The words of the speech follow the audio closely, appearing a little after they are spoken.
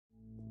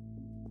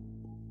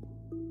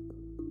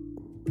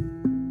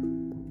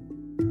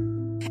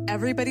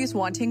Everybody's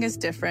wanting is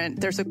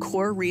different. There's a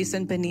core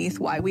reason beneath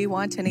why we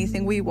want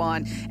anything we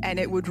want, and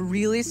it would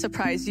really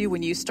surprise you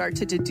when you start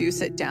to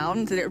deduce it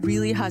down that it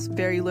really has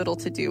very little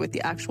to do with the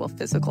actual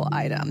physical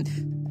item.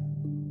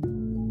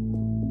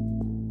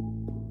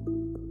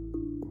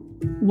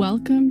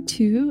 Welcome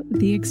to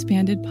the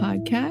Expanded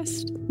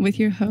Podcast with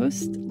your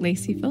host,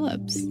 Lacey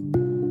Phillips.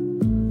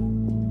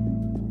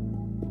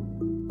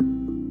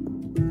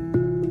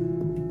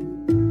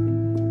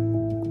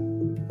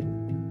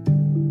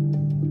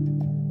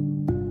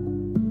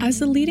 As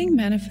a leading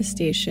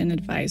manifestation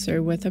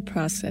advisor with a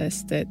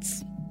process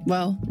that's,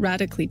 well,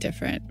 radically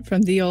different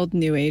from the old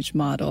New Age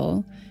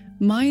model,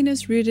 mine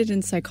is rooted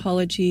in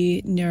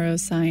psychology,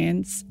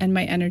 neuroscience, and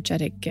my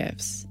energetic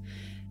gifts.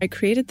 I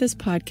created this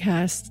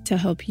podcast to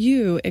help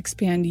you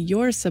expand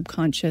your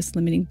subconscious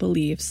limiting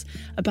beliefs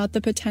about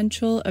the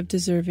potential of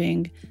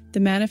deserving the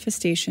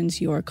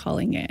manifestations you're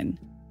calling in.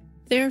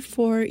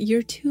 Therefore,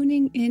 you're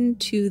tuning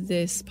into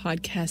this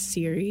podcast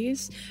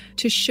series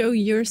to show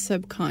your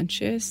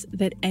subconscious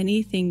that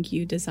anything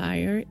you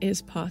desire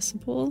is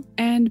possible.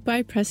 And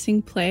by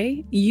pressing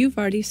play, you've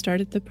already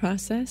started the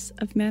process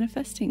of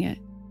manifesting it.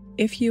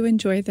 If you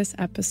enjoy this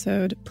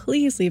episode,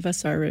 please leave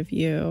us a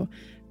review,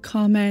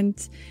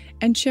 comment,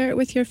 and share it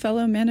with your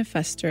fellow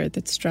manifester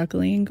that's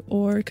struggling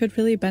or could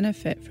really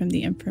benefit from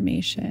the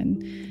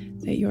information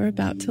that you're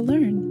about to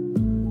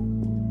learn.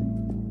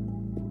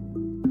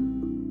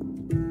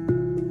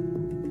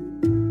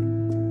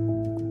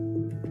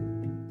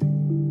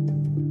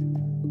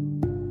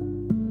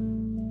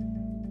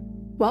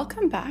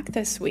 Welcome back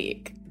this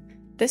week.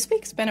 This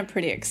week's been a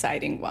pretty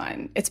exciting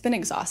one. It's been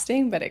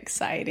exhausting, but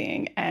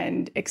exciting.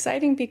 And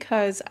exciting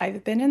because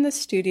I've been in the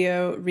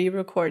studio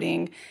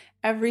re-recording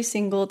every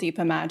single deep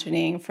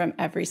imagining from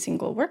every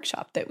single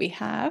workshop that we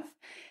have.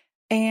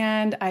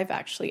 And I've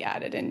actually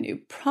added in new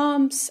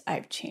prompts.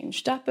 I've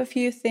changed up a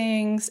few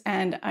things,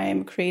 and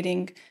I'm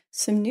creating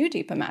some new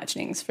deep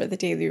imaginings for the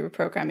daily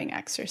reprogramming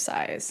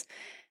exercise.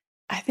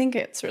 I think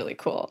it's really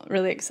cool,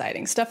 really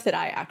exciting stuff that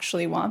I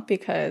actually want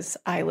because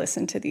I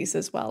listen to these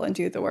as well and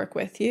do the work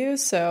with you.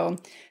 So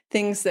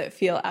things that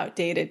feel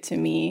outdated to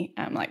me,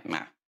 I'm like,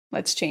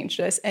 let's change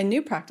this. And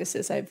new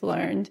practices I've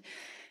learned,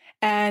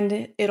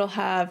 and it'll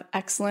have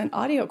excellent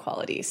audio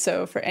quality.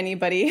 So for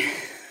anybody,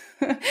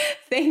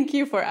 thank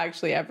you for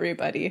actually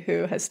everybody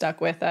who has stuck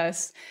with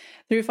us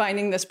through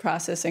finding this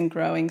process and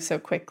growing so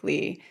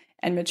quickly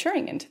and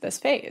maturing into this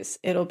phase.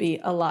 It'll be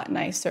a lot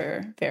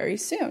nicer very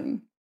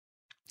soon.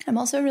 I'm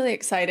also really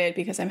excited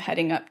because I'm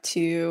heading up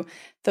to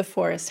the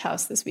Forest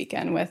House this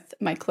weekend with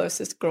my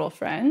closest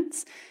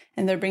girlfriends,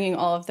 and they're bringing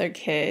all of their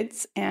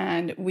kids,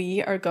 and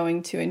we are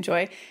going to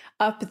enjoy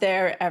up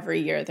there. Every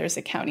year there's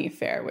a county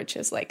fair, which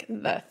is like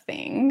the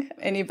thing.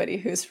 Anybody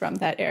who's from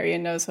that area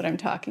knows what I'm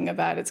talking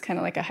about. It's kind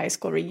of like a high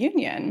school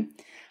reunion.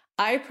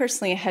 I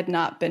personally had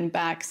not been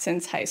back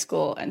since high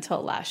school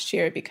until last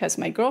year because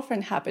my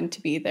girlfriend happened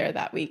to be there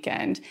that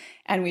weekend,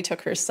 and we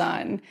took her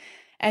son.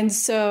 And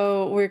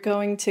so we're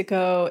going to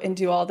go and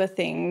do all the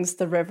things.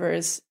 The river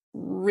is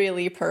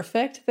really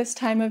perfect this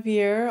time of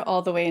year,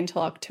 all the way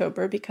until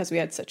October because we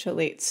had such a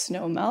late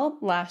snow melt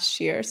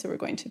last year. So we're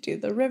going to do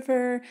the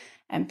river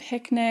and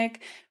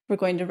picnic. We're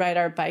going to ride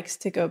our bikes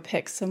to go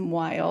pick some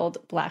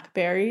wild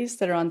blackberries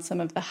that are on some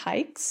of the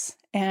hikes.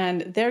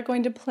 And they're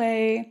going to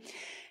play,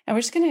 and we're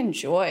just going to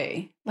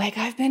enjoy. Like,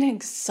 I've been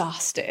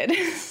exhausted.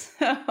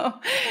 So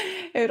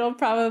it'll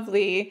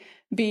probably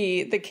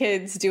be the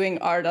kids doing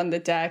art on the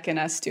deck and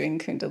us doing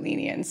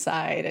Kundalini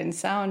inside and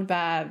sound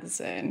baths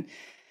and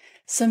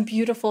some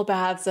beautiful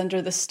baths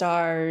under the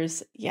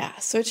stars. Yeah,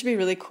 so it should be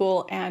really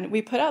cool. And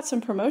we put out some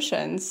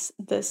promotions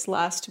this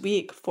last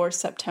week for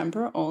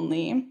September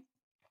only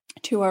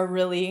to our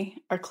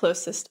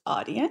closest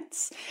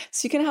audience.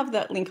 So you can have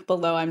that link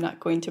below. I'm not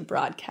going to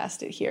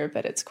broadcast it here,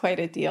 but it's quite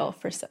a deal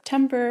for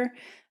September.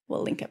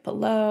 We'll link it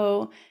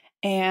below.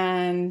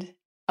 And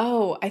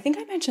I think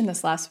I mentioned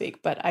this last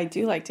week, but I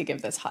do like to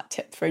give this hot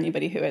tip for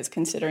anybody who is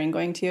considering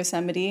going to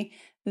Yosemite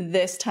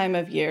this time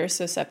of year.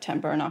 So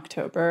September and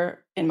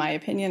October, in my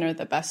opinion, are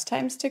the best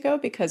times to go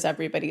because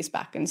everybody's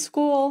back in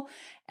school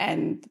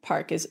and the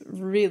park is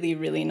really,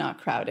 really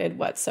not crowded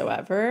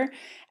whatsoever.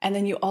 And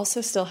then you also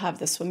still have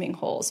the swimming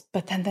holes,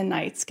 but then the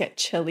nights get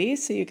chilly.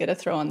 So you get to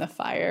throw on the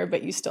fire,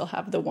 but you still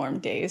have the warm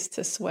days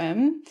to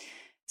swim.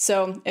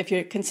 So if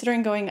you're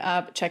considering going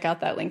up, check out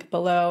that link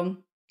below.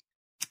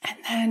 And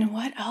then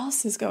what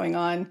else is going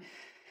on?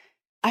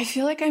 I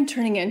feel like I'm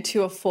turning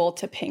into a full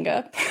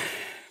Topanga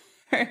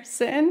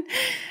person.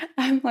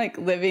 I'm like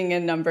living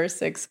in number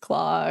 6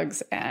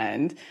 clogs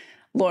and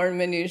Lauren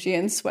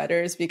Manoogian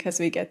sweaters because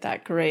we get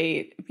that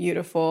great,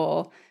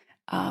 beautiful,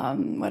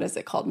 what is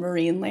it called?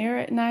 Marine layer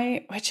at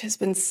night, which has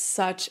been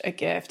such a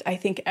gift. I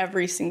think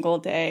every single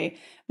day,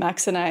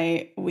 Max and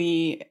I,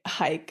 we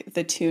hike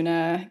the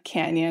Tuna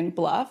Canyon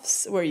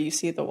bluffs where you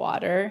see the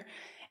water.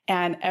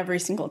 And every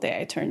single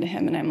day I turn to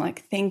him and I'm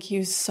like, thank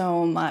you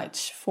so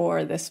much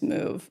for this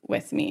move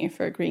with me,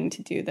 for agreeing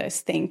to do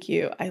this. Thank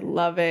you. I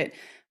love it.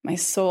 My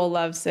soul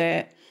loves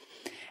it.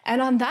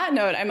 And on that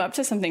note, I'm up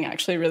to something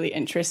actually really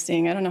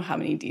interesting. I don't know how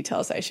many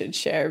details I should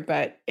share,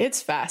 but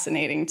it's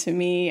fascinating to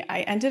me.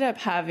 I ended up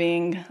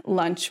having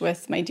lunch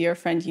with my dear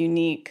friend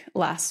Unique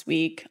last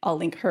week. I'll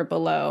link her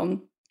below,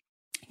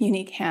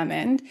 Unique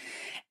Hammond.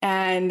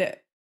 And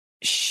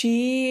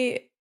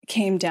she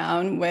came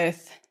down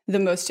with the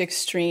most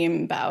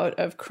extreme bout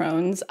of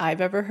Crohn's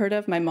I've ever heard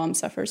of. My mom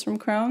suffers from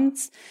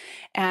Crohn's,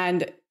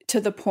 and to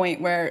the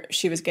point where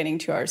she was getting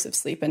 2 hours of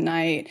sleep a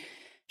night.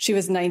 She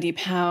was 90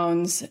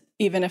 pounds.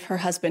 Even if her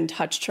husband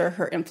touched her,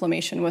 her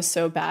inflammation was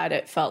so bad,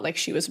 it felt like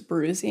she was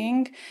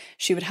bruising.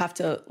 She would have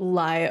to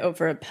lie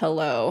over a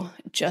pillow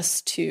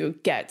just to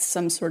get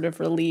some sort of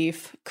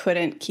relief,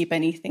 couldn't keep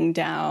anything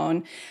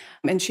down.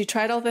 And she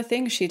tried all the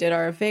things. She did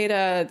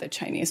Ayurveda, the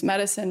Chinese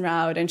medicine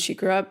route, and she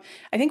grew up.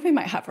 I think we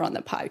might have her on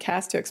the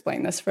podcast to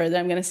explain this further.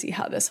 I'm going to see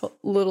how this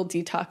little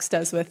detox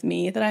does with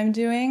me that I'm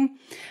doing.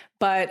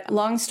 But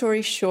long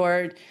story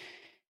short,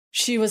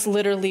 she was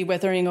literally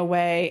withering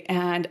away,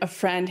 and a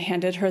friend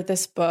handed her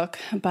this book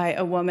by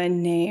a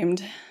woman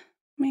named, let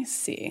me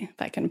see if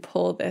I can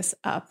pull this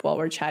up while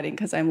we're chatting,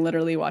 because I'm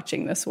literally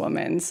watching this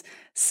woman's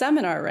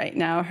seminar right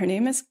now. Her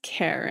name is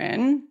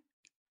Karen.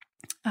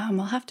 I'll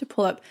have to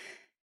pull up.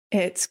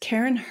 It's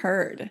Karen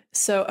Hurd.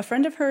 So a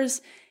friend of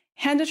hers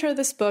handed her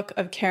this book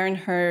of Karen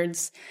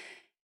Hurd's,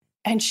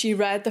 and she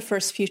read the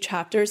first few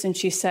chapters and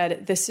she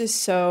said, this is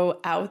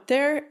so out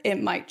there,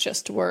 it might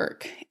just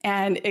work.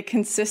 And it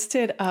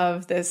consisted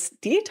of this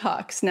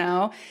detox.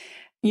 Now,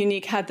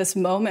 Unique had this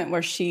moment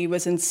where she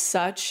was in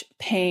such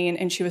pain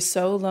and she was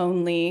so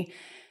lonely.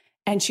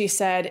 And she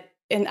said,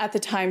 and at the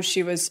time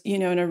she was,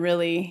 in a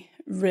really,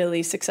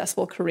 really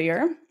successful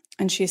career.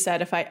 And she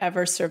said, if I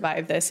ever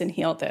survive this and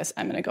heal this,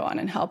 I'm going to go on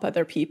and help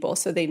other people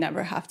so they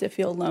never have to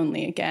feel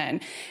lonely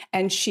again.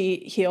 And she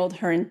healed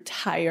her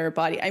entire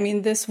body. I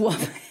mean, this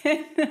woman,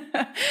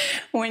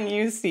 when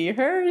you see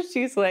her,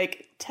 she's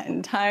like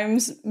 10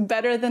 times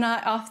better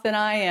off than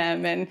I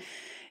am. And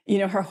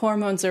her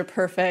hormones are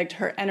perfect.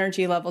 Her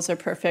energy levels are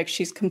perfect.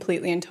 She's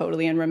completely and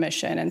totally in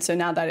remission. And so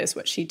now that is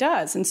what she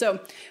does. And so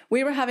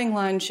we were having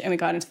lunch and we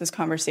got into this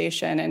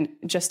conversation, and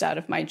just out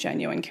of my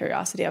genuine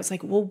curiosity, I was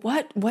like, well,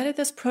 what did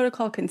this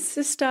protocol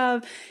consist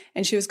of?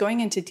 And she was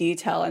going into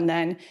detail. And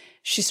then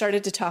she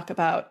started to talk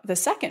about the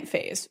second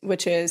phase,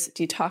 which is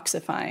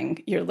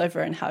detoxifying your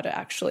liver and how to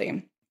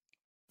actually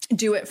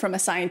do it from a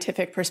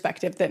scientific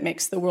perspective that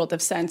makes the world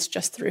of sense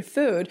just through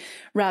food,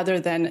 rather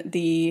than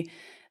the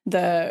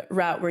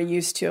route we're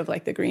used to of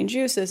like the green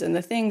juices and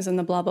the things and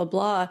the blah, blah,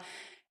 blah.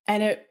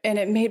 And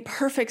it made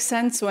perfect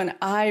sense when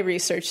I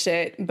researched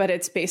it, but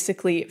it's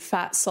basically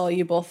fat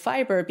soluble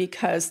fiber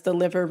because the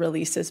liver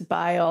releases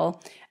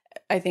bile.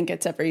 I think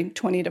it's every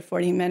 20 to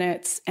 40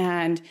 minutes.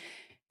 And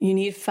you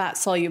need fat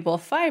soluble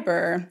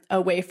fiber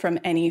away from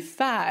any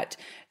fat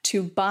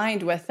to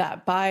bind with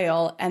that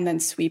bile and then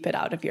sweep it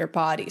out of your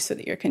body so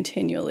that you're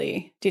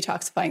continually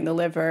detoxifying the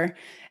liver.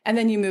 And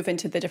then you move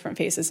into the different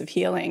phases of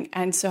healing.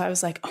 And so I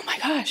was like, oh my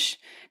gosh,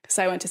 because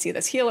I went to see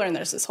this healer and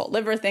there's this whole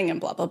liver thing and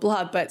blah, blah,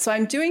 blah. But so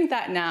I'm doing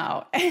that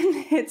now.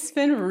 And it's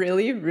been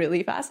really,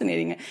 really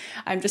fascinating.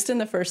 I'm just in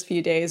the first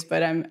few days,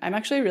 but I'm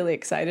actually really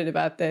excited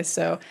about this.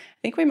 So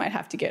I think we might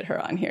have to get her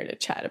on here to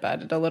chat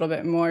about it a little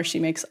bit more. She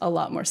makes a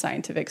lot more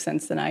scientific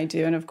sense than I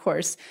do. And of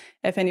course,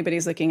 if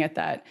anybody's looking at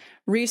that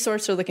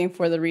resource or looking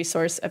for the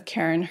resource of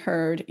Karen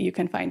Hurd, you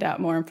can find out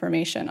more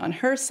information on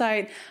her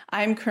site.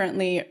 I'm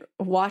currently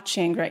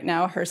watching right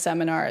now her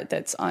seminar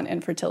that's on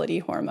infertility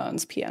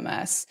hormones,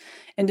 PMS,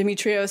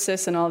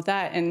 endometriosis, and all of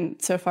that.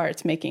 And so far,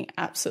 it's making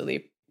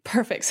absolutely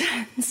perfect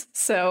sense.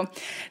 So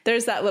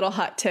there's that little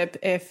hot tip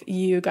if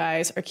you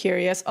guys are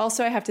curious.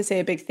 Also, I have to say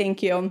a big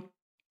thank you.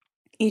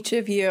 Each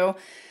of you,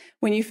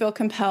 when you feel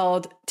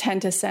compelled,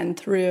 tend to send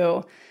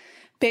through,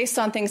 based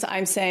on things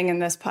I'm saying in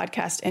this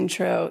podcast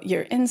intro,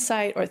 your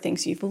insight or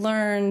things you've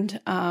learned.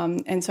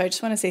 And so I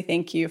just want to say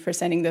thank you for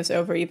sending those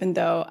over, even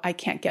though I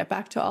can't get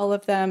back to all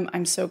of them.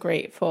 I'm so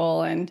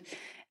grateful, and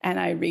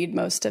I read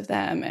most of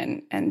them,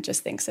 and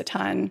just thanks a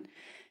ton.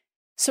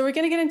 So we're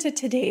going to get into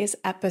today's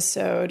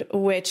episode,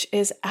 which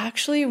is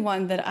actually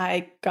one that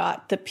I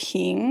got the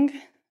ping.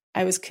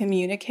 I was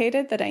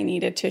communicated that I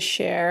needed to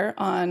share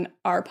on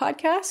our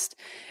podcast.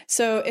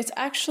 So it's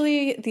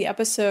actually the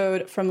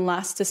episode from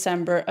last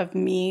December of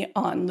me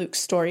on Luke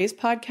Story's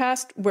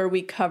podcast, where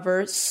we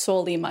cover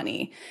solely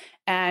money.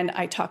 And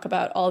I talk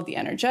about all of the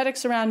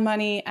energetics around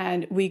money,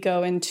 and we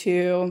go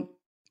into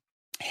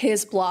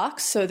his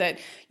blocks so that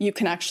you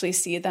can actually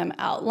see them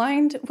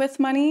outlined with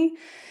money.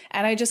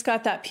 And I just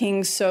got that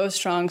ping so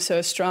strong,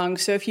 so strong.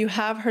 So if you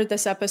have heard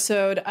this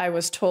episode, I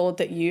was told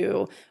that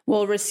you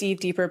will receive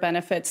deeper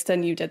benefits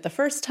than you did the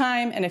first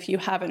time. And if you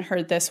haven't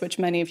heard this, which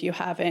many of you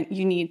haven't,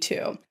 you need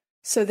to.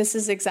 So this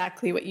is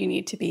exactly what you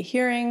need to be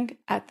hearing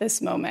at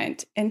this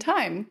moment in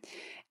time.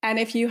 And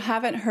if you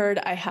haven't heard,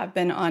 I have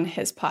been on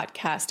his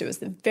podcast. It was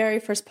the very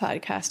first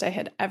podcast I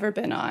had ever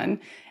been on.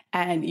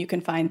 And you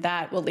can find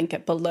that. We'll link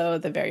it below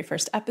the very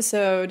first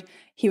episode.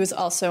 He was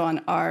also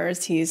on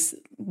ours. He's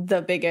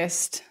the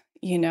biggest,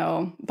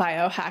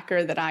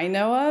 biohacker that I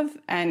know of,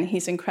 and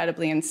he's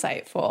incredibly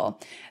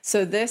insightful.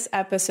 So this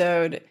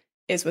episode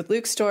is with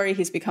Luke Story.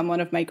 He's become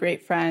one of my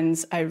great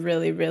friends.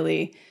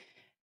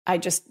 I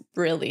just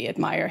really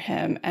admire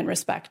him and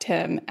respect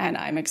him, and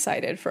I'm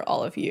excited for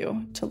all of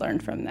you to learn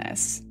from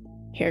this.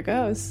 Here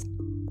goes.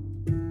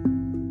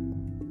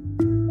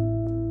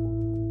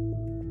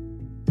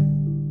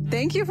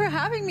 Thank you for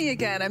having me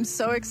again. I'm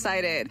so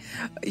excited.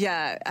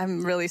 Yeah,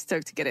 I'm really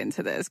stoked to get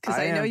into this because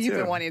I know you've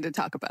been wanting to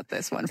talk about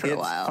this one for a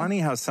while. It's funny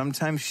how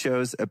sometimes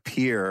shows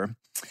appear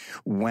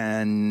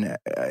when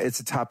it's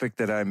a topic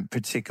that I'm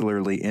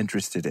particularly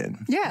interested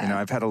in. Yeah.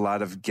 I've had a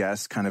lot of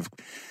guests kind of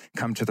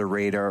come to the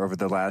radar over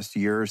the last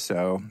year or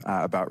so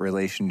about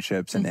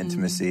relationships and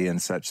intimacy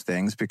and such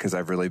things, because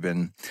I've really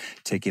been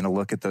taking a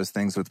look at those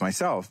things with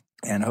myself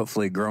and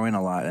hopefully growing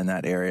a lot in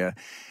that area.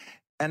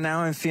 And now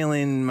I'm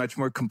feeling much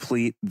more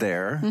complete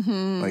there.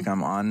 Like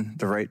I'm on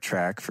the right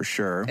track for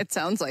sure. It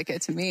sounds like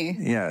it to me.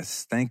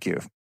 Yes, thank you.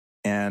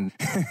 And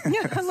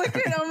look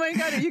at, oh my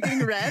God, are you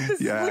getting red?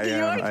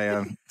 I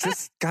am.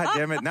 Just, God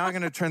damn it. Now I'm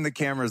going to turn the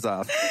cameras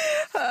off.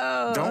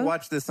 Oh. Don't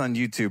watch this on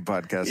YouTube,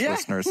 podcast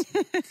listeners.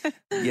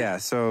 Yeah.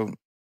 So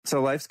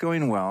life's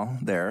going well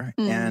there.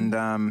 And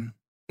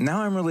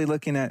now I'm really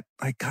looking at,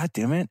 like, God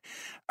damn it,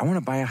 I want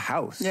to buy a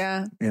house.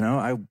 Yeah.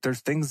 There's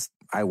things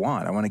I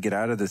want. I want to get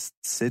out of this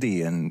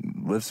city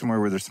and live somewhere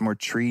where there's some more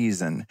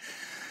trees. And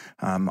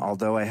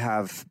although I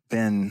have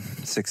been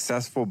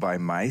successful by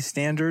my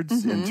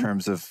standards in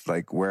terms of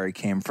like where I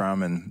came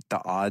from and the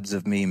odds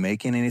of me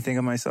making anything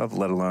of myself,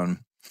 let alone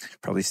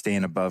probably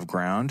staying above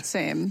ground.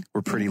 Same.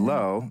 We're pretty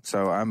low.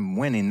 So I'm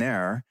winning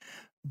there.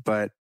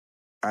 But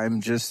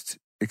I'm just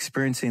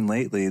experiencing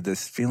lately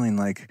this feeling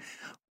like,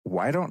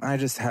 why don't I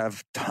just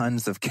have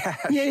tons of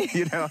cash?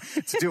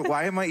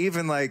 Why am I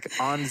even like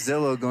on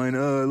Zillow going,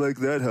 oh, I like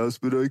that house,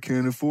 but I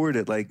can't afford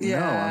it? Like, no,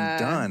 I'm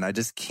done. I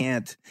just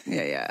can't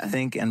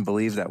think and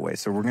believe that way.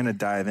 So we're going to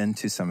dive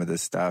into some of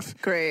this stuff.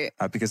 Great.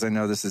 Because I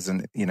know this is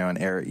an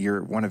area,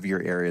 one of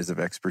your areas of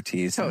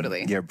expertise.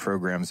 Totally. You have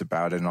programs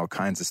about it and all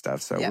kinds of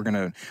stuff. So we're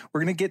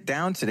going to get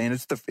down today.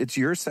 And it's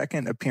your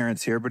second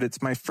appearance here, but it's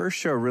my first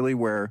show really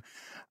where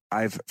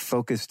I've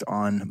focused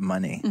on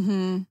money.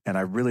 And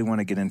I really want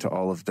to get into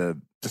all of the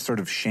sort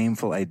of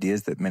shameful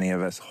ideas that many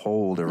of us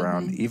hold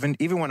around. Even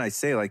when I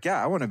say like,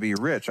 yeah, I want to be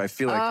rich, I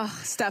feel like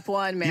step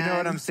one, man. You know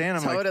what I'm saying?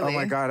 I'm totally. like, oh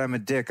my God, I'm a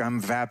dick.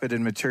 I'm vapid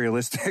and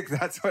materialistic.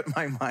 That's what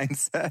my mind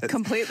says.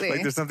 Completely.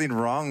 Like there's something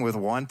wrong with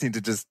wanting to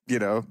just,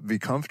 be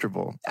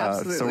comfortable.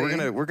 Absolutely.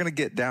 So we're gonna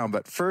get down.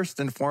 But first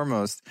and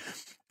foremost,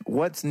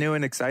 what's new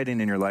and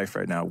exciting in your life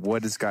right now?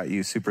 What has got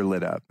you super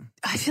lit up?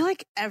 I feel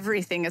like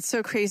everything. It's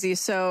so crazy.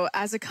 So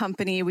as a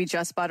company, we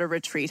just bought a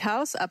retreat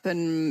house up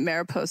in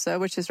Mariposa,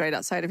 which is right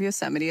outside of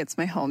Yosemite. It's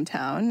my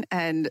hometown.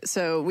 And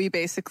so we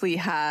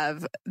basically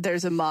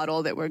there's a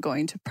model that we're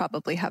going to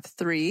probably have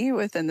 3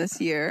 within this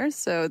year.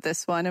 So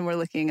this one, and we're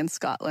looking in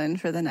Scotland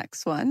for the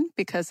next one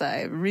because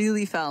I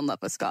really fell in love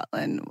with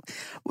Scotland.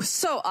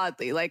 So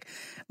oddly, like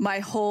my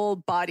whole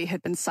body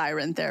had been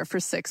siren there for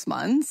 6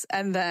 months.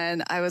 And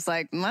then I was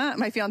like,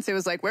 my fiance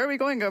was like, where are we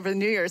going over the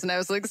New Year's? And I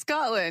was like,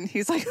 Scotland.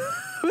 He's like,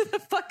 who the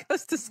fuck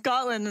goes to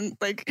Scotland? And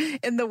like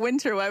in the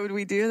winter, why would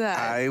we do that?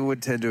 I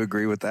would tend to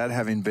agree with that,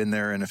 having been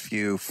there in a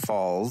few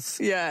falls.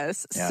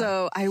 Yes. Yeah.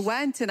 So I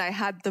went and I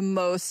had the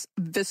most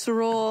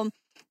visceral,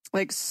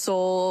 like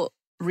soul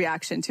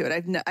reaction to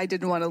it. I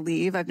didn't want to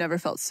leave. I've never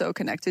felt so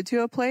connected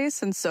to a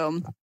place. And so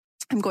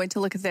I'm going to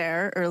look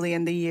there early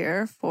in the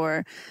year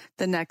for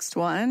the next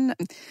one.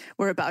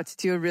 We're about to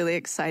do a really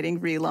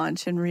exciting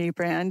relaunch and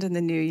rebrand in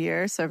the new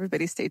year. So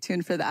everybody stay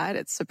tuned for that.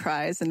 It's a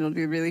surprise and it'll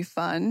be really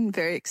fun,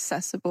 very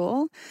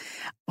accessible.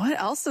 What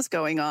else is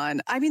going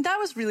on? I mean, that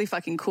was really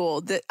fucking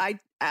cool that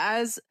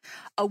as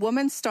a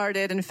woman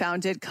started and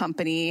founded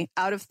company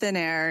out of thin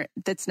air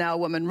that's now a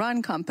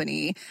woman-run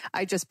company,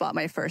 I just bought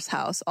my first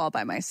house all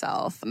by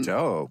myself.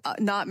 Dope.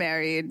 Not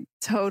married.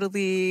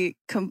 Totally.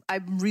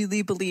 I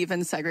really believe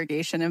in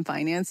segregation and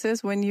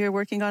finances when you're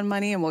working on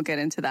money, and we'll get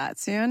into that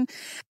soon.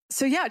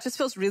 So yeah, it just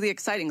feels really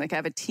exciting. Like I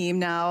have a team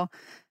now.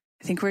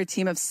 I think we're a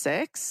team of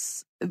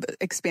 6,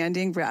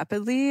 expanding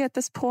rapidly at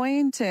this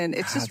point, and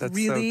it's just that's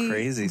really, so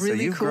crazy. Really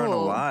so you've cool. grown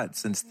a lot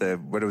since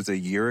it was a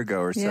year ago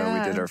or so. Yeah.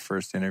 We did our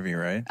first interview,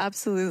 right?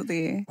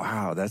 Absolutely.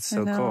 Wow, that's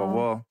so cool.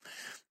 Well,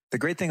 the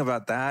great thing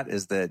about that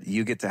is that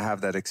you get to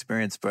have that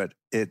experience, but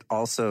it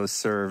also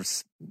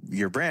serves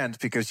your brand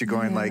because you're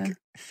going like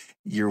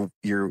you're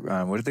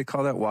what do they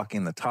call that?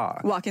 Walking the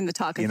talk. Walking the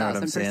talk. You know what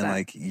I'm 1,000%. saying?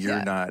 Like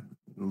you're not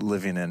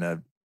living in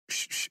a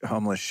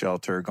homeless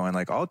shelter going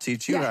like, I'll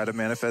teach you how to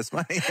manifest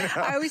money.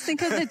 I always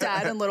think of the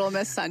dad in Little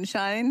Miss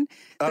Sunshine.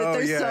 That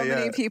there's so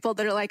many people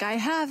that are like, I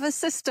have a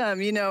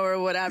system, or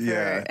whatever.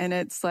 Yeah. And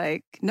it's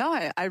like, no,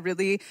 I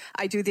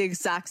do the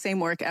exact same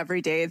work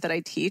every day that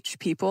I teach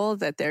people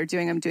that they're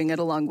doing. I'm doing it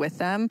along with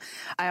them.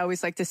 I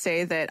always like to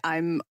say that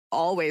I'm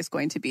always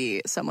going to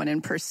be someone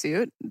in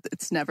pursuit.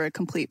 It's never a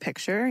complete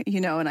picture,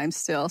 you know, and I'm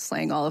still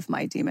slaying all of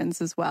my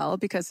demons as well,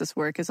 because this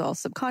work is all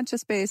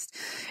subconscious based.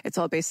 It's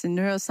all based in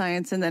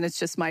neuroscience. And then it's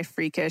just my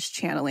freakish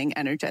channeling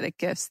energetic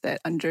gifts that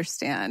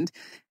understand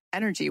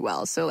energy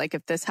well. So like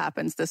if this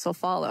happens, this will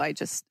follow. I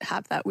just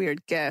have that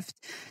weird gift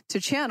to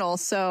channel.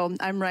 So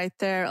I'm right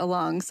there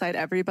alongside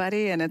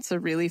everybody, and it's a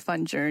really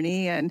fun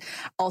journey. And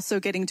also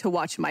getting to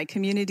watch my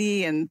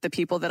community and the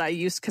people that I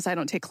used, because I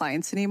don't take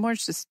clients anymore.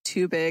 It's just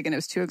too big and it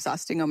was too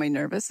exhausting on my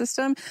nervous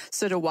system.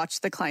 So to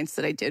watch the clients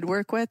that I did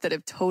work with that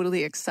have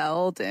totally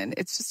excelled, and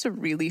it's just a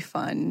really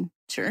fun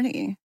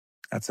journey.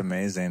 That's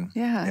amazing.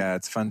 Yeah. Yeah,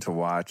 it's fun to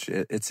watch.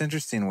 It's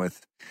interesting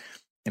with,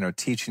 you know,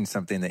 teaching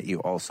something that you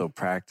also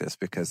practice,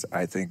 because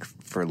I think,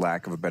 for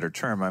lack of a better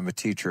term, I'm a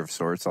teacher of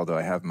sorts, although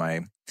I have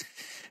my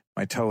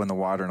toe in the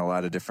water in a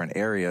lot of different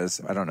areas.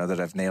 I don't know that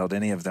I've nailed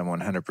any of them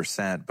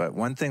 100%, but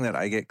one thing that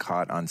I get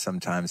caught on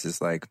sometimes is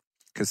like,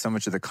 because so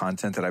much of the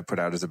content that I put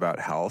out is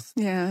about health.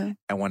 Yeah.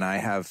 And when I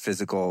have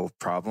physical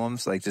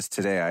problems, like just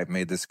today, I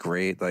made this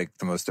great, like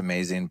the most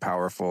amazing,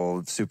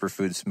 powerful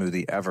superfood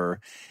smoothie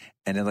ever.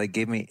 And it like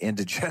gave me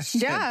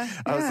indigestion. Yeah,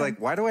 I was like,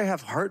 why do I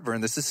have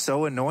heartburn? This is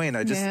so annoying.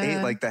 I just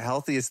ate like the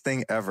healthiest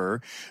thing ever.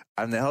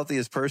 I'm the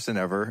healthiest person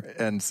ever.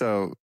 And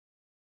so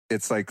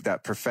it's like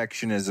that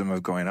perfectionism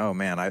of going, oh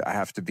man, I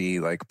have to be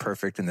like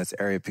perfect in this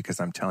area because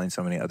I'm telling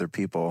so many other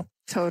people,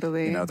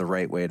 totally, you know, the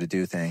right way to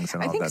do things.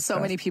 And I all think that so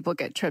stuff. many people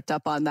get tripped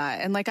up on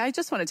that. And like, I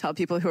just want to tell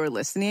people who are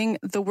listening,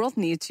 the world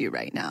needs you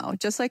right now.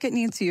 Just like it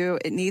needs you,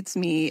 it needs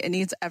me, it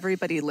needs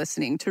everybody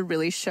listening to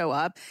really show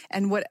up.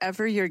 And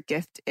whatever your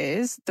gift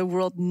is, the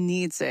world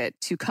needs it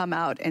to come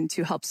out and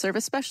to help serve,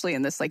 especially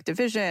in this like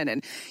division.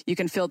 And you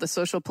can feel the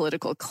social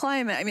political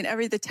climate. I mean,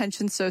 the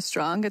tension's so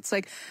strong. It's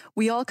like,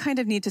 we all kind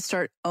of need to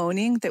start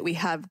owning that we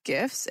have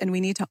gifts, and we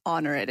need to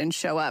honor it and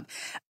show up.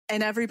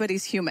 And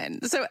everybody's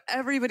human. So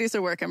everybody's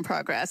a work in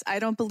progress. I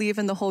don't believe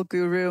in the whole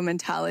guru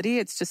mentality.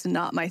 It's just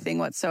not my thing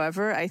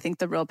whatsoever. I think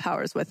the real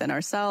power is within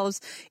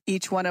ourselves.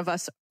 Each one of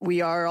us, we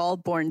are all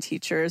born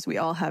teachers. We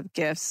all have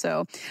gifts.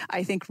 So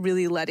I think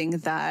really letting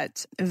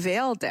that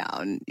veil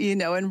down, you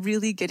know, and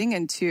really getting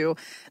into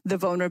the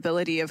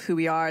vulnerability of who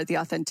we are, the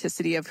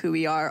authenticity of who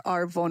we are,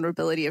 our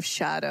vulnerability of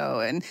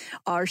shadow and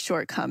our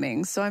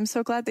shortcomings. So I'm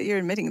so glad that you're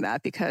admitting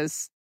that,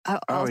 because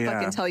I'll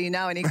fucking tell you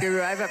now, any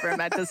guru I've ever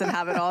met doesn't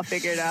have it all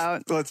figured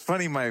out. Well, it's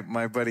funny.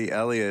 My buddy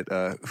Elliot,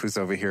 who's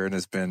over here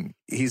and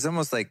he's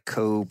almost like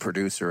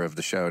co-producer of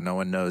the show. No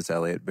one knows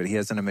Elliot, but he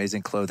has an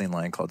amazing clothing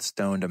line called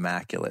Stoned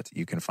Immaculate.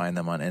 You can find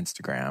them on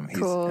Instagram.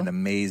 He's an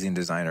amazing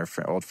designer,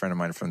 old friend of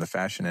mine from the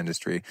fashion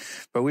industry.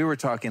 But we were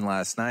talking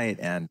last night,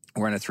 and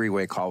we're in a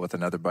 3-way call with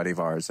another buddy of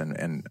ours,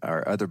 and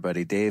our other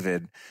buddy,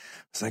 David,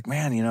 was like,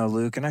 man, you know,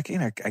 Luke, and I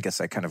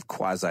guess I kind of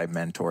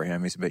quasi-mentor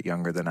him. He's a bit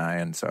younger than I,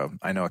 and so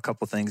I know a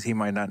couple things he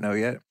might not know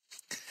yet.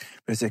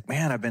 But it's like,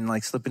 man, I've been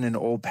like slipping into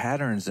old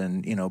patterns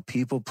and, you know,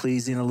 people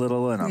pleasing a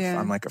little, and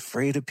I'm like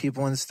afraid of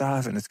people and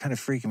stuff, and it's kind of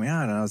freaking me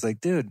out. And I was like,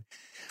 dude,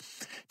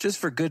 just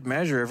for good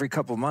measure, every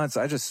couple months,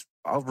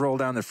 I'll roll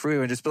down the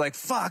freeway and just be like,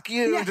 fuck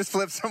you, and just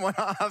flip someone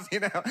off,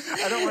 you know.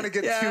 I don't want to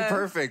get too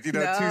perfect, you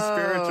know, too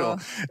spiritual.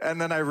 And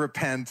then I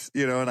repent,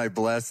 you know, and I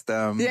bless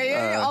them.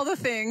 All the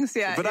things,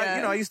 But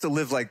I used to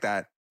live like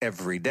that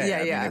every day.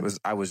 I mean,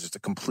 I was just a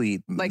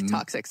complete like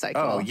toxic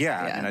cycle. Oh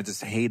yeah. And I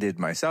just hated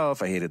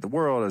myself. I hated the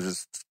world. I was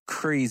just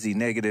crazy,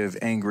 negative,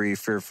 angry,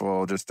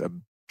 fearful, just a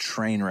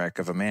train wreck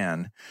of a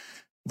man,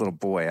 little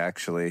boy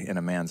actually in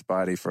a man's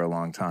body for a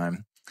long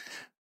time.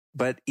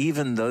 But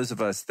even those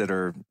of us that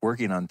are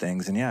working on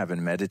things, and I've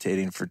been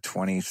meditating for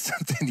 20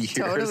 something years.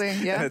 Totally,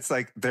 yeah. And it's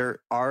like, there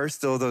are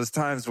still those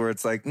times where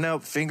it's like, no,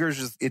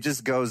 it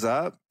just goes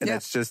up, and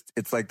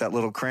it's like that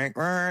little crank,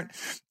 and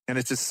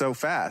it's just so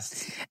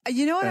fast.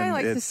 You know what I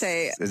like to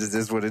say? It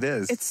is what it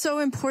is. It's so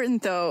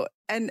important though.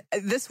 And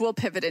this will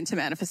pivot into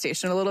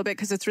manifestation a little bit,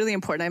 because it's really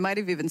important. I might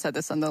have even said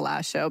this on the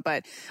last show,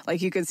 but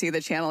like you can see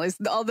the channel is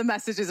all the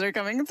messages are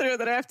coming through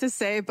that I have to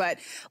say. But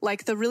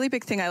like the really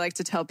big thing I like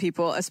to tell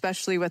people,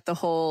 especially with the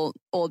whole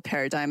old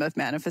paradigm of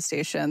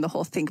manifestation, the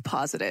whole think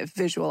positive,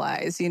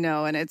 visualize, you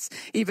know, and it's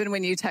even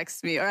when you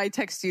text me or I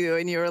text you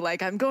and you were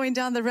like, I'm going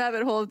down the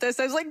rabbit hole of this.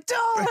 I was like,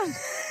 don't.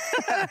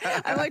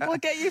 I'm like, we'll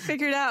get you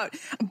figured out.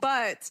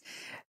 But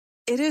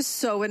it is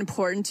so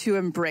important to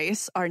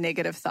embrace our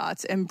negative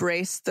thoughts,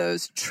 embrace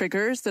those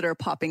triggers that are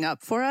popping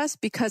up for us,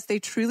 because they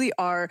truly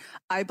are,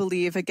 I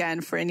believe, again,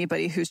 for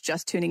anybody who's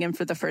just tuning in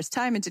for the first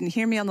time and didn't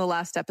hear me on the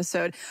last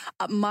episode,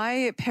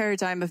 my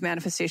paradigm of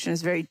manifestation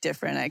is very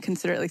different. I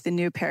consider it like the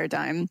new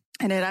paradigm.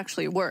 And it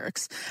actually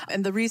works.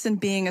 And the reason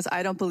being is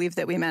I don't believe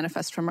that we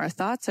manifest from our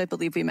thoughts. I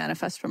believe we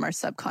manifest from our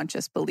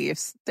subconscious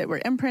beliefs that were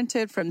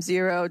imprinted from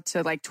 0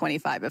 to like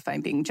 25, if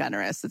I'm being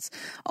generous. It's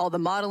all the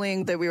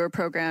modeling that we were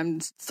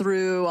programmed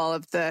through, all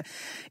of the,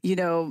 you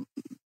know,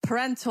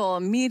 parental,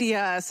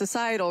 media,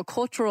 societal,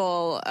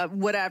 cultural,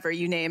 whatever,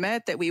 you name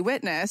it, that we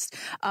witnessed.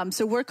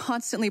 So we're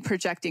constantly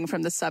projecting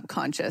from the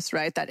subconscious,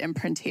 right? That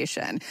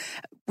imprintation.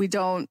 We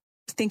don't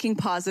thinking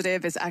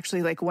positive is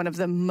actually like one of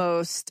the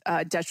most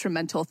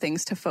detrimental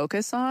things to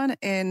focus on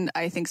in,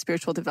 I think,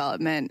 spiritual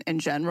development in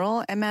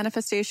general and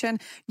manifestation.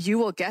 You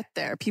will get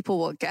there. People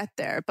will get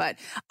there. But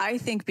I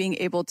think being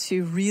able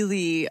to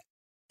really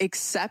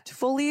accept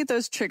fully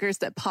those triggers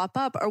that pop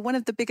up are one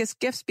of the biggest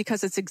gifts,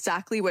 because it's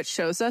exactly what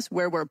shows us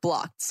where we're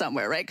blocked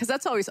somewhere, right? Because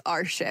that's always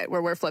our shit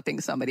where we're flipping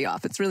somebody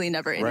off. It's really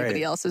never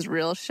anybody else's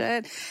real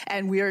shit.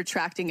 And we are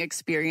attracting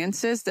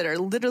experiences that are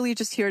literally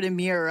just here to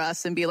mirror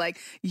us and be like,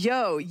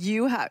 yo,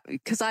 you have,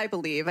 because I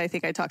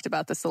think I talked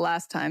about this the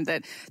last time,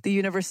 that the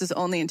universe's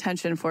only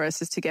intention for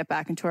us is to get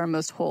back into our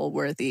most whole,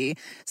 worthy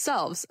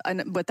selves.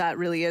 And what that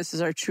really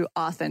is our true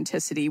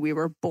authenticity. We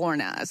were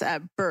born as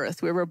at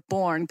birth. We were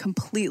born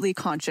completely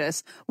conscious.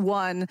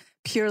 One,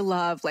 pure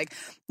love, like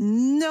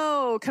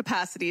no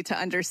capacity to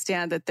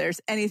understand that there's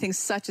anything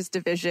such as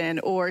division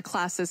or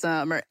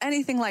classism or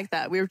anything like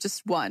that. We were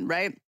just one,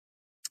 right?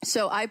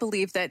 So I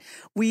believe that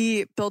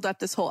we build up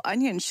this whole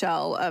onion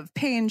shell of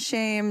pain,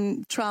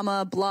 shame,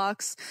 trauma,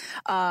 blocks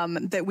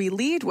that we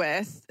lead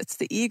with. It's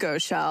the ego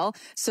shell.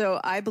 So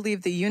I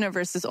believe the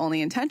universe's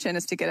only intention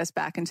is to get us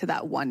back into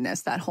that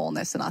oneness, that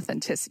wholeness and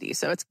authenticity.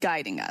 So it's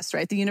guiding us,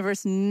 right? The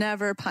universe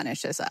never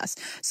punishes us.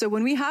 So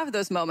when we have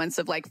those moments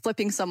of like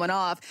flipping someone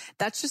off,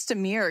 that's just a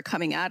mirror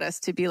coming at us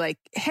to be like,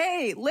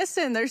 hey,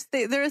 listen, there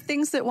are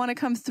things that want to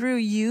come through.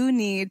 You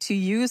need to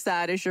use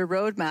that as your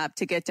roadmap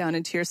to get down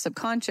into your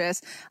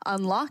subconscious,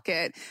 unlock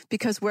it,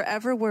 because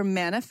wherever we're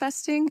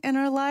manifesting in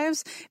our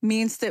lives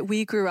means that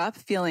we grew up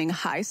feeling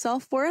high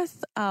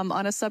self-worth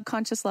on a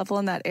subconscious level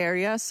in that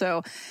area.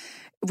 So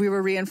we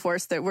were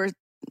reinforced that we're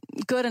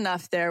good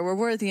enough there, we're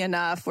worthy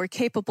enough, we're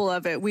capable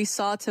of it. We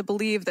saw to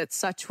believe that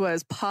such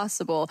was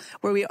possible.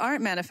 Where we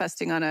aren't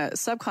manifesting on a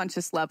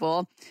subconscious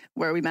level,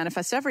 where we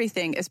manifest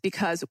everything, is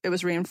because it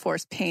was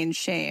reinforced pain,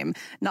 shame,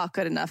 not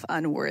good enough,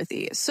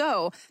 unworthy.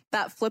 So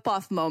that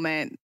flip-off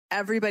moment,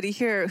 everybody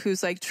here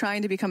who's like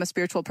trying to become a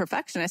spiritual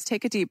perfectionist,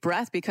 take a deep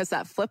breath, because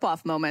that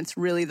flip-off moment's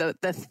really the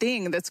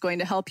thing that's going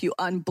to help you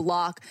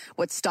unblock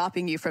what's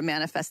stopping you from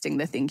manifesting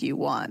the thing you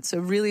want. So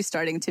really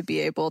starting to be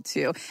able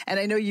to, and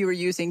I know you were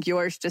using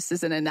yours just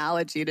as an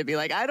analogy to be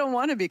like, I don't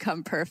want to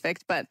become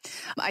perfect, but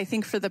I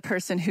think for the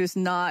person who's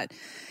not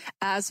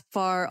as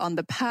far on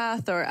the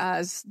path or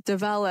as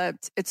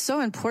developed, it's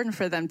so important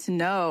for them to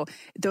know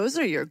those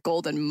are your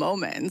golden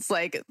moments.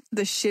 Like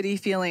the shitty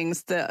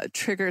feelings, the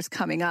triggers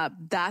coming up,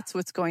 that's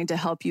what's going to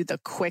help you the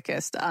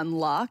quickest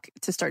unlock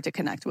to start to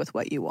connect with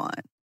what you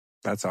want.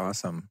 That's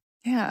awesome.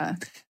 Yeah.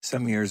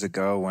 Some years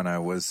ago, when I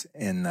was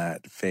in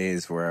that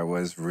phase where I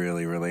was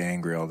really, really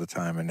angry all the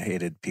time and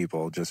hated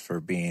people just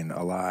for being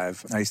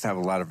alive, I used to have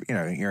a lot of,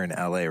 you're in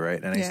LA,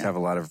 right? And I used to have a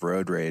lot of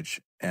road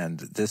rage. And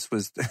this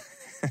was,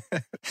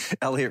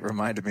 Elliot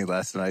reminded me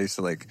last night, I used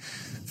to like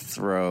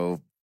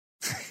throw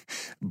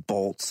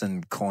bolts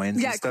and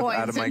coins and stuff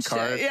out of my car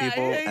at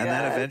people. And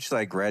then eventually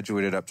I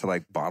graduated up to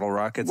like bottle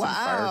rockets and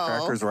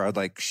firecrackers, where I would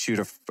like shoot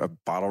a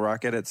bottle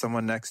rocket at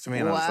someone next to me.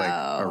 And I was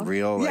like a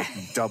real like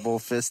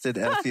double-fisted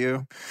F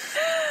you.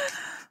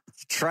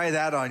 Try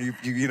that on you.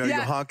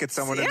 You honk at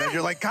someone and then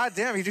you're like, God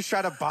damn, he just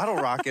shot a bottle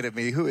rocket at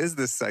me. Who is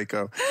this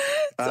psycho?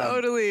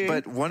 Totally.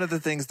 But one of the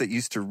things that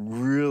used to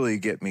really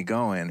get me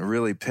going,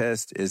 really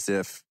pissed, is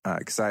if,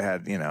 because I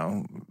had,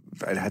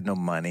 I had no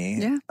money.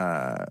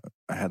 Yeah.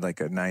 I had like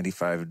a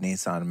 95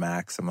 Nissan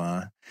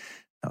Maxima.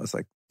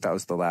 That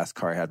was the last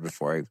car I had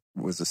before I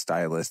was a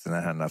stylist and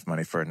I had enough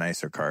money for a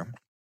nicer car.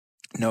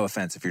 No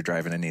offense if you're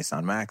driving a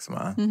Nissan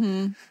Maxima.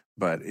 Mm-hmm.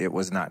 But it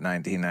was not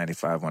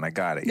 1995 when I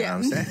got it. You know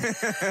what I'm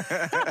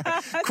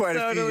saying? Quite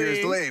a few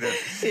years later.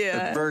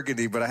 Yeah.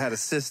 Burgundy, but I had a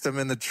system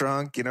in the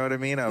trunk. You know what I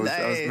mean? I was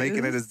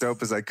making it as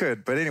dope as I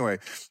could. But anyway,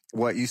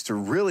 what used to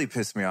really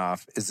piss me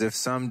off is if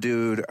some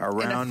dude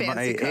around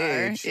my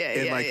age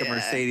in like a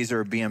Mercedes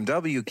or a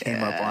BMW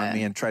came up on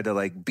me and tried to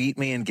like beat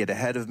me and get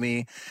ahead of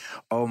me.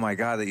 Oh my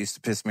God, that used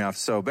to piss me off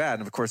so bad.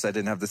 And of course, I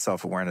didn't have the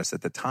self-awareness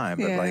at the time,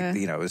 but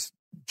it was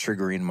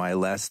triggering my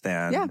less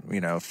than,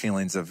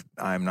 feelings of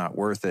I'm not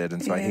worth it.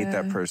 And so I hate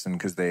that person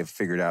because they've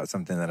figured out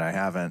something that I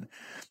haven't.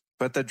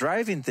 But the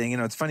driving thing,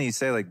 it's funny you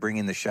say like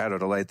bringing the shadow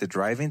to light. The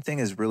driving thing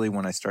is really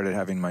when I started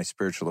having my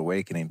spiritual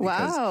awakening,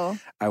 because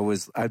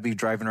I'd be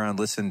driving around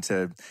listening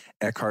to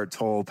Eckhart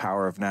Tolle,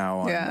 Power of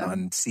Now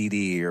on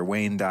CD, or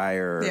Wayne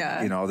Dyer,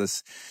 all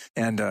this.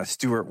 And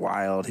Stuart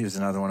Wilde, he was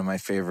another one of my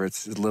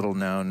favorites, little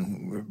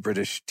known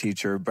British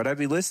teacher. But I'd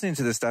be listening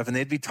to this stuff and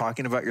they'd be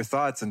talking about your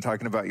thoughts and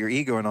talking about your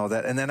ego and all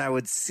that. And then I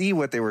would see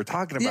what they were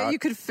talking about. Yeah, you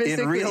could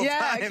physically, in real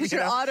time. Because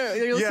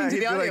you're listening to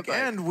the audiobook. Like,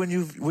 and when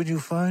you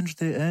find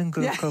the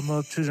anger come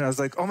up to, and I was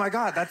like, oh my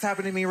God, that's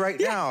happening to me right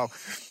now.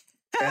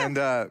 And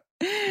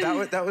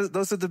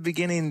those are the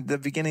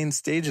beginning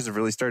stages of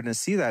really starting to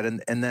see that.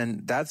 And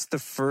then that's the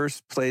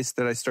first place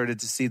that I started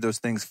to see those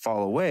things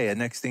fall away. And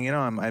next thing you know,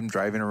 I'm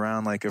driving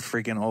around like a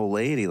freaking old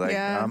lady. Like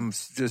I'm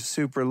just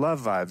super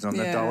love vibes. I'm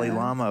the Dalai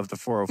Lama of the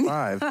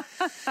 405.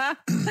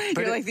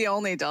 You're like the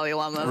only Dalai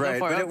Lama of the 405.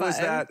 But it was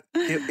that,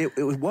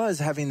 it was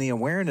having the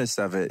awareness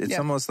of it. It's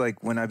almost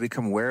like when I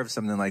become aware of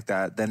something like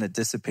that, then it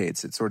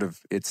dissipates.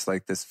 It's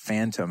like this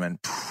phantom and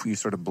you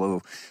sort of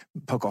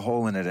poke a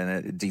hole in it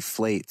and it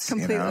deflates.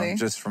 Completely.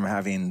 Just from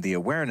having the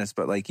awareness.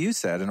 But like you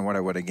said, and what I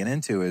want to get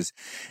into is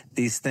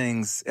these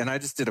things, and I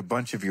just did a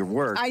bunch of your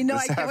work. I know,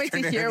 I can't wait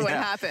to hear what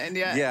happened.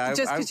 Yeah.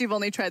 Just because you've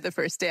only tried the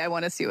first day, I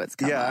want to see what's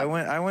coming up.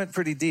 I went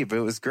pretty deep.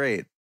 It was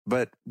great.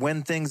 But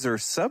when things are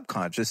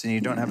subconscious and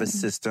you don't have a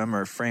system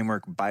or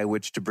framework by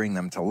which to bring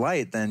them to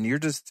light, then you're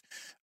just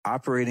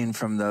operating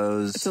from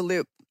those. It's a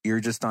loop. You're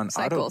just on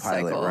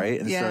autopilot, right?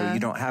 And so you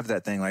don't have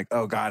that thing like,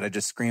 oh God, I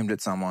just screamed at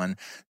someone.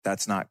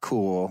 That's not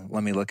cool.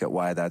 Let me look at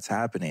why that's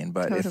happening.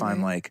 But if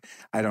I'm like,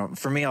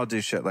 for me, I'll do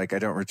shit like I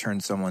don't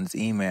return someone's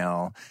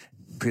email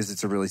because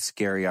it's a really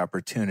scary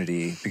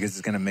opportunity because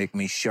it's going to make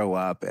me show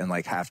up and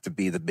like have to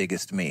be the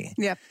biggest me.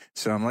 Yeah.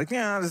 So I'm like,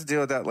 I'll just deal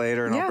with that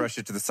later and I'll brush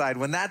it to the side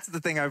when that's the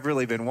thing I've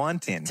really been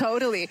wanting.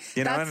 Totally.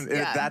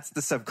 That's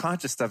the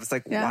subconscious stuff. It's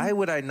like, why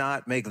would I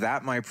not make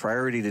that my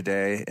priority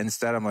today?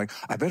 Instead, I'm like,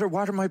 I better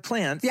water my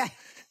plants. Yeah.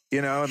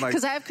 And like,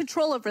 because I have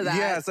control over that.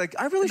 Yeah, it's like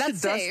I really should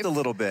dust a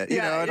little bit,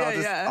 and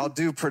I'll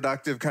do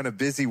productive kind of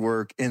busy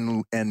work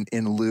in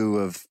lieu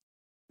of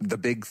the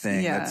big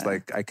thing that's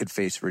like I could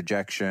face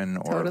rejection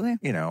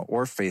or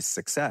or face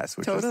success,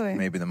 which is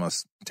maybe the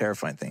most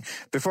terrifying thing.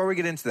 Before we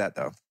get into that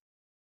though,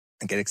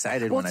 I get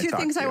excited when I talk to you. Well,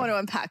 two things I want to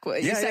unpack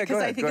what you said,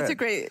 because I think it's a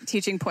great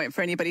teaching point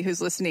for anybody who's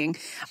listening.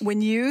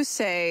 When you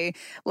say,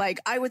 like,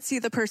 I would see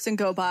the person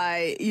go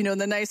by, in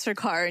the nicer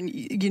car and,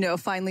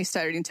 finally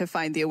starting to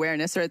find the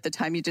awareness, or at the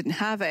time you didn't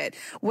have it.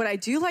 What I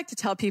do like to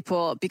tell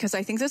people, because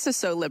I think this is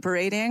so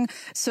liberating.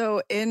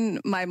 So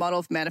in my model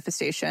of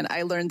manifestation,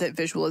 I learned that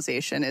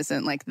visualization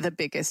isn't like the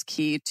biggest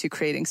key to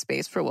creating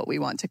space for what we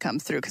want to come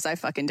through, because I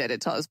fucking did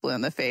it till I was blue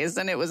in the face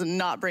and it was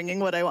not bringing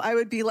what I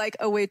would be like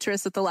a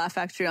waitress at the Laugh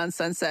Factory on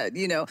Sunset,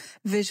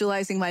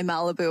 visualizing my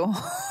Malibu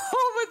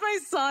with my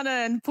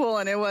sauna and pool,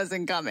 and it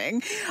wasn't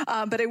coming.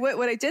 But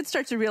what I did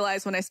start to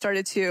realize when I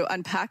started to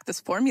unpack this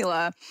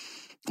formula,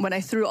 when I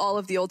threw all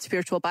of the old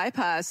spiritual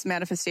bypass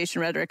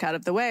manifestation rhetoric out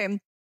of the way,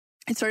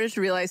 I started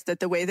to realize that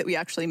the way that we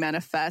actually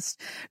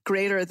manifest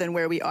greater than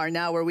where we are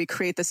now, where we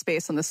create the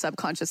space on the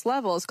subconscious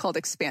level, is called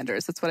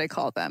expanders. That's what I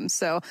call them.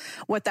 So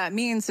what that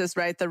means is,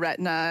 the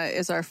retina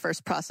is our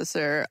first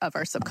processor of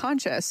our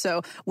subconscious.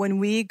 So when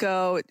we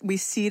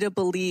see to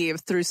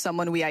believe through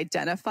someone we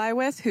identify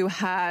with who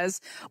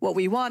has what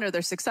we want, or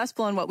they're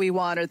successful in what we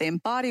want, or they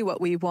embody what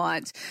we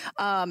want,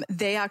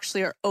 they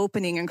actually are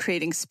opening and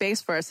creating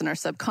space for us in our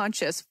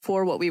subconscious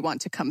for what we want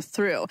to come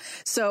through.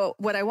 So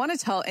what I want to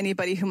tell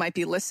anybody who might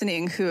be listening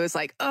who is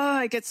like, oh,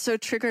 I get so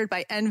triggered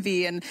by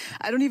envy and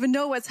I don't even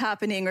know what's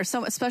happening, or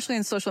especially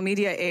in social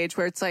media age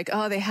where it's like,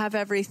 oh, they have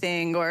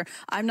everything, or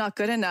I'm not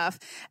good enough.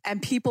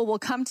 And people will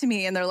come to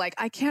me and they're like,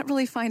 I can't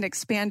really find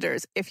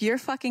expanders. If you're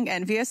fucking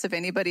envious of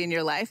anybody in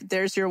your life,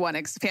 there's your one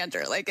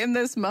expander, like in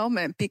this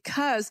moment,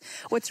 because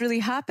what's really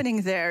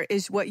happening there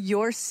is what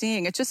you're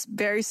seeing. It's just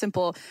very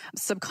simple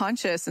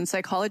subconscious and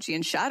psychology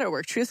and shadow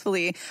work.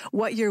 Truthfully,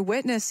 what you're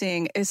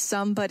witnessing is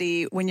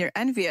somebody, when you're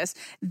envious,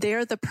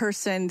 they're the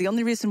person, the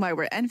only reason why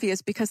we're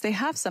envious, because they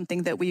have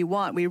something that we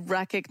want, we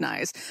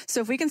recognize. So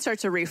if we can start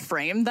to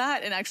reframe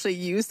that and actually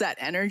use that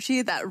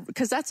energy,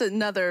 because that's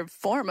another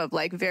form of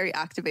like very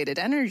activated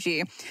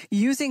energy,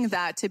 using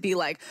that to be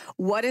like,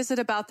 what is it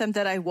about them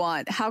that I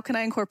want? How can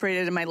I incorporate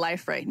it in my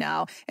life right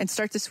now? And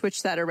start to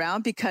switch that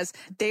around, because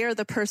they are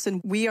the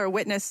person we are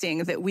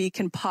witnessing that we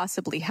can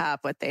possibly have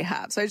what they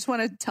have. So I just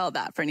want to tell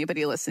that for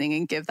anybody listening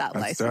and give that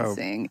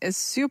licensing is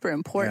super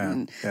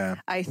important,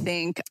 I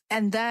think.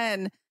 And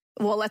then,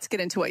 well, let's get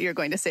into what you're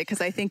going to say,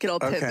 because I think it'll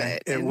pivot. Okay,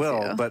 it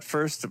will. But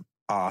first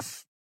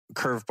off,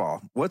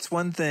 curveball. What's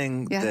one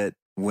thing that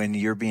when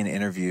you're being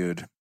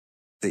interviewed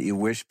that you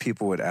wish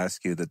people would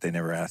ask you that they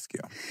never ask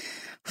you?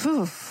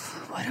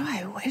 What do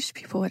I wish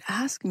people would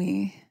ask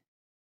me?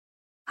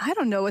 I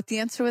don't know what the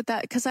answer with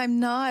that, because I'm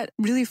not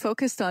really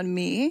focused on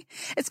me.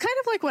 It's kind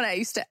of like when I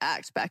used to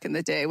act back in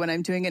the day when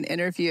I'm doing an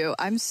interview.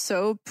 I'm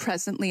so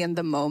presently in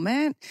the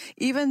moment,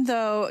 even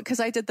though,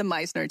 because I did the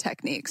Meisner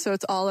technique. So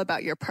it's all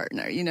about your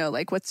partner,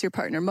 like what's your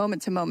partner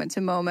moment to moment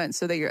to moment,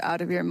 so that you're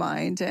out of your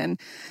mind. And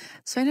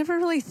so I never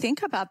really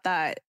think about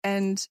that.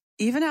 And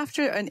even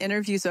after an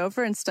interview's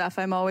over and stuff,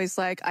 I'm always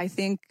like, I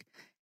think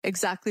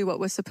exactly what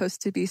was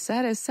supposed to be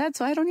said is said.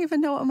 So I don't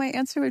even know what my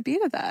answer would be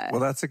to that. Well,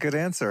 that's a good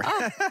answer.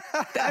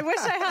 I wish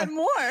I had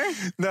more.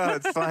 No,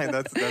 it's fine.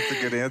 That's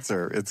a good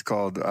answer. It's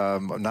called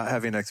not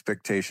having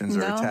expectations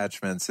or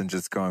attachments and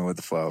just going with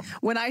the flow.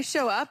 When I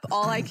show up,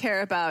 all I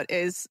care about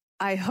is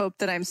I hope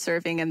that I'm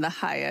serving in the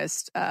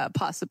highest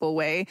possible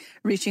way,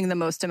 reaching the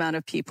most amount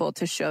of people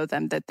to show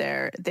them that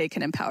they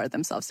can empower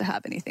themselves to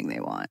have anything they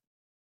want.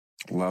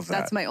 Love that.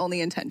 That's my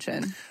only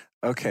intention.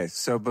 Okay,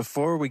 so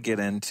before we get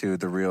into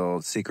the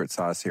real secret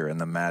sauce here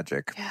and the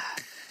magic,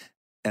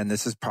 and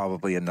this is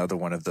probably another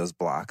one of those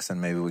blocks,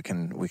 and maybe we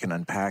can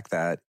unpack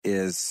that,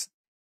 is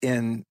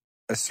in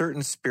a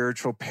certain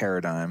spiritual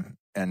paradigm,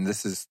 and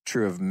this is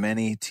true of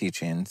many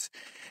teachings,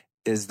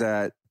 is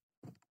that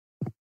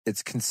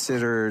it's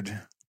considered,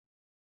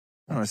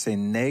 I don't want to say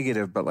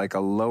negative, but like a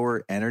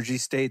lower energy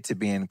state to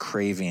be in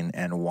craving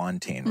and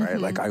wanting, right?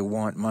 Like, I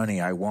want money,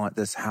 I want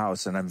this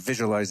house, and I'm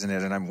visualizing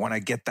it, and when I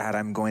get that,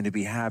 I'm going to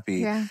be happy.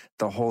 Yeah.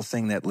 The whole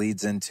thing that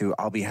leads into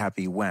I'll be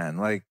happy when.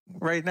 Like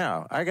right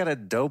now, I got a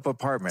dope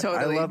apartment.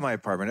 Totally. I love my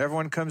apartment.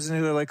 Everyone comes in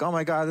here, they're like, oh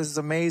my God, this is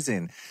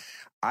amazing.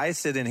 I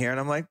sit in here and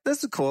I'm like,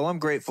 this is cool. I'm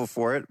grateful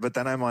for it. But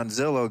then I'm on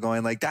Zillow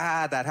going like,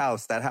 that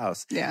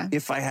house. Yeah.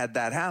 If I had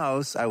that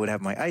house, I would have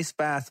my ice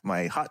bath,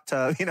 my hot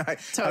tub, I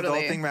have the whole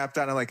thing mapped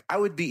out. I'm like, I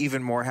would be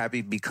even more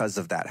happy because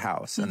of that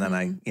house. And then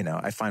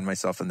I find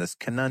myself in this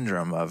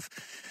conundrum of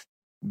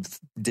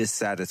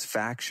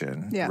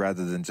dissatisfaction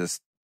rather than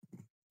just,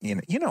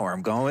 you know where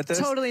I'm going with this.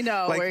 Totally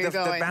know like where you're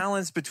going. The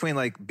balance between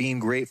like being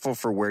grateful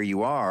for where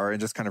you are and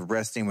just kind of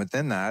resting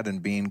within that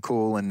and being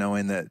cool and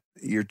knowing that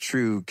your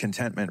true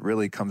contentment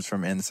really comes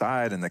from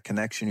inside and the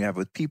connection you have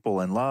with people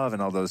and love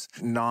and all those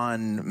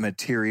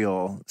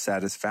non-material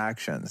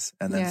satisfactions.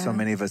 And then so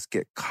many of us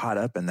get caught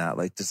up in that,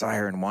 like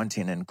desire and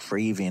wanting and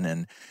craving,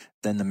 and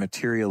then the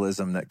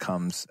materialism that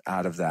comes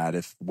out of that,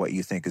 if what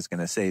you think is going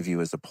to save you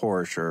is a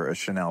Porsche or a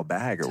Chanel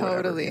bag or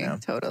whatever.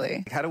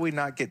 Totally. How do we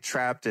not get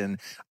trapped in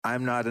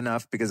I'm not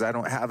enough because I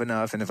don't have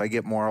enough, and if I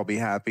get more, I'll be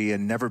happy,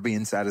 and never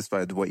being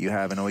satisfied with what you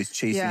have and always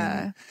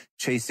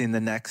chasing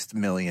the next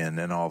million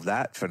and all of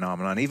that phenomenon.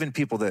 Even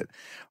people that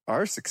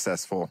are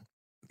successful,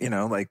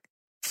 like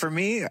for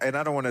me, and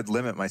I don't want to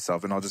limit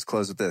myself, and I'll just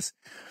close with this.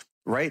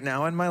 Right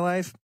now in my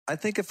life, I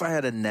think if I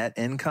had a net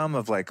income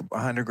of like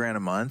 $100,000 a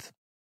month,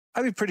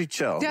 I'd be pretty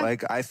chill. Yeah.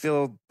 Like, I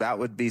feel that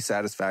would be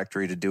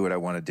satisfactory to do what I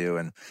want to do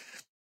and,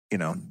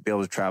 be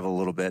able to travel a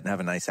little bit and have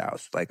a nice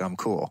house. Like, I'm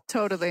cool.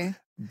 Totally.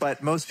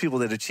 But most people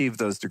that achieve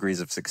those degrees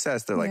of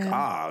success, they're like,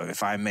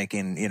 if I'm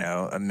making,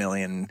 $1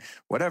 million,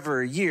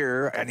 whatever a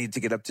year, I need to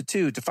get up to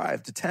 2 to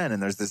 5 to 10.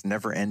 And there's this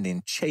never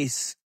ending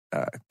chase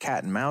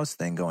cat and mouse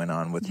thing going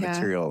on with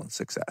material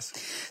success.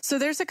 So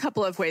there's a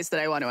couple of ways that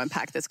I want to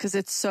unpack this because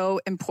it's so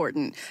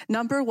important.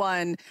 Number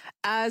one,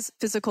 as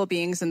physical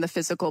beings in the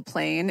physical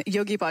plane,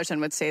 Yogi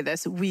Bhajan would say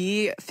this,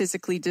 we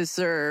physically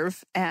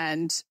deserve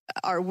and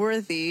are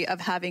worthy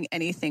of having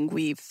anything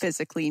we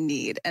physically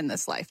need in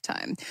this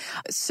lifetime.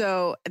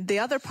 So the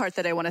other part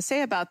that I want to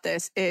say about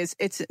this is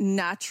it's a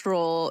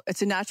natural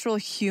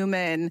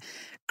human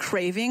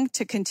craving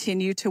to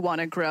continue to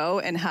want to grow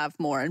and have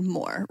more and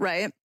more,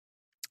 right?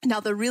 Now,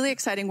 the really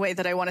exciting way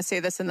that I want to say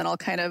this, and then I'll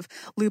kind of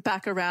loop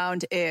back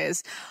around,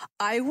 is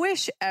I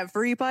wish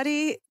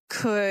everybody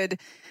could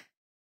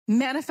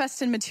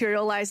manifest and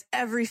materialize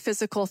every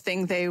physical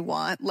thing they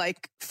want,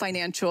 like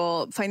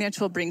financial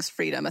brings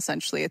freedom,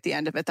 essentially, at the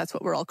end of it. That's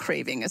what we're all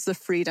craving, is the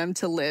freedom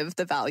to live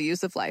the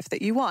values of life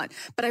that you want.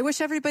 But I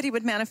wish everybody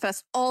would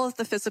manifest all of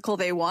the physical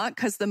they want,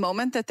 because the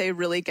moment that they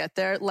really get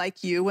there,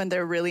 like you, when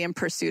they're really in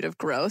pursuit of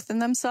growth in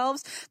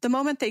themselves, the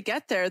moment they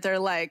get there, they're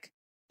like,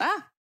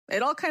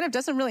 it all kind of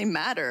doesn't really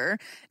matter.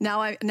 Now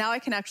I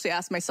can actually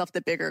ask myself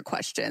the bigger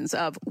questions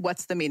of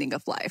what's the meaning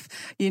of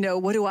life?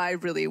 What do I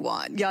really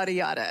want? Yada,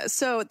 yada.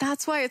 So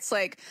that's why it's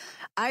like,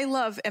 I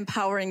love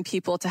empowering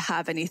people to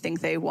have anything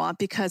they want,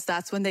 because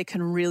that's when they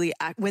can really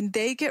act. When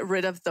they get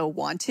rid of the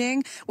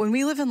wanting, when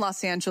we live in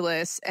Los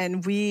Angeles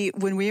and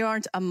when we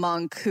aren't a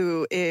monk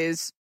who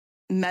is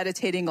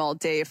meditating all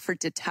day for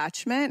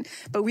detachment,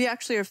 but we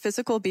actually are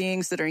physical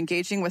beings that are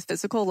engaging with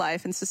physical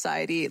life and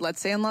society.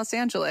 Let's say in Los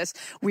Angeles,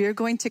 we are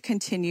going to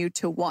continue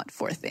to want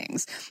for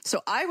things.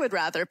 So I would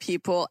rather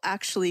people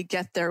actually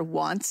get their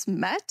wants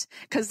met,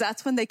 because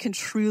that's when they can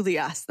truly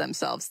ask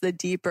themselves the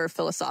deeper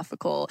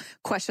philosophical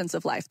questions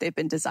of life they've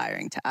been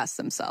desiring to ask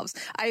themselves.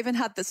 I even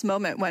had this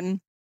moment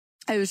when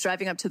I was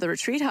driving up to the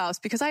retreat house,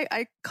 because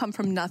I come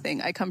from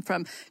nothing. I come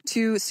from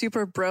two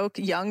super broke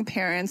young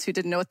parents who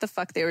didn't know what the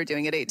fuck they were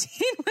doing at 18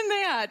 when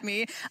they had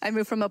me. I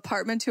moved from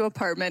apartment to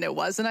apartment. It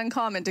wasn't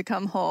uncommon to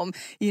come home,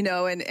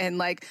 and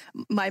like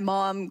my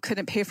mom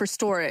couldn't pay for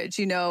storage,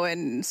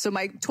 and so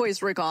my toys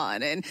were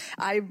gone, and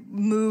I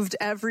moved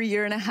every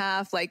year and a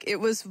half. Like, it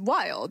was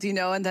wild,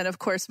 and then of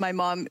course my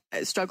mom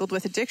struggled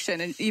with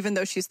addiction, and even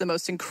though she's the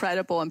most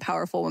incredible and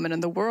powerful woman in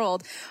the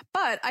world,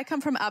 but I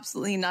come from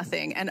absolutely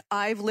nothing, and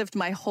I've lived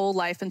my whole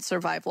life in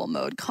survival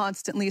mode,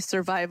 constantly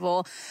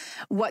survival,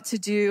 what to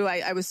do.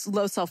 I was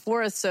low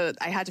self-worth, so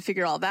I had to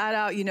figure all that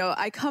out.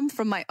 I come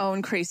from my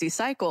own crazy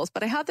cycles,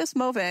 but I had this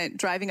moment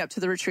driving up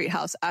to the retreat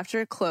house after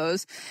it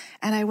closed,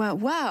 and I went,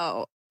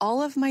 wow,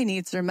 all of my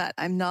needs are met.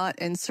 I'm not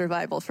in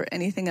survival for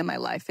anything in my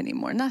life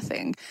anymore,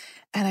 nothing.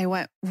 And I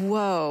went,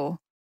 whoa,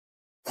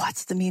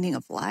 what's the meaning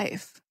of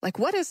life? Like,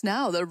 what is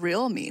now the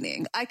real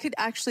meaning? I could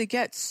actually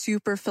get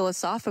super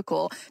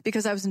philosophical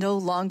because I was no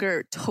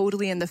longer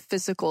totally in the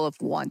physical of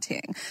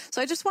wanting.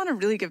 So I just want to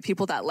really give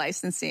people that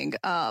licensing.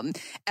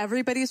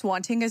 Everybody's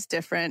wanting is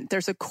different.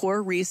 There's a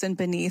core reason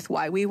beneath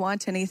why we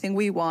want anything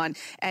we want.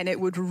 And it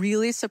would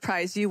really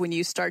surprise you when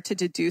you start to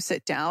deduce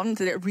it down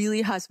that it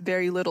really has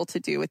very little to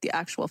do with the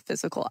actual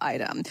physical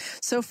item.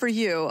 So for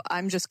you,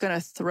 I'm just going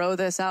to throw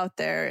this out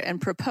there and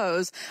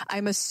propose,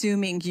 I'm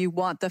assuming you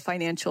want the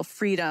financial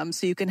freedom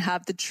so you can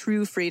have the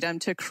true freedom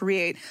to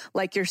create,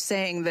 like you're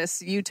saying,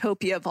 this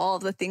utopia of all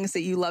of the things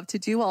that you love to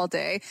do all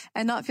day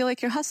and not feel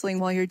like you're hustling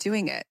while you're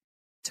doing it.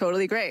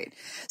 Totally great.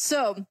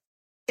 So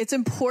it's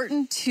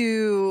important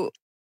to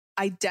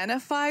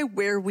identify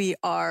where we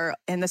are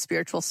in the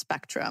spiritual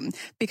spectrum.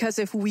 Because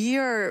if we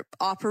are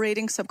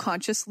operating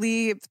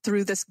subconsciously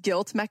through this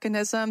guilt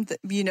mechanism, that,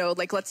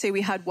 like let's say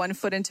we had one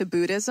foot into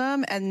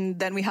Buddhism and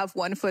then we have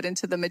one foot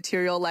into the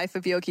material life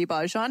of Yogi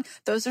Bhajan,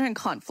 those are in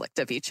conflict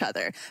of each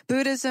other.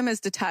 Buddhism is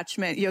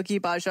detachment. Yogi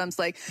Bhajan's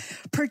like,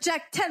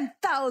 project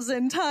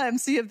 10,000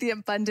 times so you have the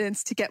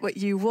abundance to get what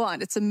you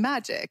want. It's a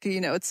magic,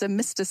 it's a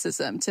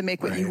mysticism to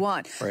make what you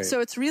want. Right. So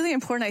it's really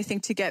important, I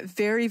think, to get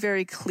very,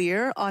 very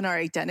clear on our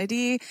identity,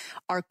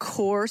 our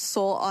core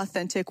soul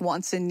authentic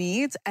wants and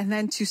needs, and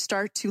then to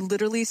start to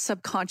literally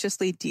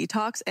subconsciously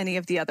detox any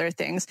of the other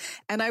things.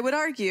 And I would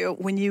argue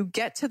when you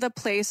get to the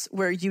place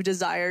where you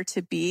desire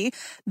to be,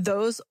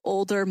 those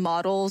older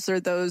models or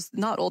those,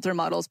 not older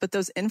models, but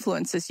those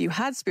influences you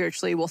had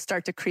spiritually will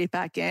start to creep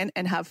back in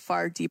and have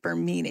far deeper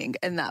meaning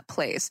in that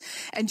place.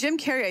 And Jim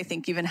Carrey, I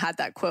think, even had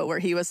that quote where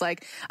he was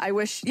like, I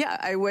wish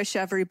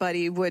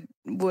everybody would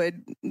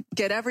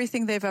get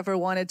everything they've ever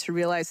wanted to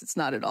realize it's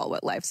not at all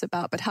what life's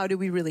about. But how do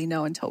we really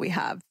know until we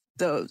have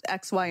those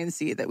X, Y, and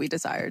Z that we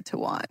desire to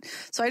want?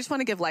 So I just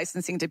want to give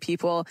licensing to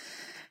people.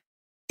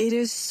 It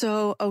is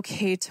so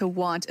okay to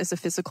want as a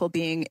physical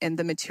being in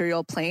the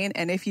material plane.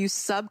 And if you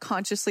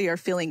subconsciously are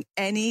feeling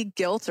any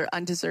guilt or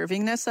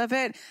undeservingness of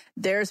it,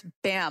 there's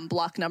bam,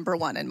 block number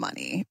one in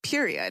money,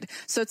 period.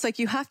 So it's like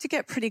you have to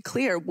get pretty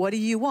clear. What do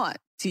you want?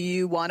 Do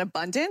you want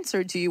abundance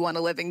or do you want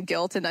to live in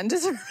guilt and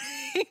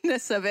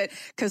undeservingness of it?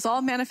 Because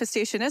all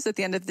manifestation is at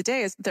the end of the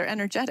day is they're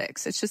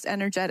energetics. It's just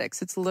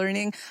energetics. It's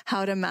learning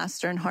how to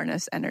master and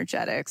harness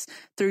energetics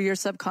through your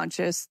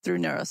subconscious, through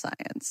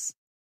neuroscience.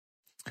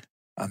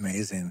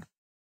 Amazing.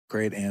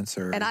 Great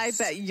answer. And I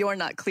bet you're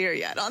not clear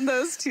yet on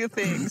those two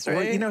things,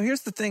 right? Well,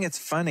 here's the thing. It's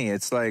funny.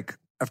 It's like,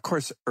 of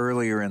course,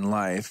 earlier in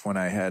life when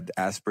I had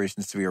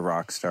aspirations to be a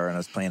rock star and I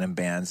was playing in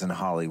bands in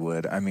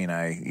Hollywood, I mean,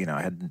 I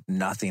had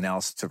nothing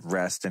else to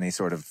rest any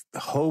sort of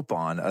hope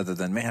on other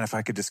than, man, if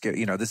I could just get,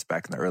 this is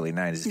back in the early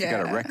 90s, if you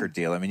got a record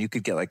deal, I mean, you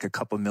could get like a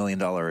couple $1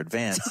 million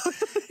advance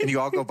and you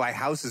all go buy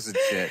houses and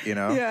shit,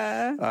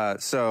 Yeah.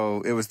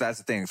 So that's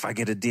the thing. If I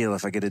get a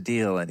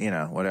deal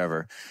and,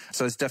 whatever.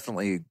 So it's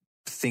definitely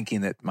thinking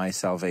that my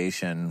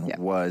salvation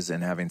was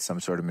in having some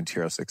sort of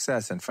material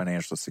success and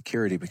financial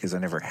security because I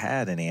never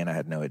had any and I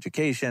had no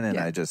education and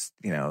I just,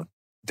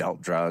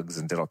 dealt drugs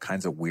and did all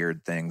kinds of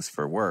weird things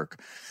for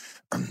work.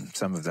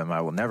 Some of them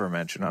I will never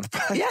mention on a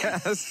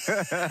podcast.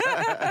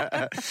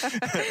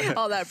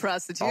 All that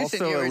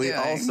prostitution you were doing.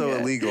 Also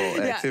illegal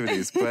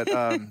activities. But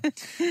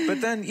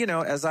then,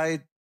 as I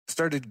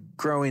started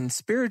growing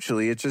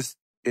spiritually,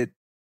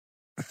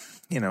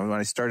 when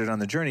I started on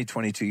the journey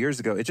 22 years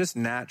ago, it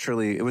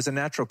was a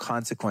natural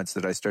consequence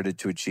that I started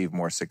to achieve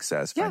more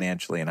success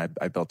financially. And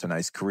I built a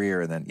nice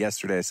career. And then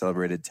yesterday I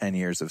celebrated 10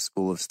 years of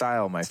School of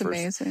Style, my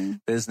first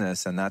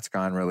business, and that's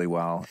gone really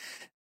well.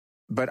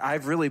 But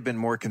I've really been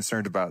more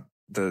concerned about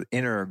the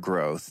inner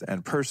growth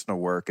and personal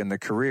work, and the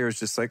career is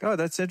just like, oh,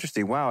 that's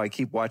interesting. Wow, I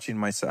keep watching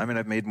myself. I mean,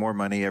 I've made more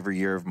money every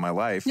year of my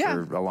life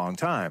for a long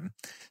time.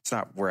 It's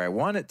not where I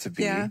want it to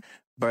be.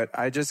 But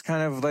I just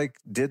kind of like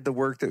did the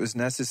work that was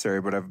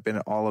necessary, but I've been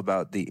all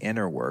about the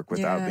inner work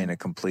without being a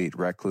complete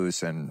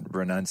recluse and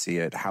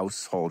renunciate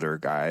householder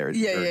guy or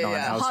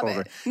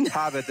non-householder.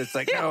 Hobbit that's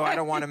like, no, I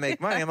don't want to make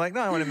money. I'm like,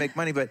 no, I want to make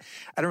money, but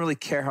I don't really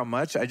care how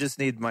much. I just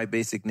need my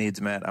basic needs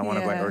met. I want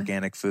to buy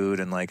organic food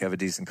and like have a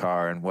decent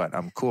car and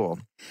I'm cool.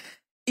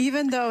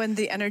 Even though in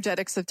the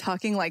energetics of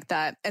talking like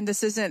that, and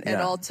this isn't at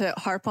all to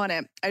harp on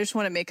it, I just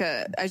want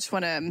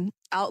to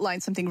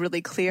outline something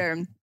really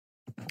clear.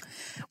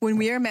 When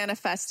we are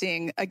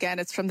manifesting, again,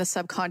 it's from the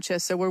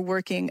subconscious. So we're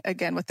working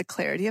again with the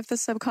clarity of the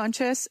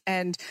subconscious.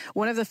 And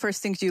one of the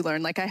first things you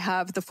learn, like I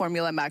have the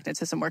Formula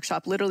Magnetism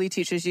workshop, literally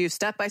teaches you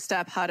step by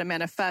step how to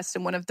manifest.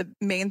 And one of the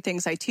main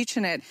things I teach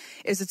in it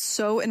is it's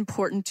so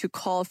important to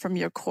call from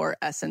your core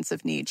essence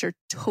of needs, your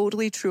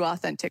totally true,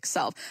 authentic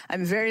self.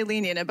 I'm very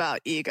lenient about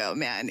ego,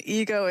 man.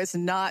 Ego is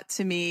not,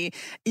 to me,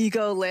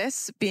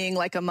 egoless, being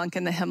like a monk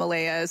in the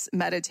Himalayas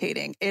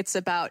meditating. It's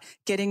about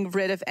getting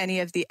rid of any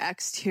of the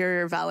exterior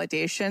exterior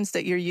validations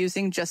that you're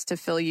using just to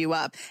fill you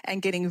up,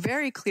 and getting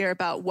very clear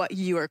about what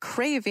you are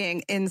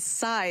craving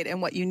inside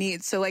and what you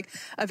need. So like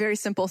a very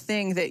simple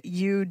thing that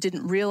you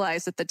didn't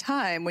realize at the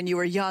time when you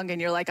were young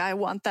and you're like, I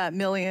want that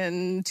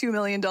 $2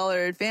 million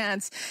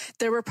advance.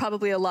 There were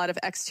probably a lot of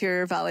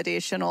exterior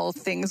validational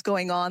things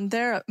going on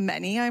there.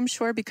 Many, I'm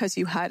sure, because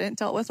you hadn't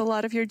dealt with a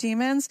lot of your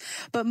demons.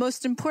 But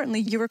most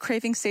importantly, you were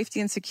craving safety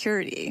and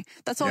security.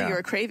 That's all you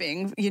were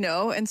craving, you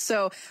know? And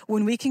so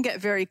when we can get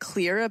very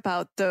clear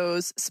about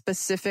those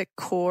specific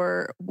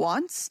core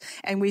wants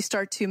and we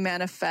start to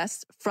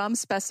manifest from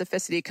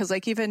specificity, because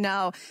like even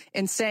now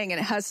in saying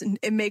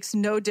it makes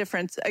no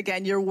difference.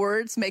 Again, your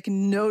words make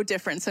no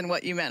difference in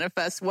what you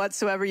manifest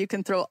whatsoever. You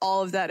can throw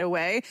all of that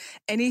away.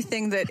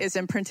 Anything that is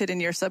imprinted in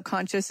your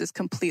subconscious is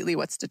completely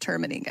what's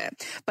determining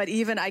it. But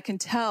even I can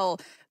tell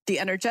the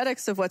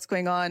energetics of what's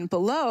going on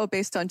below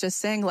based on just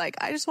saying like,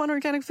 I just want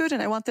organic food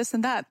and I want this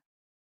and that.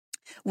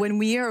 When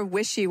we are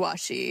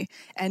wishy-washy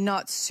and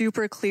not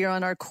super clear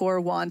on our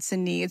core wants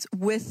and needs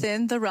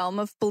within the realm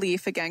of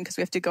belief, again, because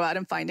we have to go out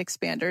and find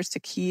expanders to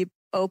keep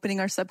opening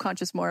our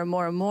subconscious more and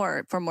more and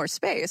more for more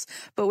space.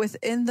 But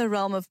within the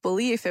realm of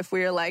belief, if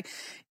we're like,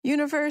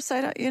 universe,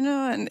 I don't, you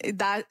know, and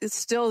that is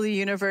still the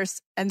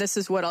universe. And this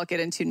is what I'll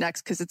get into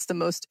next, because it's the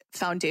most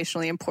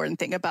foundationally important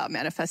thing about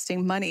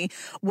manifesting money.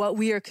 What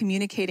we are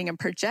communicating and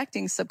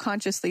projecting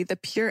subconsciously, the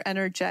pure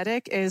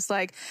energetic is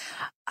like,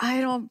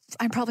 I'm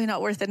probably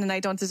not worth it and I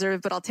don't deserve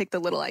it, but I'll take the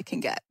little I can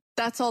get.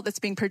 That's all that's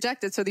being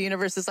projected. So the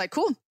universe is like,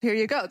 cool, here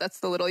you go.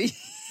 That's the little,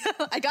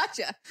 I got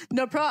you.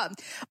 No problem.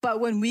 But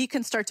when we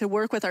can start to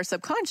work with our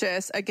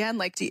subconscious, again,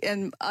 like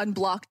in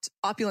Unblocked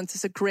Opulence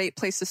is a great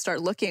place to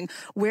start looking.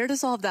 Where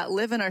does all of that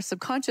live in our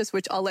subconscious,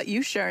 which I'll let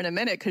you share in a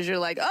minute, because you're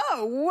like,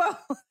 oh,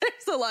 whoa,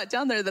 there's a lot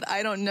down there that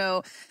I don't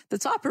know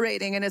that's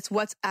operating, and it's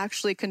what's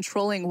actually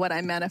controlling what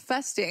I'm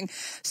manifesting.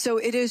 So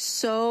it is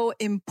so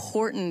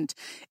important,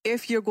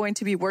 if you're going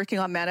to be working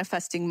on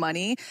manifesting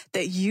money,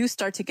 that you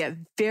start to get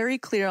very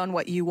clear on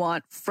what you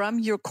want from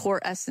your core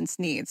essence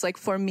needs. Like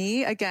for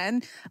me,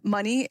 again,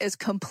 money is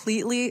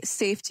completely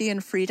safety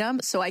and freedom,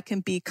 so I can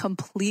be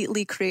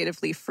completely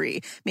creatively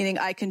free, meaning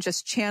I can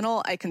just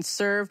channel, I can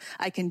serve,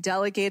 I can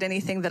delegate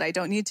anything that I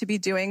don't need to be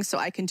doing, so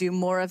I can do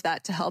more of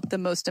that to help the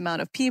most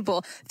amount of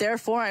people.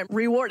 Therefore, I'm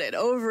rewarded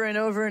over and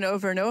over and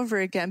over and over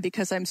again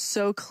because I'm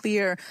so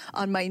clear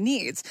on my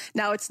needs.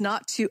 Now, it's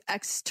not to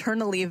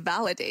externally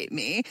validate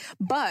me,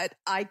 but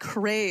I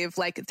crave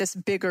like this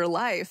bigger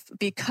life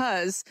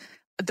because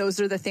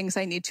those are the things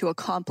I need to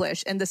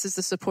accomplish, and this is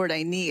the support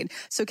I need.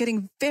 So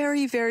getting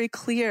very, very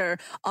clear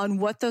on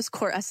what those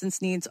core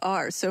essence needs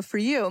are. So for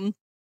you,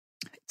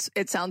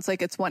 it sounds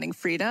like it's wanting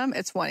freedom,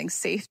 it's wanting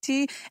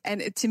safety.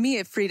 And to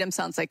me, freedom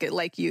sounds like it,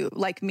 like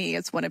me,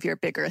 it's one of your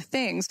bigger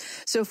things.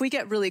 So if we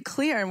get really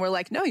clear and we're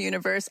like, no,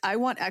 universe, I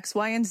want X,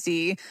 Y, and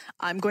Z.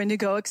 I'm going to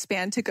go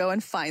expand to go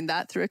and find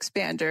that through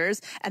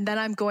expanders. And then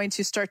I'm going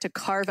to start to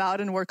carve out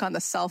and work on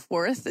the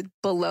self-worth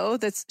below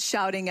that's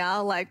shouting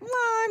out like,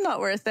 no, I'm not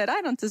worth it.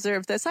 I don't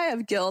deserve this. I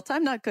have guilt.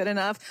 I'm not good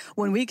enough.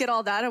 When we get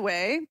all that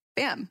away,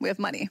 bam, we have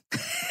money.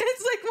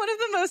 It's like one of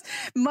the most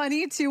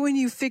money too, when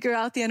you figure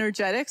out the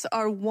energetics,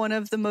 are one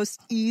of the most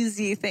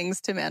easy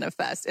things to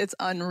manifest. It's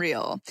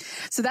unreal.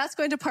 So that's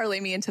going to parlay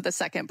me into the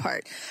second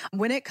part.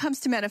 When it comes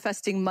to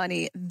manifesting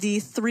money, the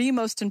three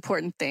most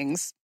important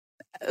things,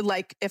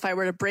 like if I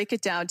were to break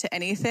it down to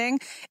anything,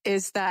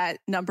 is that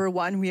number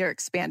one, we are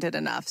expanded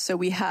enough. So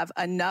we have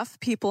enough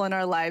people in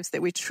our lives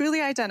that we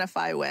truly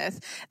identify with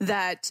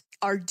that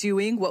are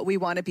doing what we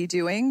want to be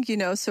doing, you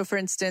know. So for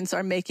instance,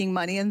 are making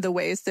money in the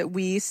ways that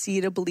we see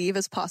to believe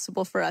is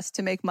possible for us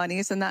to make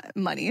monies, and that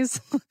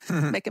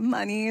make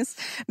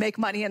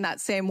money in that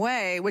same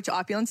way, which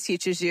opulence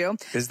teaches you.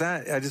 Is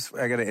that,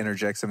 I got to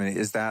interject something.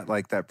 Is that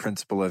like that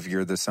principle of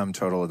you're the sum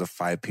total of the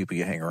 5 people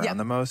you hang around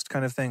the most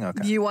kind of thing?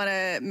 Okay. You want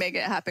to make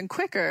it happen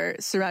quicker,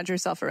 surround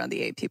yourself around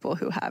the 8 people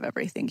who have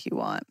everything you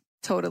want.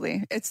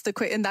 Totally. It's the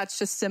quick, and that's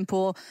just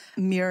simple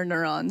mirror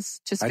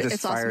neurons. I just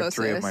it's fired osmosis.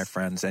 3 of my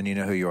friends, and you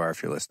know who you are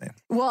if you're listening.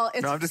 Well,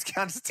 it's, no, I'm just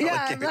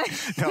telling you.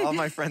 No, all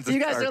my friends are,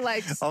 you guys are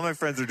like, all my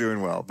friends are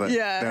doing well, but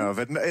no,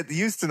 but it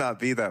used to not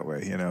be that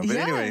way, you know. But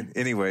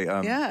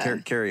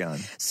anyway, carry on.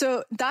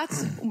 So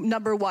that's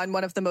number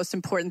one of the most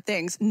important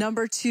things.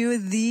 Number 2,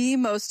 the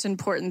most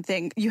important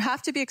thing, you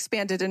have to be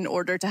expanded in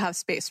order to have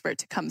space for it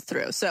to come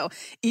through. So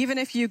even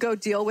if you go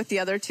deal with the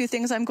other 2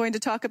 things I'm going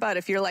to talk about,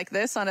 if you're like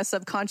this on a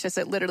subconscious,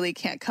 it literally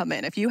can't come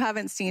in. If you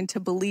haven't seen to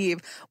believe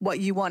what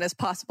you want is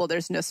possible,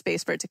 there's no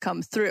space for it to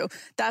come through.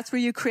 That's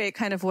where you create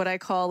kind of what I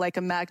call like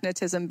a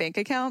magnetism bank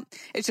account.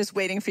 It's just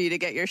waiting for you to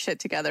get your shit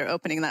together,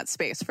 opening that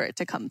space for it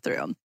to come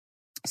through.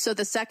 So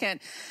the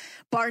second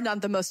bar none,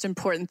 the most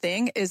important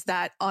thing is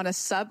that on a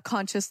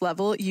subconscious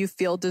level, you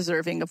feel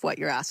deserving of what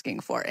you're asking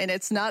for. And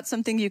it's not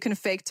something you can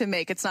fake to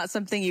make. It's not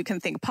something you can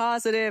think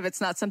positive. It's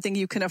not something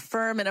you can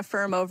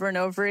affirm over and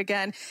over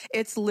again.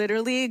 It's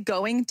literally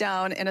going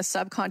down in a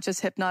subconscious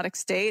hypnotic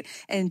state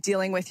and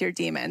dealing with your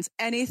demons.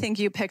 Anything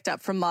you picked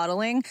up from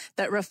modeling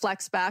that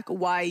reflects back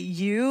why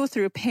you,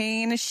 through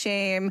pain,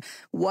 shame,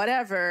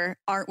 whatever,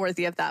 aren't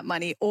worthy of that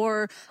money.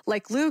 Or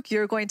like Luke,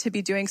 you're going to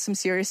be doing some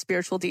serious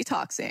spiritual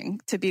detoxing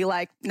to be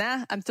like, nah,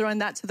 I'm throwing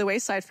that to the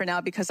wayside for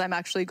now because I'm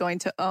actually going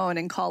to own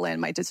and call in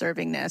my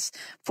deservingness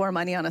for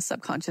money on a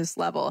subconscious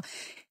level.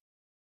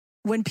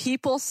 When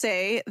people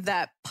say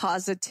that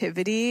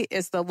positivity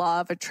is the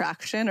law of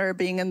attraction or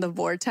being in the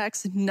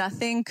vortex,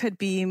 nothing could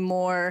be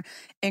more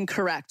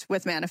incorrect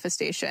with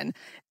manifestation.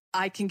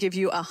 I can give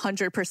you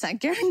 100%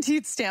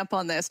 guaranteed stamp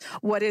on this.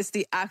 What is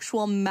the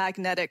actual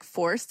magnetic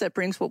force that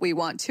brings what we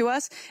want to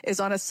us is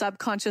on a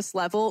subconscious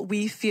level,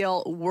 we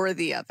feel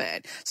worthy of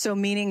it. So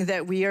meaning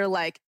that we are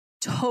like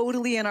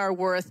totally in our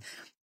worth,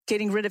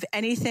 getting rid of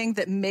anything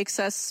that makes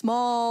us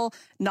small,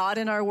 not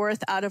in our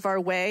worth, out of our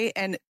way,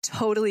 and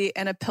totally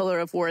in a pillar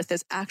of worth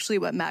is actually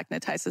what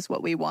magnetizes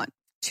what we want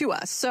to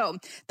us. So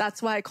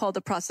that's why I call the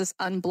process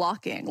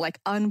unblocking,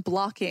 like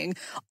unblocking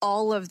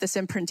all of this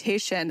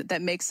imprintation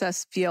that makes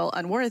us feel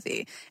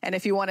unworthy. And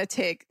if you want to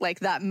take like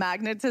that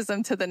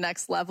magnetism to the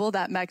next level,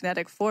 that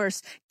magnetic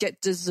force,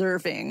 get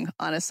deserving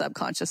on a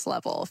subconscious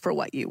level for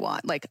what you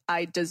want. Like,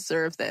 I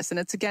deserve this. And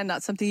it's, again,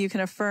 not something you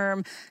can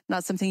affirm,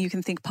 not something you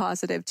can think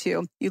positive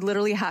to. You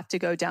literally have to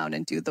go down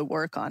and do the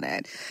work on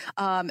it.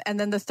 And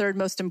then the third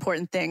most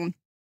important thing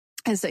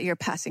is that you're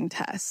passing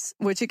tests,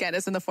 which again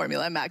is in the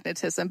formula of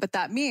magnetism. But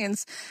that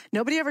means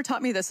nobody ever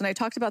taught me this. And I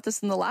talked about this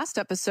in the last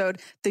episode.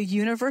 The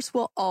universe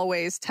will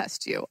always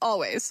test you,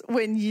 always.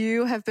 When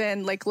you have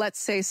been, like, let's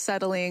say,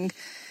 settling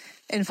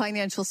in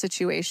financial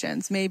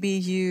situations, maybe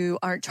you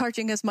aren't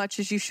charging as much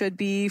as you should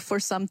be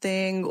for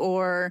something,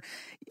 or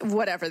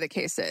whatever the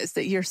case is,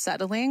 that you're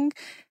settling.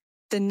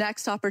 The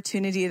next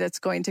opportunity that's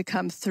going to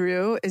come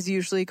through is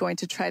usually going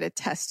to try to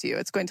test you.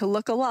 It's going to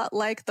look a lot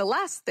like the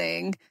last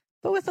thing,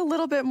 but with a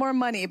little bit more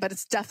money, but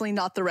it's definitely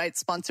not the right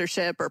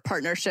sponsorship or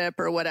partnership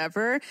or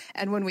whatever.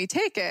 And when we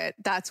take it,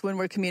 that's when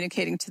we're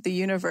communicating to the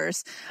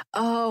universe,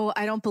 oh,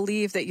 I don't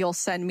believe that you'll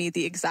send me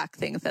the exact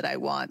thing that I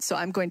want. So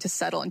I'm going to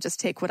settle and just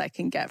take what I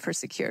can get for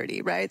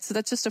security, right? So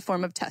that's just a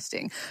form of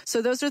testing.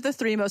 So those are the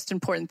three most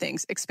important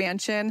things: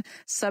 expansion,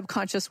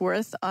 subconscious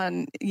worth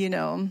on,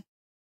 on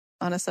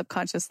a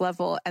subconscious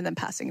level, and then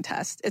passing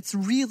test. It's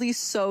really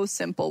so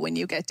simple when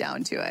you get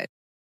down to it.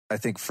 I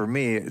think for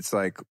me, it's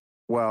like,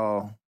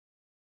 well,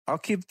 I'll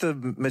keep the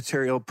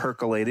material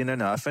percolating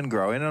enough and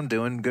growing. I'm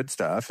doing good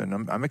stuff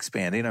and I'm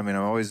expanding. I mean,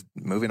 I'm always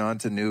moving on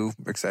to new,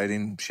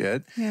 exciting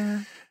shit.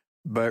 Yeah.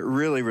 But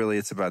really, really,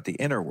 it's about the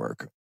inner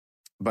work.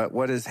 But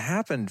what has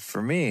happened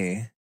for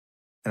me,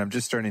 and I'm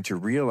just starting to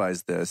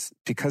realize this,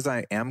 because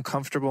I am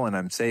comfortable and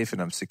I'm safe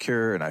and I'm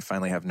secure and I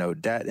finally have no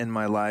debt in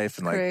my life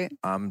and like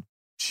I'm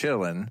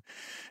chilling.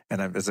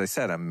 And as I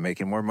said, I'm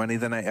making more money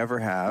than I ever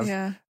have.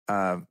 Yeah.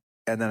 And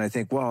then I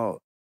think,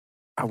 well,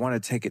 I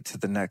want to take it to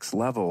the next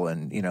level.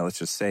 And, let's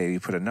just say you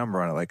put a number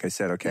on it. Like I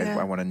said, okay,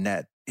 I want a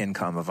net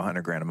income of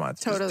 $100,000 a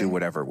month. Totally. Just do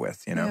whatever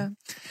with,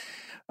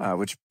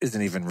 which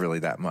isn't even really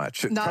that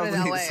much. It not probably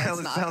in LA,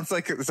 sounds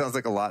like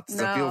a lot to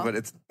some people, but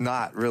it's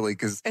not really,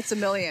 because it's $1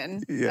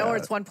 million, or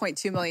it's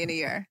 1.2 million a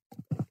year.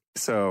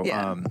 So,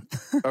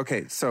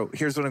 okay. So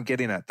here's what I'm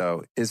getting at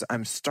though, is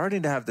I'm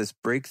starting to have this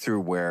breakthrough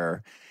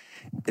where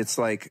it's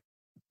like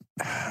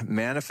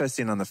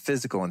manifesting on the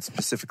physical, and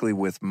specifically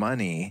with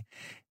money,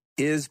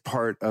 is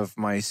part of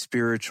my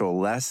spiritual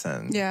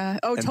lesson. Yeah.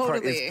 Oh, and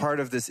totally. It's part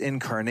of this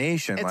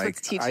incarnation. It's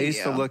like I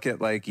used to look at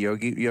like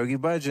Yogi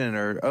Bhajan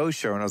or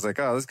Osho, and I was like,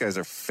 oh, those guys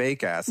are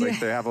fake ass. Like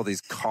they have all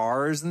these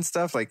cars and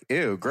stuff. Like,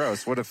 ew,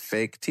 gross. What a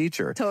fake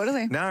teacher.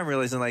 Totally. Now I'm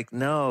realizing like,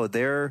 no,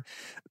 they're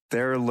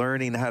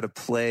learning how to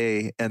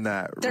play in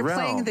that They're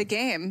realm. playing the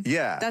game.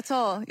 Yeah. That's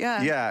all.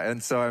 Yeah. Yeah.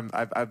 And so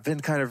I've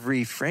been kind of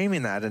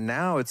reframing that. And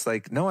now it's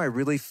like, no, I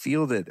really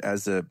feel that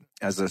as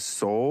a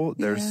soul,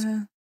 there's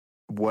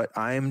what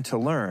I'm to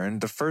learn.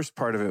 The first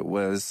part of it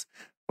was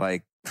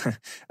like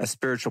a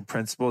spiritual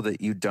principle that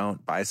you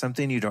don't buy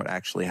something you don't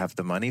actually have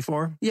the money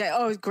for. Yeah.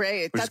 Oh,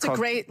 great. That's a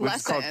great lesson.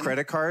 It's called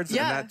credit cards.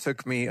 Yeah. And that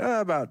took me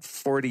about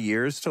 40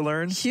 years to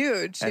learn.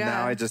 Huge. And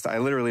now I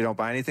literally don't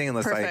buy anything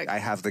unless I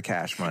have the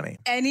cash money.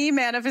 Any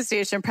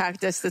manifestation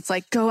practice that's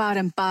like, go out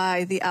and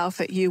buy the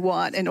outfit you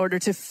want in order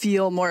to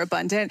feel more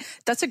abundant,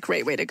 that's a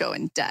great way to go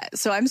in debt.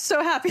 So I'm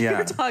so happy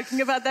you're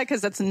talking about that, because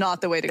that's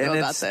not the way to go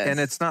about this. And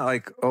it's not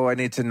like, oh, I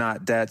need to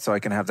not debt so I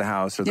can have the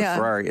house or the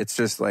Ferrari. It's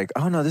just like,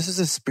 oh no, this is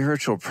a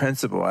spiritual spiritual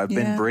principle. I've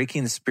been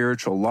breaking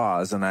spiritual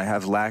laws, and I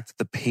have lacked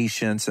the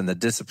patience and the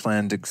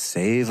discipline to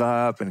save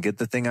up and get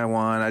the thing I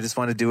want. I just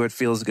want to do what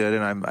feels good.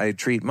 And I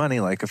treat money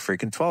like a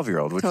freaking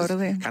 12-year-old, which is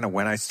kind of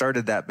when I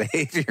started that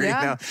behavior. You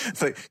know,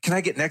 it's like, can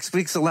I get next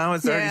week's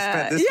allowance? I already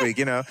spent this week,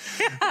 you know,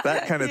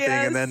 that kind of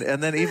thing.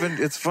 And then even,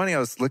 it's funny, I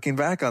was looking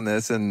back on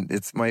this, and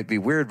it might be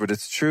weird, but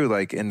it's true.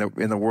 Like in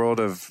the world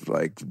of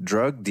like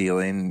drug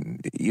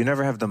dealing, you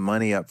never have the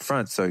money up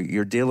front. So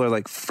your dealer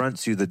like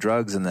fronts you the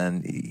drugs, and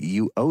then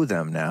you owe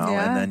them now,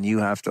 and then you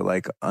have to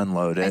like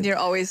unload it. And you're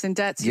always in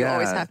debt, so you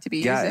always have to be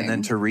using. And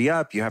then to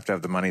re-up, you have to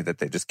have the money that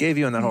they just gave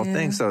you and that whole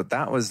thing. So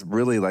that was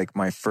really like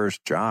my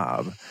first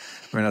job.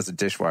 I mean, I was a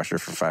dishwasher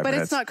for 5 minutes.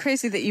 But it's not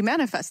crazy that you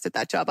manifested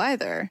that job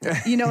either.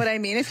 You know what I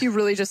mean? If you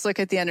really just look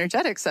at the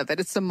energetics of it,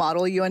 it's the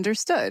model you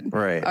understood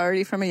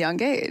already from a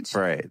young age.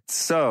 Right.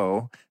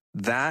 So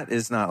that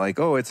is not like,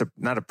 oh, it's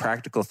not a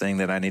practical thing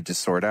that I need to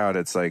sort out.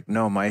 It's like,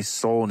 no, my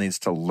soul needs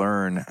to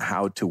learn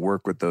how to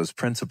work with those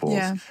principles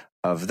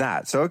of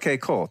that. So, okay,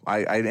 cool.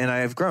 I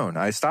have grown.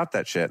 I stopped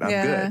that shit.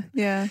 I'm good.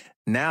 Yeah.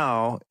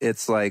 Now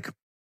it's like,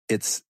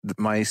 it's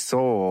my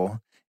soul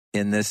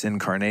in this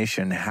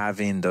incarnation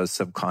having those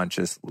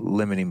subconscious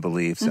limiting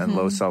beliefs and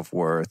low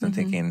self-worth and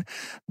thinking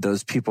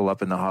those people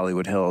up in the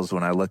Hollywood Hills,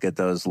 when I look at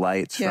those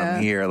lights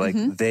from here, like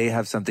they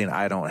have something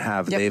I don't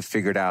have. They've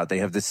figured out, they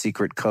have the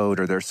secret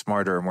code, or they're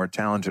smarter or more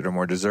talented or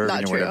more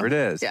deserving or whatever it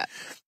is. Yeah.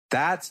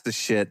 That's the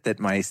shit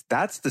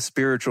that's the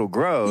spiritual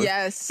growth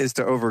is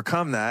to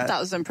overcome that.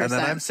 1000%. And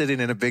then I'm sitting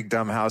in a big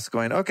dumb house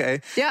going,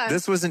 okay,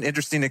 this was an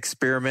interesting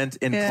experiment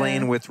in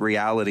playing with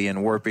reality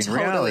and warping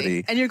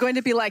reality. And you're going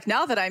to be like,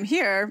 now that I'm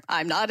here,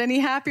 I'm not any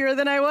happier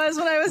than I was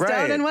when I was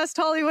down in West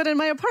Hollywood in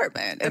my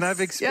apartment. And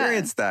I've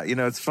experienced that. You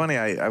know, it's funny.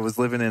 I was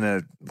living in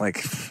a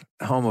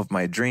home of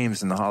my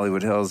dreams in the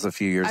Hollywood Hills a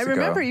few years ago. I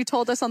remember you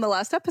told us on the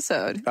last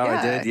episode. Oh,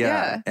 I did?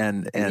 Yeah.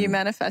 And you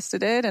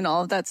manifested it and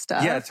all of that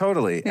stuff. Yeah,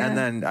 totally. Yeah. And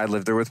then I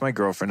lived there with my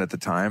girlfriend at the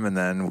time, and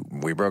then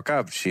we broke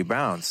up. She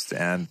bounced,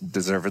 and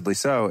deservedly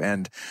so.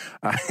 And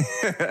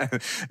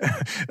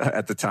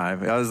at the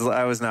time,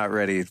 I was not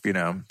ready, you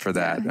know, for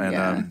that.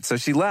 And so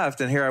she left,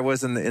 and here I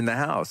was in the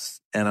house.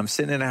 And I'm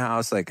sitting in a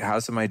house, like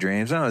house of my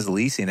dreams. And I was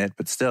leasing it,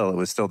 but still, it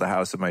was still the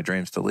house of my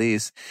dreams to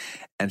lease.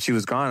 And she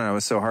was gone, and I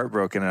was so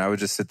heartbroken, and I would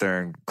just sit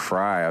there and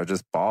cry. I would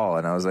just bawl.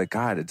 And I was like,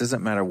 God, it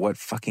doesn't matter what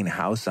fucking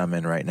house I'm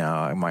in right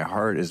now. My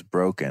heart is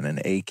broken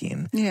and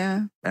aching.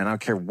 Yeah. And I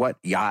don't care what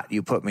yacht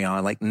you put me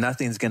on. Like,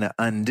 nothing's going to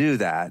undo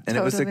that. And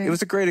it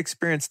was a great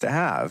experience to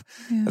have,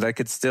 that I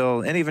could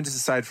still, and even just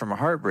aside from a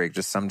heartbreak,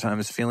 just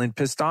sometimes feeling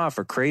pissed off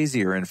or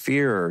crazy or in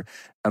fear or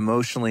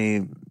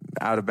emotionally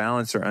out of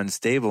balance or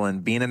unstable,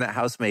 and being in that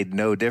house made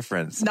no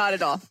difference. Not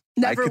at all.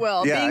 Never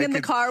will. Being in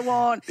the car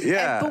won't.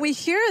 Yeah. But we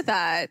hear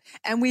that,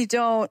 and we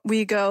go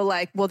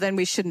like, well, then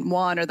we shouldn't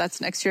want, or that's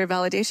next year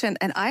validation.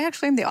 And I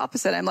actually am the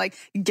opposite. I'm like,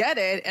 get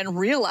it and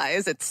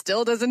realize it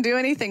still doesn't do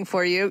anything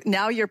for you.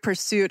 Now your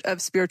pursuit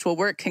of spiritual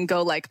work can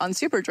go like on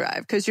super drive,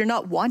 because you're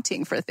not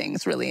wanting for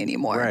things really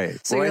anymore.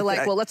 Right. So you're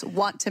like, well, let's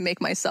want to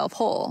make myself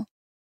whole.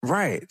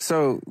 Right.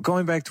 So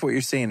going back to what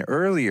you're saying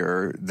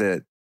earlier,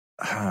 that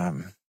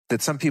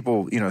some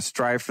people, you know,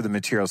 strive for the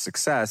material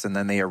success, and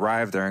then they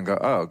arrive there and go,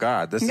 oh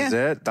God, this is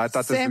it. I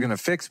thought this was going to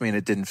fix me, and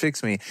it didn't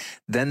fix me.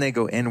 Then they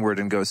go inward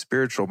and go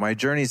spiritual. My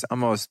journey's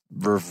almost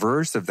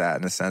reverse of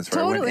that in a sense,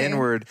 where I went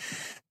inward,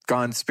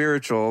 gone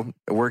spiritual,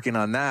 working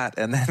on that.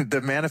 And then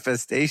the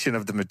manifestation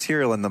of the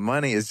material and the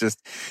money is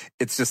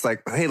it's just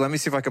like, hey, let me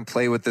see if I can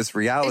play with this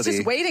reality. It's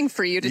just waiting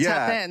for you to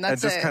tap in.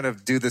 That's and just kind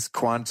of do this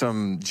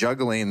quantum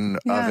juggling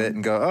of it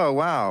and go, oh,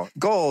 wow,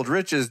 gold,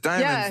 riches,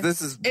 diamonds.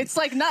 This is, it's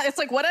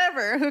like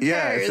whatever. Who cares?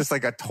 Yeah. It's just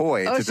like a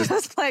toy to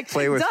just like,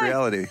 play with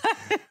reality.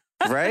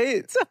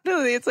 Right?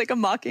 Totally. It's like a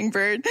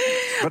mockingbird.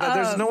 But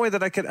there's no way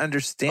that I could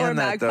understand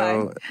that,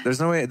 though.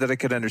 There's no way that I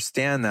could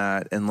understand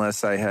that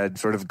unless I had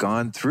sort of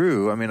gone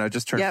through. I mean, I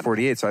just turned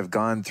 48, so I've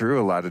gone through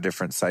a lot of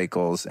different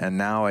cycles. And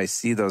now I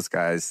see those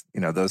guys,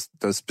 you know, those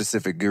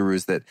specific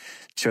gurus that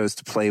chose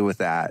to play with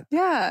that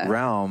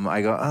realm.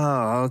 I go,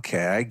 oh,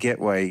 okay, I get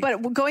why.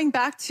 But going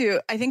back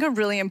to, I think a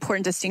really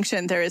important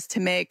distinction there is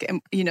to make,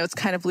 and, you know, it's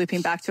kind of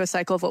looping back to a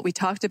cycle of what we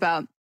talked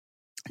about.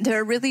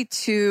 There are really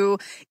two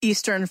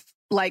Eastern,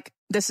 like,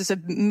 this is a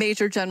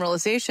major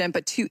generalization,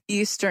 but two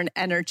Eastern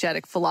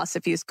energetic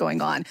philosophies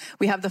going on.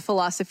 We have the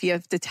philosophy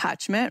of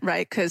detachment,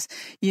 right? Because,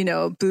 you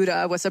know,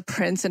 Buddha was a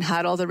prince and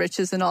had all the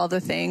riches and all the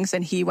things.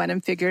 And he went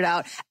and figured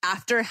out,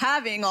 after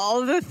having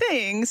all the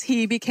things,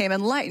 he became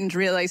enlightened,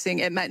 realizing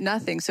it meant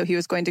nothing. So he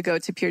was going to go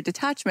to pure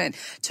detachment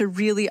to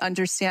really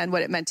understand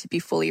what it meant to be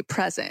fully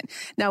present.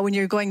 Now, when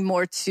you're going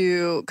more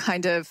to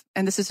kind of,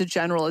 and this is a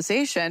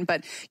generalization,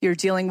 but you're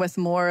dealing with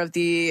more of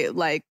the,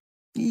 like,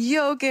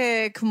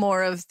 yogic,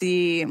 more of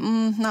the,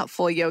 not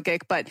full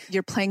yogic, but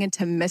you're playing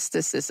into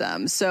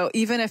mysticism. So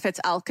even if it's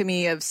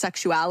alchemy of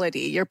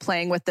sexuality, you're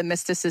playing with the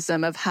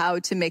mysticism of how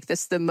to make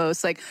this the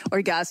most like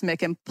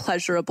orgasmic and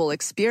pleasurable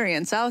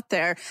experience out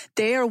there.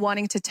 They are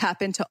wanting to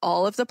tap into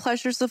all of the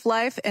pleasures of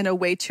life in a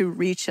way to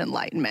reach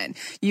enlightenment.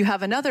 You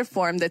have another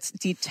form that's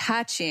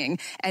detaching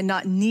and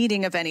not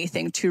needing of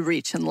anything to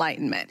reach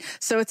enlightenment.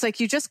 So it's like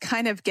you just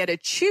kind of get to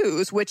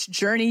choose which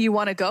journey you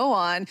want to go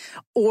on,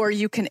 or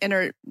you can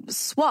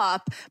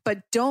swap, but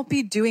don't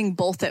be doing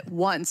both at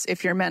once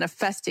if you're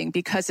manifesting,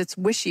 because it's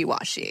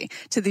wishy-washy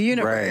to the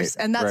universe.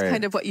 And that's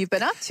kind of what you've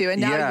been up to.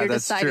 And now you're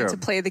deciding to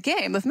play the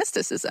game of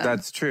mysticism.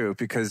 That's true,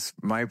 because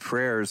my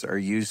prayers are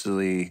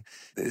usually,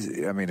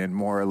 I mean, in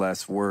more or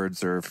less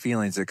words or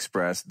feelings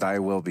expressed, thy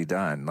will be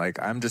done.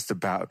 Like, I'm just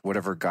about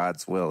whatever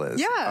God's will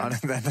is. Yeah.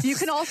 You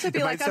can also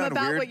be like, I'm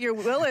about weird. What your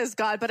will is,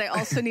 God, but I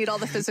also need all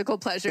the physical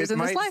pleasures in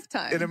this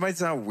lifetime. And it might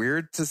sound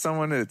weird to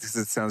someone because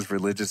it sounds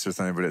religious or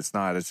something, but it's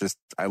not. It's just,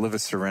 I live a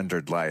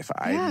surrendered life.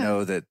 I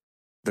know that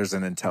there's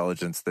an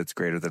intelligence that's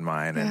greater than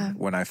mine. And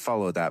when I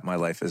follow that, my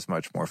life is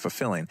much more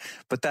fulfilling.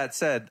 But that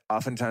said,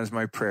 oftentimes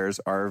my prayers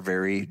are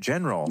very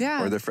general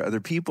or they're for other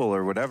people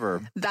or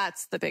whatever.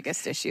 That's the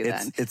biggest issue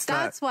then.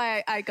 That's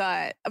why I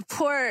got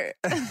poor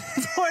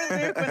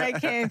Luke when I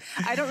came.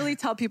 I don't really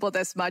tell people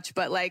this much,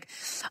 but like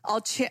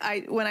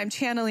when I'm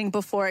channeling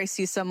before I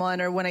see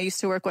someone, or when I used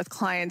to work with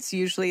clients,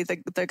 usually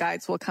the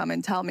guides will come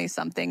and tell me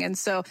something. And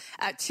so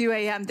at 2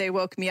 a.m., they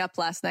woke me up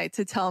last night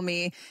to tell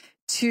me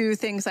 2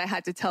 things I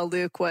had to tell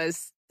Luke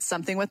was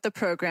something with the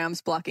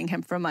programs blocking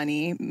him from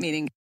money,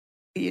 meaning,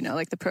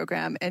 like the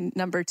program. And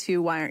number 2,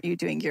 why aren't you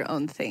doing your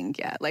own thing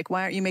yet? Like,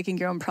 why aren't you making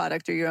your own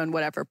product or your own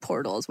whatever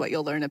portal is what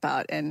you'll learn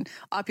about in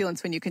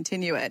Opulence when you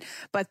continue it.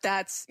 But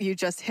you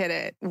just hit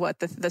it, what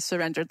the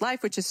surrendered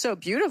life, which is so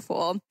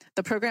beautiful.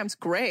 The program's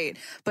great,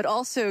 but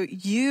also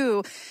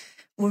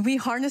when we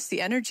harness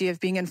the energy of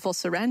being in full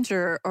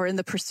surrender or in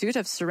the pursuit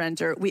of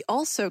surrender, we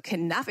also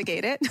can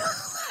navigate it.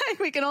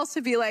 We can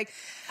also be like,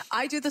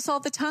 I do this all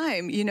the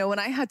time. When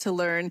I had to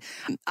learn,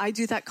 I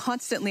do that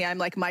constantly. I'm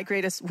like, my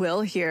greatest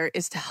will here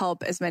is to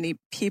help as many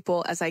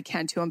people as I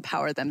can, to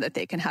empower them that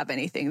they can have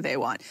anything they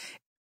want.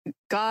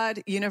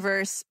 God,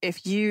 universe, if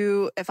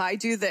I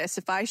do this,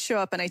 if I show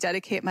up and I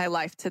dedicate my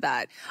life to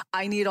that,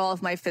 I need all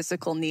of my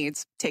physical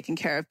needs taken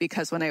care of,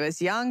 because when I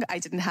was young, I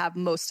didn't have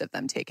most of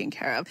them taken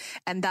care of.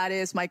 And that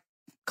is my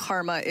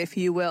karma, if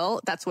you will.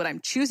 That's what I'm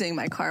choosing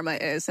my karma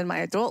is in my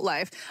adult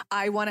life.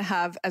 I want to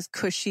have as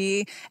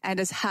cushy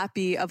and as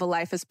happy of a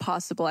life as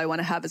possible. I want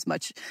to have as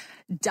much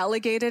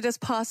delegated as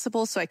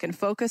possible so I can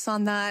focus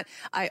on that.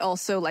 I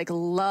also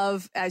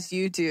love, as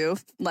you do,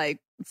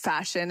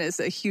 fashion is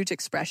a huge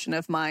expression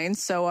of mine.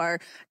 So are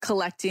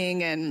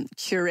collecting and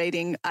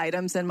curating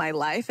items in my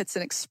life. It's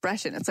an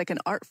expression. It's like an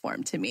art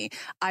form to me.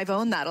 I've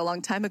owned that a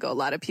long time ago. A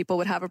lot of people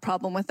would have a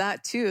problem with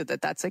that too,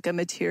 that's like a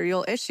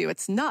material issue.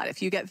 It's not.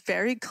 If you get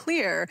very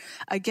clear,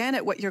 again,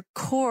 at what your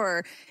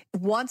core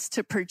wants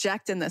to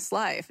project in this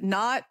life,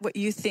 not what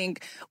you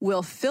think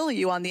will fill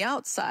you on the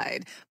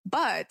outside,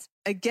 but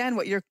again,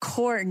 what your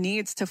core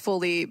needs to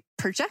fully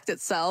project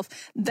itself,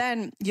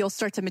 then you'll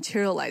start to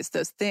materialize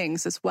those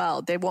things as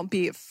well. They won't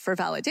be for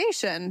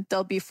validation.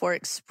 They'll be for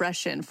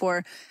expression,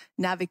 for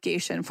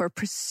navigation, for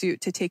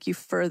pursuit to take you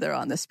further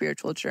on the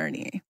spiritual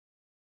journey.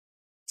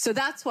 So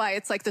that's why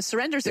it's like the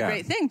surrender is a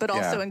great thing, but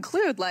also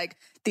include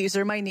these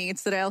are my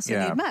needs that I also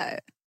need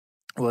met.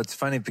 Well, it's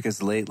funny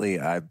because lately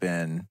I've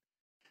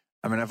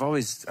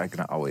always,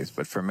 not always,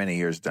 but for many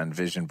years done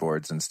vision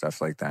boards and stuff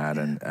like that.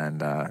 And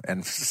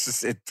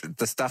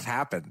the stuff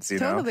happens,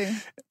 Totally.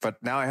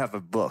 But now I have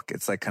a book.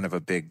 It's like kind of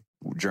a big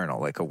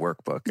journal, like a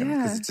workbook. And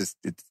because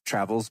it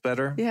travels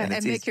better. Yeah.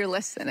 And make your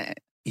lists in it.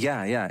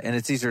 Yeah, yeah, and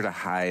it's easier to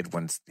hide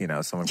when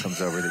someone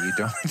comes over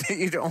that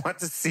you don't want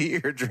to see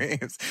your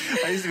dreams.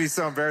 I used to be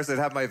so embarrassed. I'd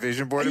have my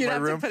vision board in my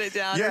room. You'd have to put it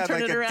down. Yeah, or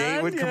turn like it around. A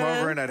date would come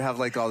over, and I'd have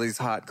all these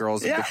hot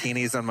girls in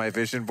bikinis on my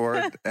vision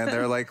board, and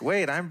they're like,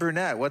 "Wait, I'm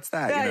brunette. What's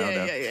that?"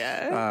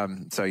 Yeah.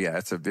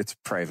 So it's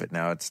private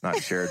now. It's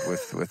not shared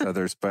with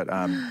others. But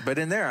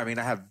in there,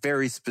 I have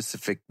very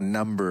specific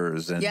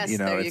numbers, and yes,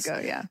 there you go.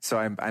 Yeah. So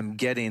I'm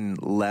getting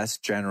less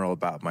general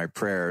about my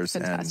prayers.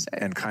 Fantastic.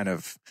 and kind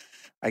of,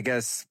 I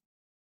guess,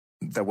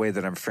 the way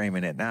that I'm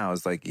framing it now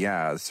is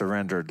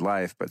surrendered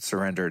life, but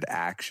surrendered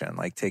action,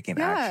 taking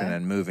action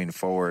and moving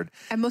forward.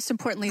 And most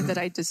importantly, that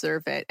I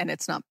deserve it and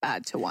it's not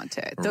bad to want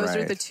it. Those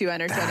are the 2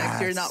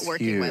 energetics you're not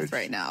working with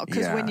right now.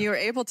 Because when you're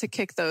able to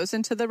kick those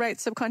into the right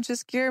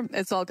subconscious gear,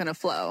 it's all going to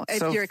flow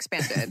if you're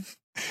expanded.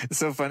 It's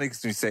so funny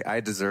because when you say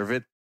I deserve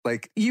it,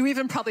 you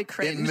even probably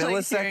cringe. In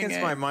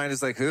milliseconds, my mind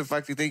is like, who the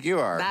fuck do you think you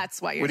are?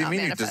 That's why you're not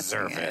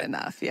manifesting it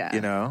enough.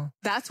 Yeah.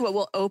 That's what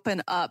will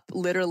open up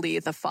literally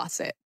the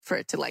faucet for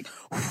it to like,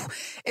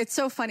 it's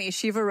so funny.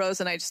 Shiva Rose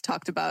and I just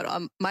talked about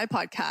on my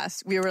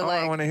podcast. We were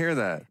I want to hear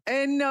that.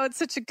 And no, it's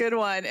such a good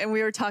one. And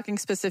we were talking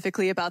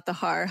specifically about the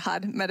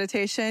Had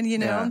meditation,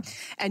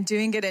 and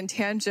doing it in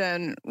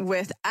tangent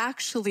with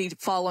actually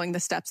following the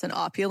steps in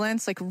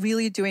opulence, like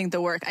really doing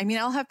the work. I mean,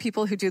 I'll have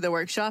people who do the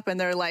workshop and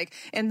they're like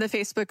in the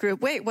Facebook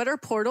group, wait, what are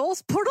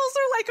portals? Portals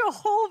are like a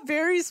whole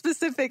very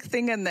specific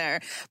thing in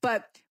there.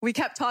 But we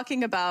kept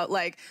talking about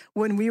like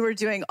when we were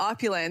doing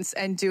opulence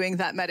and doing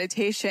that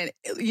meditation,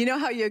 you know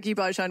how Yogi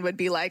Bhajan would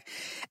be like,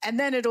 and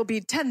then it'll be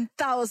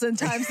 10,000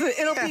 times,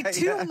 it'll be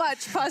too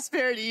much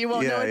prosperity. You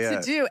won't know what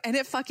to do. And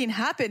it fucking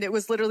happened. It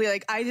was literally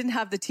like, I didn't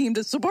have the team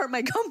to support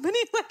my company.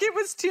 Like it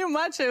was too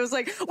much. I was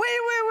like,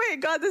 wait,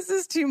 God, this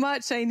is too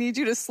much. I need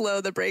you to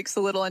slow the brakes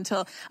a little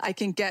until I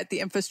can get the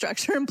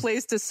infrastructure in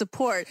place to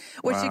support,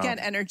 which again,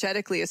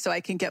 energetically is so I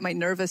can get my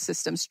nervous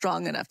system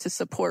strong enough to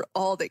support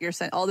all that you're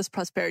saying, all this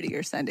prosperity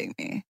you're sending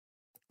me.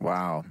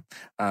 Wow.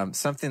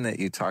 Something that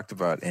you talked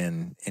about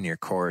in your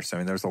course, I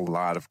mean, there's a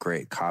lot of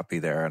great copy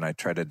there, and I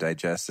try to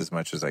digest as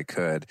much as I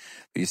could.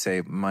 But you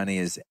say money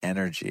is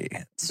energy.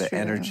 The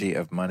energy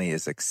of money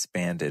is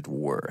expanded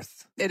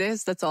worth. It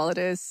is. That's all it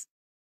is.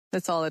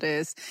 That's all it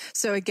is.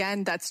 So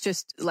again, that's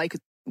just like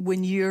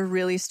when you're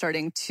really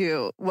starting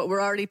to, what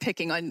we're already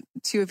picking on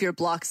two of your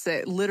blocks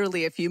that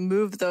literally, if you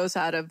move those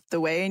out of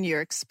the way and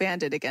you're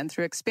expanded again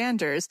through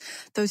expanders,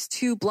 those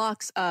two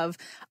blocks of,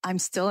 I'm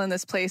still in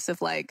this place of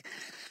like,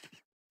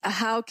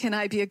 how can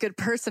I be a good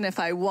person if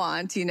I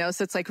want, So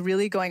it's like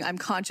really going, I'm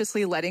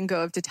consciously letting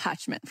go of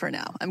detachment for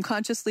now. I'm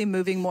consciously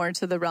moving more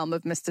into the realm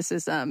of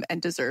mysticism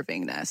and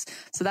deservingness.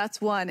 So that's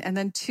one. And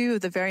then two,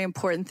 the very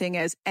important thing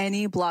is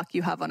any block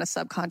you have on a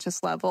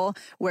subconscious level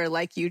where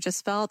like you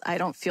just felt, I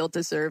don't feel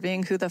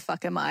deserving. Who the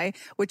fuck am I?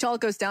 Which all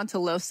goes down to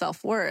low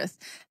self-worth.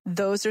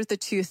 Those are the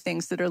two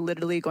things that are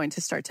literally going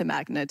to start to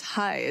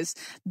magnetize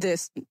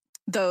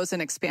those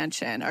in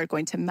expansion are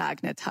going to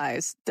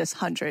magnetize this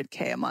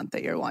 100K a month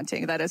that you're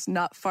wanting. That is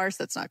not farce.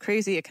 That's not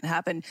crazy. It can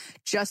happen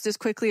just as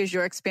quickly as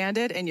you're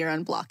expanded and you're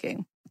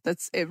unblocking.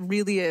 It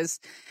really is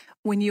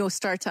when you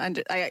start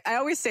to I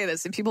always say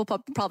this, and people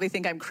probably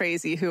think I'm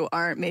crazy who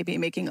aren't maybe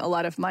making a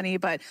lot of money,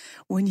 but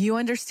when you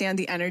understand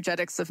the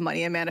energetics of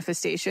money and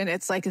manifestation,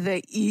 it's like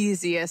the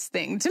easiest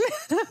thing to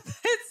manifest.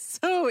 It's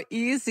so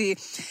easy,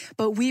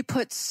 but we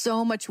put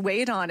so much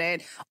weight on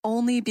it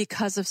only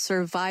because of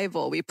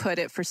survival. We put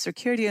it for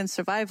security and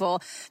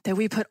survival, that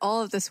we put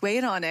all of this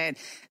weight on it,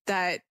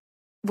 that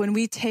when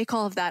we take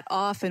all of that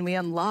off and we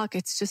unlock,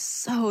 it's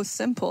just so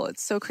simple.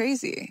 It's so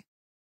crazy.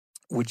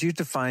 Would you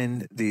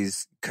define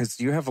these,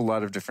 because you have a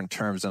lot of different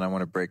terms and I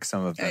want to break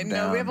some of them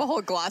down. We have a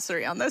whole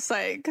glossary on this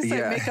site because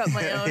I make up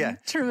my own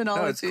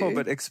terminology. No, it's cool,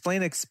 but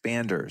explain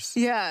expanders.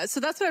 Yeah, so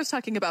that's what I was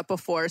talking about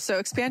before. So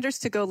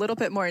expanders, to go a little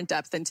bit more in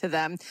depth into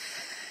them.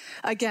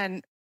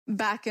 Again,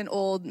 back in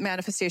old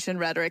manifestation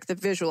rhetoric, the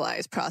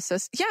visualize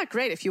process. Yeah,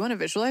 great. If you want to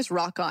visualize,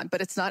 rock on,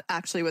 but it's not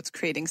actually what's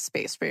creating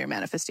space for your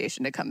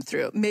manifestation to come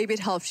through. Maybe it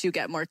helps you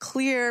get more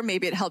clear.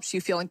 Maybe it helps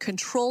you feel in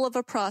control of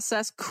a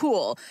process.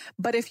 Cool.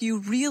 But if you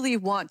really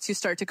want to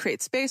start to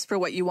create space for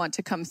what you want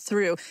to come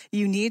through,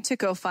 you need to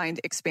go find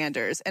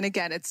expanders. And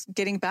again, it's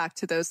getting back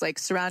to those like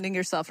surrounding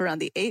yourself around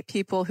the 8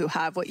 people who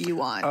have what you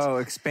want.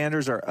 Oh,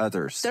 expanders are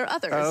others. They're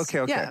others. Oh,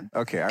 okay. Yeah.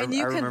 Okay. I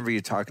remember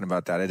you talking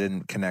about that. I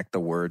didn't connect the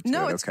word to it.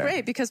 No, it's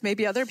great because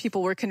maybe other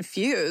people were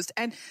confused,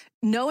 and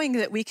knowing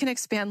that we can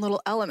expand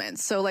little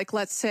elements. So like,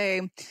 let's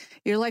say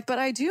you're like, but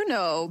I do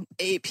know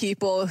 8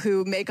 people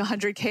who make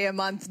 100K a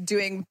month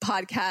doing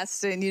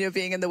podcasts and,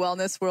 being in the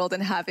wellness world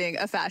and having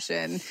a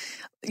fashion,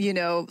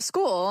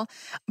 school,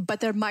 but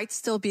there might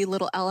still be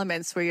little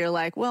elements where you're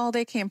like, well,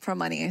 they came from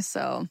money.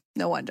 So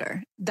no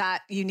wonder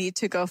that you need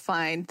to go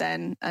find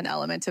then an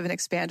element of an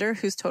expander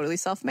who's totally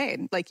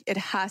self-made. Like it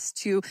has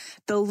to,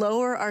 the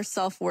lower our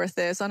self-worth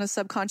is on a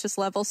subconscious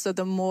level. So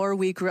the more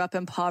we grew up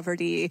in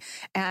poverty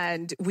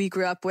and we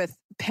grew up with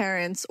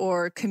parents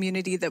or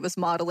community that was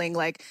modeling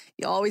like,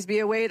 you'll always be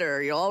a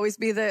waiter, you'll always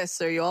be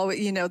this, or you always,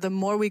 the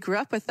more we grew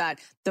up with that,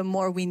 the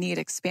more we need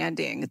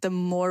expanding, the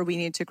more we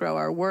need to grow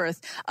our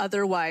worth.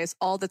 Otherwise,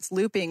 all that's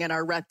looping in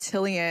our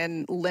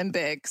reptilian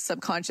limbic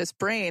subconscious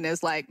brain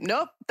is like,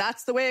 nope,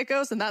 that's the way it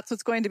goes and that's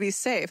what's going to be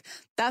safe.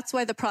 That's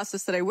why the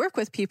process that I work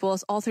with people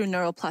is all through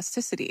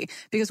neuroplasticity,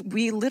 because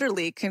we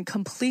literally can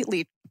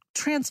completely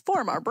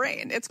transform our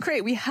brain. It's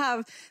great. We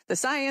have the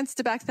science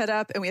to back that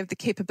up, and we have the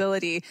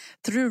capability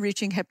through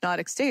reaching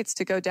hypnotic states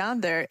to go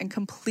down there and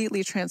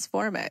completely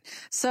transform it.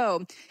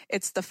 So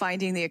it's the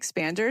finding the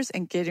expanders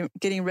and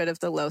getting rid of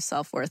the low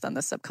self-worth on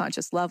the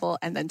subconscious level,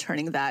 and then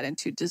turning that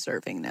into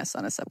deservingness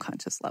on a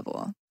subconscious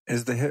level.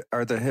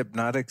 Are the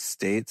hypnotic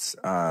states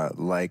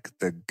like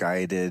the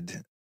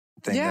guided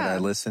thing that I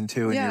listened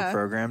to in your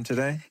program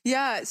today?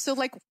 Yeah. So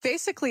like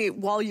basically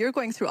while you're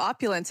going through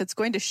opulence, it's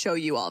going to show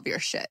you all of your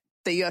shit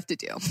that you have to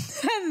do.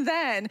 And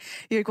then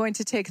you're going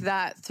to take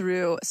that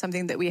through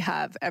something that we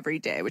have every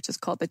day, which is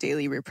called the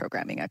daily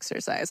reprogramming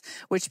exercise,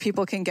 which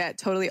people can get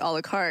totally a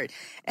la carte.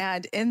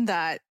 And in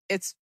that,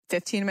 it's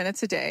 15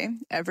 minutes a day,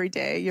 every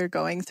day, you're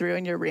going through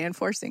and you're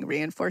reinforcing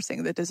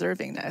the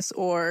deservingness,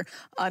 or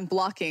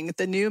unblocking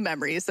the new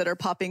memories that are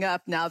popping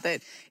up now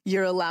that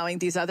you're allowing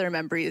these other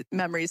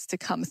memories to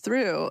come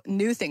through.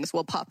 New things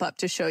will pop up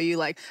to show you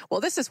like, well,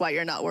 this is why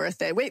you're not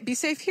worth it. Wait, be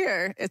safe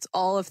here. It's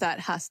all of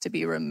that has to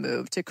be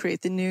removed to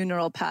create the new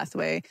neural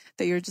pathway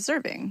that you're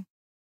deserving.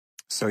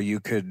 So you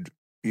could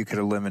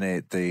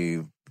eliminate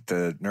the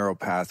neural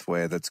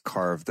pathway that's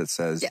carved that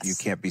says you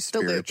can't be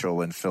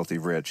spiritual and filthy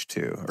rich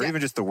too. Or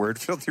even just the word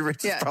filthy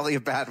rich is probably a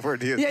bad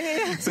word to use.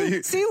 Yeah.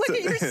 So see, look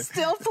at, you're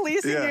still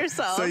policing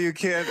yourself.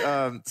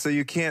 So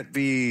you can't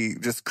be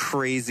just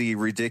crazy,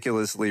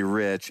 ridiculously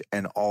rich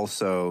and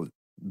also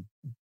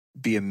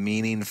be a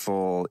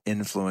meaningful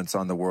influence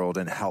on the world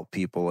and help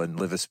people and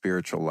live a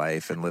spiritual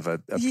life and live a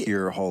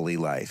pure, holy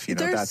life. You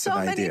know, there's that's so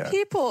an idea. Many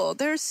people.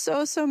 There's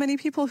so many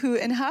people who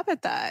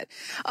inhabit that.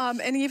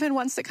 And even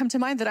ones that come to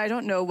mind that I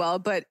don't know well,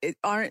 but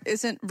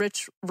isn't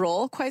Rich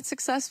Roll quite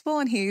successful?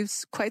 And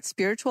he's quite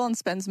spiritual and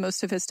spends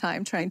most of his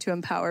time trying to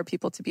empower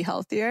people to be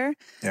healthier.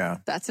 Yeah.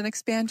 That's an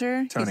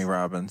expander. Tony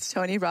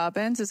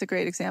Robbins is a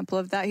great example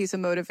of that. He's a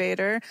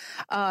motivator.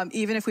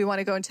 Even if we want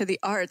to go into the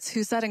arts,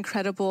 who's that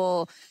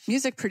incredible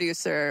music producer?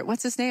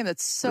 What's his name?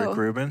 That's so Rick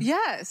Rubin?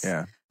 Yes.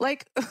 Yeah.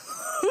 Like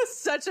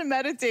such a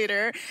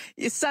meditator.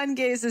 Sun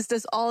gazes,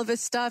 does all of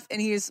his stuff,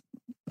 and he's,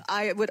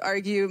 I would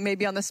argue,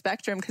 maybe on the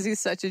spectrum because he's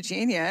such a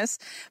genius,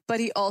 but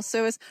he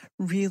also is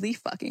really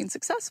fucking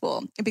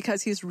successful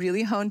because he's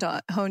really honed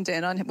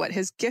in on what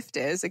his gift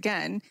is.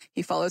 Again,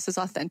 he follows his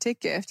authentic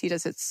gift. He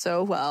does it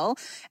so well,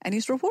 and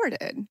he's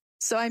rewarded.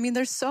 So, I mean,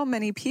 there's so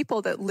many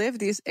people that live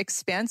these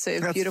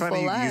expansive,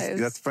 beautiful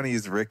lives. That's funny to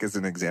use Rick as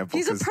an example.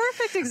 He's a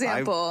perfect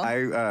example.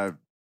 I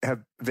have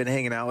been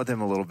hanging out with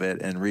him a little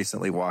bit and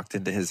recently walked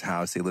into his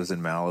house. He lives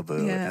in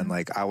Malibu. Yeah. And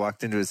like, I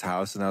walked into his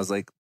house and I was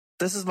like,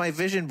 this is my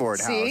vision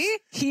board house. See?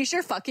 He's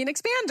your fucking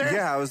expander.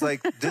 Yeah, I was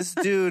like, this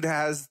dude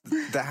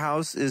the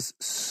house is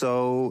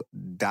so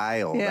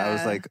dialed. Yeah. I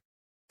was like,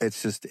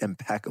 it's just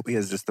impeccable. He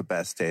has just the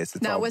best taste.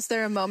 Now, was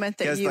there a moment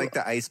that he has like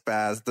the ice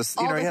baths,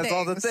 he has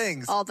all the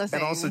things.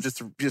 And also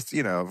just,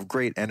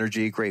 great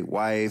energy, great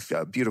wife,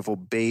 a beautiful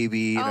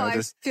baby.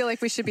 I feel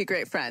like we should be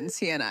great friends,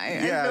 he and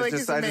I. Yeah, I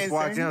just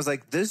walked in, I was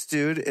like, this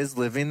dude is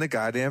living the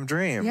goddamn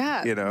dream.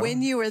 Yeah.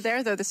 When you were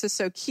there, though, this is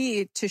so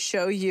key to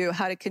show you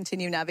how to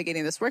continue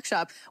navigating this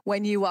workshop.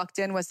 When you walked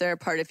in, was there a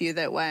part of you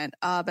that went,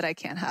 but I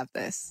can't have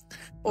this?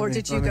 Or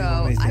did you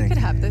go, I could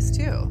have this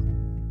too?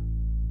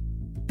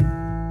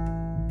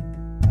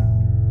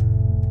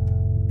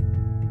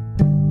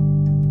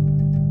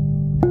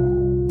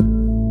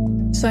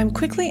 So I'm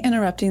quickly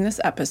interrupting this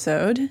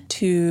episode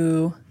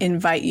to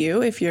invite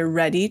you, if you're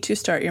ready to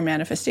start your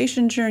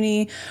manifestation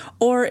journey,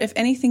 or if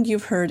anything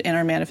you've heard in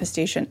our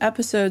manifestation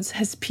episodes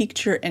has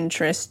piqued your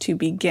interest to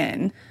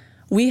begin.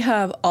 We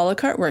have a la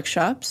carte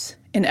workshops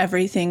in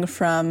everything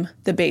from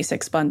the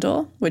basics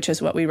bundle, which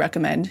is what we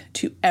recommend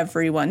to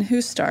everyone who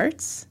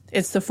starts.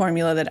 It's the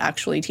formula that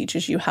actually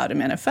teaches you how to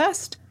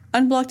manifest,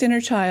 unblocked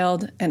inner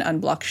child, and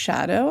unblocked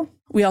shadow.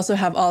 We also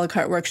have a la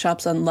carte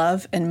workshops on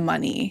love and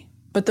money.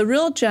 But the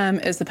real gem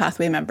is the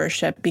Pathway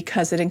membership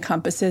because it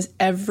encompasses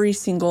every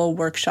single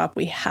workshop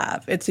we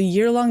have. It's a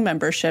year-long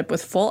membership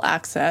with full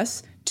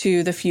access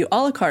to the few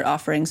a la carte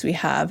offerings we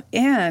have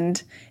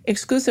and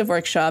exclusive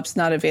workshops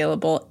not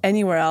available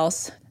anywhere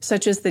else,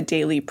 such as the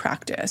daily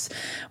practice,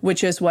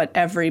 which is what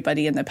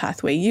everybody in the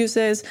Pathway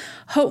uses,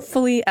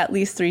 hopefully at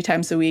least 3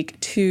 times a week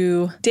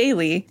to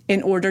daily,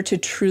 in order to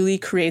truly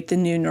create the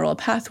new neural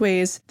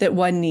pathways that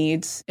one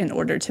needs in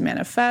order to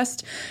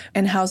manifest,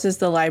 and houses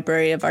the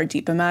library of our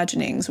deep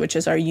imaginings, which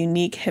is our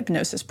unique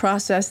hypnosis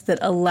process that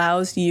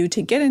allows you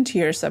to get into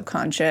your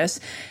subconscious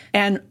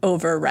and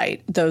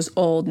overwrite those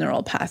old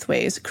neural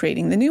pathways,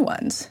 creating the new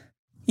ones.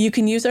 You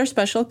can use our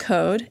special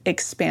code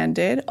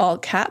EXPANDED, all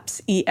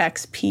caps,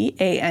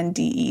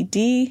 EXPANDED,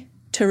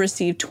 to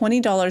receive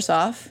 $20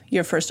 off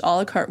your first a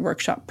la carte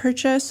workshop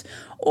purchase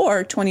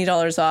or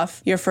 $20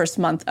 off your first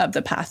month of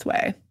the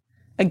Pathway.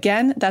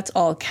 Again, that's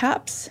all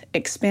caps,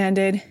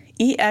 EXPANDED,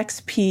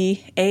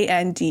 EXPANDED.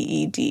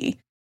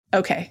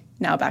 Okay,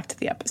 now back to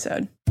the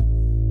episode.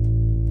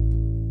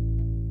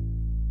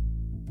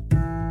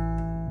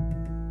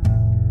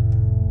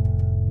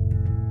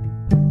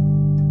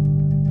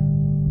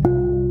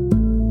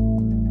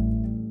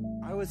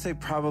 I would say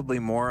probably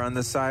more on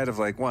the side of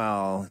like,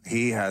 well,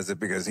 he has it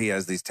because he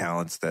has these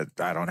talents that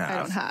I don't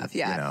have.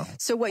 Yeah.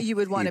 So what you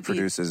would want to be... He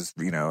produces,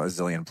 a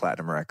zillion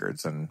platinum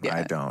records, and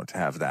I don't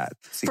have that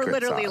secret for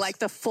literally sauce. Like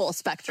the full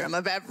spectrum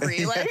of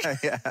every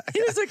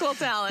musical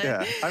talent.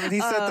 Yeah. I mean,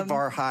 he set the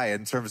bar high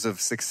in terms of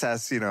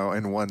success,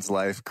 in one's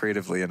life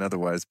creatively and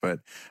otherwise.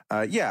 But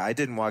I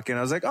didn't walk in.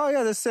 I was like, oh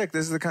yeah, this is sick.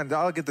 This is the kind of,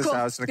 I'll get this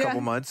house in a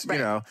couple months.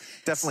 Right.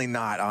 Definitely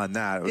not on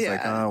that. It was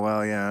like, oh,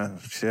 well, yeah,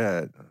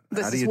 shit.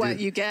 This is what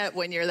you get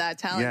when you're you're that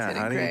talented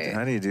and great.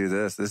 How do you do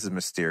this? This is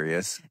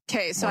mysterious.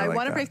 Okay, so I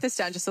want to break this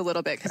down just a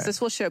little bit because this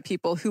will show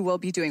people who will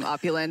be doing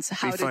opulence.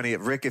 It'd be funny,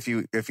 Rick, if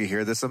you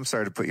hear this, I'm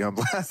sorry to put you on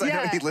blast. I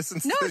know he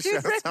listens to the show.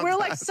 Rick, we're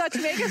like such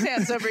mega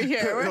fans over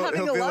here. We're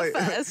having a love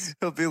fest.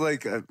 He'll be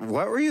like,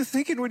 what were you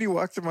thinking when you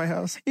walked through my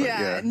house?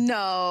 But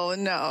no.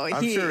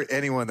 I'm sure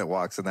anyone that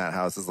walks in that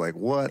house is like,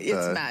 what?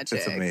 It's magic.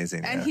 It's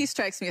amazing. And he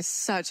strikes me as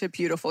such a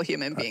beautiful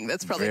human being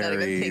that's probably not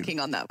even thinking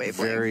on that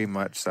wavelength. Very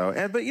much so.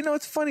 But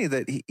it's funny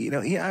that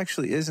he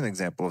actually is an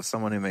example of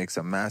someone who makes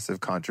a massive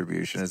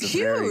contribution. Is a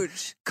very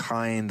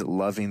kind,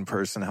 loving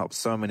person, helps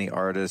so many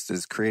artists,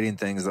 is creating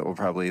things that will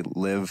probably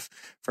live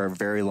for a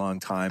very long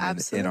time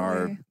in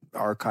our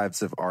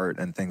archives of art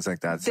and things like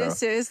that.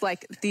 This is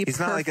like he's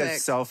not like a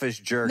selfish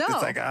jerk. No.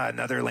 It's like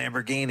another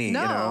Lamborghini.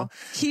 No,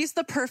 he's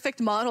the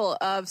perfect model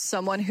of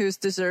someone who's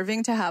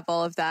deserving to have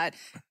all of that,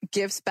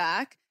 gives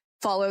back,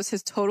 follows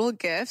his total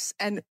gifts,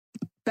 and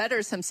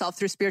betters himself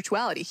through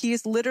spirituality.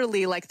 He's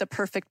literally like the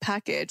perfect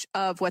package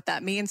of what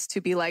that means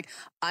to be like,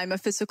 I'm a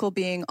physical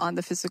being on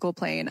the physical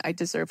plane. I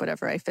deserve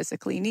whatever I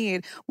physically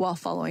need while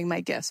following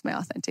my gifts, my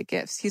authentic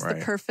gifts. He's the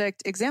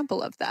perfect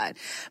example of that.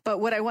 But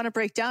what I want to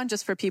break down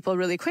just for people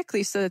really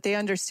quickly so that they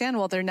understand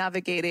while they're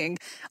navigating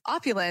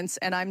opulence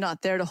and I'm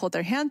not there to hold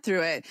their hand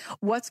through it,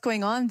 what's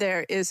going on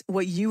there is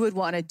what you would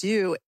want to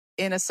do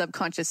in a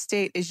subconscious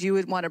state is you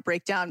would want to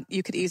break down.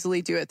 You could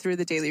easily do it through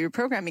the daily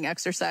reprogramming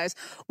exercise.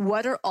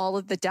 What are all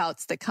of the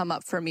doubts that come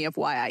up for me of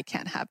why I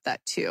can't have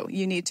that too?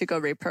 You need to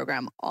go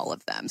reprogram all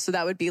of them. So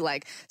that would be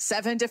like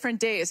 7 different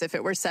days. If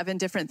it were 7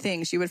 different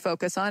things you would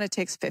focus on, it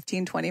takes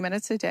 15, 20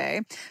 minutes a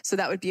day. So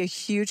that would be a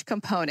huge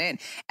component.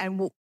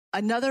 And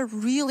another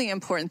really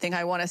important thing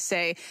I want to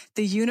say,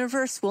 the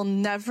universe will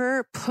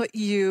never put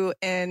you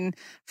in,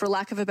 for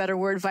lack of a better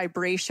word,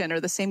 vibration or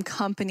the same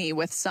company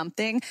with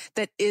something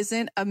that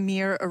isn't a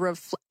mirror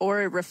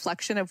or a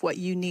reflection of what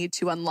you need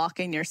to unlock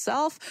in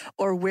yourself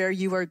or where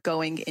you are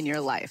going in your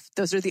life.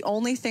 Those are the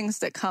only things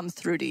that come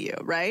through to you,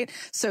 right?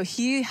 So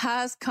he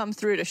has come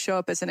through to show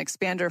up as an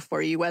expander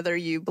for you, whether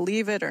you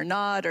believe it or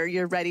not, or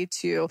you're ready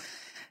to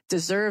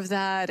deserve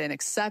that and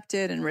accept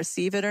it and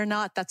receive it or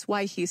not. That's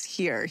why he's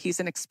here. He's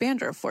an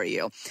expander for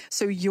you.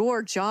 So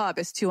your job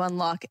is to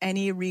unlock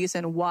any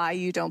reason why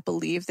you don't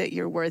believe that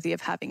you're worthy of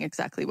having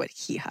exactly what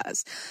he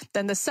has.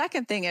 Then the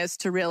second thing is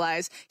to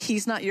realize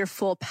he's not your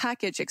full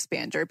package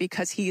expander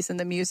because he's in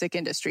the music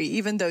industry.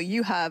 Even though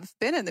you have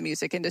been in the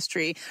music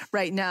industry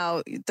right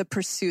now, the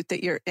pursuit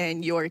that you're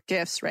in, your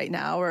gifts right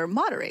now are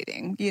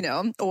moderating,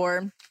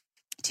 or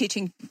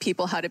teaching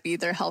people how to be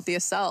their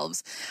healthiest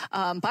selves,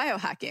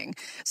 biohacking.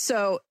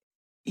 So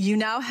you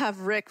now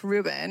have Rick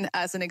Rubin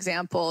as an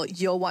example.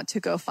 You'll want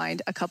to go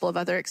find a couple of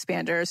other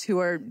expanders who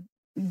are,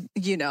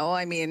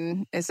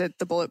 is it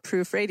the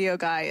Bulletproof Radio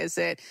guy? Is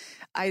it,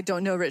 I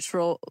don't know Rich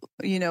Roll,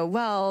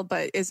 well,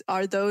 but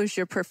are those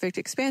your perfect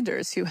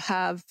expanders who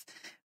have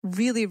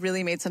really,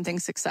 really made something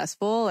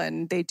successful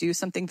and they do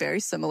something very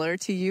similar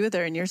to you?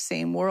 They're in your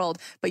same world,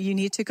 but you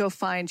need to go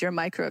find your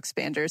micro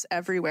expanders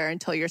everywhere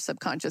until your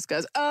subconscious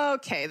goes,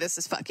 okay, this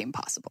is fucking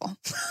possible.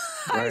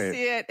 I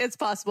see it. It's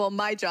possible.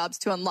 My job's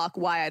to unlock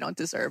why I don't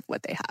deserve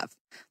what they have.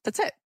 That's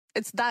it.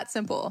 It's that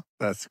simple.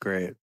 That's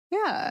great.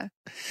 Yeah.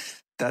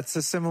 That's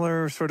a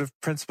similar sort of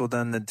principle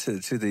then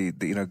to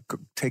the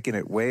taking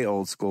it way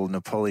old school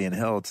Napoleon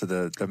Hill to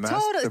the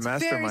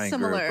mastermind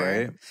group,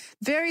 right?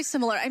 Very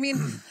similar. I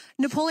mean,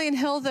 Napoleon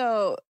Hill,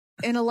 though,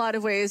 in a lot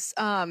of ways,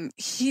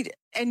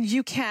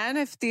 you can,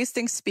 if these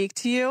things speak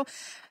to you.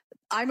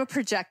 I'm a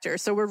projector,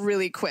 so we're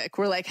really quick.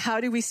 We're like,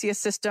 how do we see a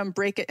system,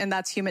 break it? And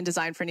that's human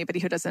design for anybody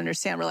who doesn't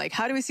understand. We're like,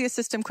 how do we see a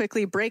system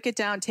quickly, break it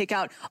down, take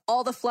out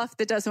all the fluff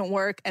that doesn't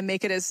work and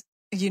make it as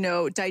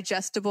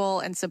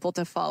digestible and simple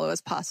to follow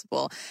as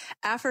possible.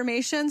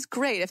 Affirmations,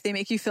 great. If they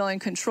make you feel in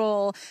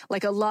control,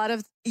 like a lot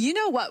of,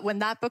 when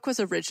that book was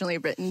originally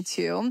written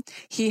too,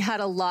 he had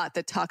a lot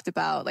that talked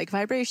about like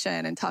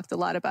vibration and talked a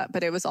lot about,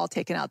 but it was all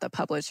taken out. The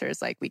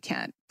publishers, like, we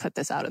can't put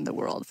this out in the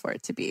world for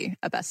it to be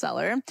a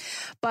bestseller.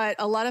 But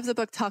a lot of the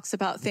book talks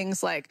about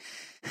things like,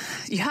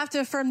 you have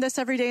to affirm this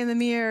every day in the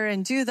mirror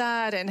and do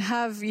that and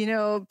have,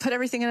 put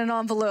everything in an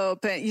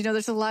envelope. And,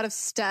 there's a lot of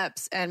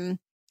steps and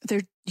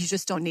you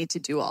just don't need to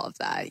do all of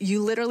that.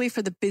 You literally,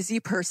 for the busy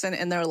person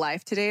in their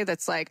life today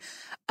that's like,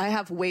 I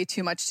have way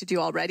too much to do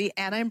already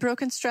and I'm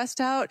broke and stressed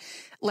out.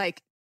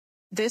 Like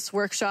this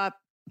workshop,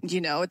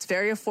 it's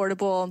very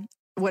affordable.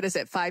 What is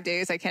it? 5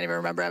 days? I can't even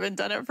remember. I haven't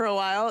done it for a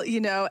while,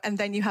 and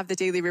then you have the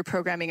daily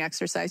reprogramming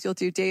exercise you'll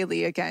do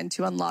daily again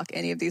to unlock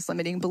any of these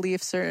limiting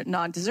beliefs or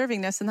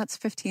non-deservingness. And that's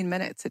 15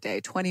 minutes a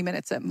day, 20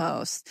 minutes at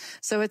most.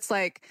 So it's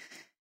like,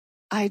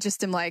 I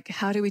just am like,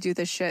 how do we do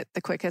this shit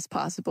the quickest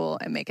possible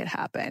and make it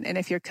happen? And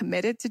if you're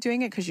committed to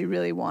doing it because you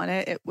really want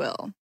it, it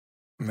will.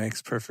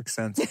 Makes perfect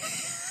sense.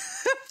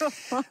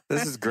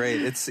 This is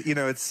great. It's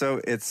so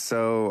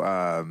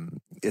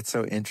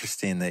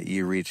interesting that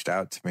you reached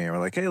out to me and were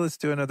like, hey, let's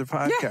do another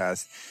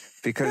podcast.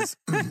 because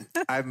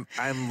I'm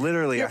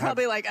literally. You're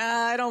probably like,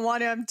 I don't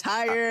want to. I'm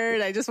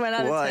tired. I just went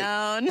out of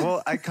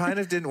town. I kind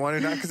of didn't want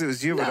to, not because it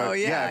was you, but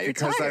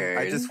because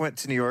I just went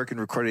to New York and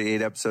recorded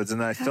 8 episodes,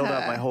 and then I filled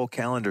out my whole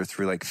calendar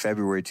through like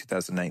February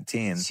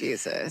 2019.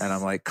 Jesus. And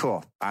I'm like,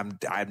 cool. I'm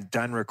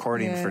done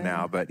recording for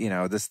now. But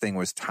this thing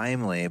was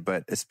timely.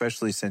 But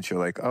especially since you're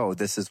like, oh,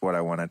 this is what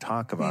I want to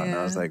talk about, and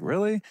I was like,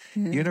 really,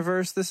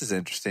 universe? This is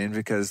interesting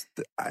because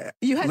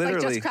you had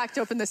like just cracked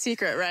open the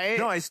secret, right?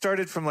 No, I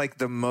started from like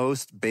the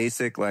most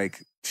basic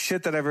like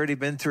shit that I've already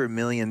been through a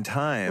million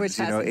times. Which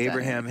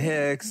Abraham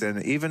Hicks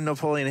and even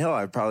Napoleon Hill.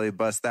 I'd probably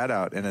bust that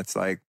out, and it's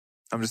like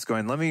I'm just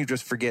going. Let me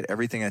just forget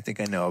everything I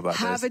think I know about this.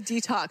 Have a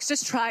detox.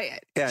 Just try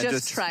it. Yeah,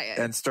 just try it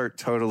and start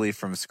totally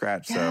from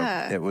scratch.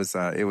 Yeah.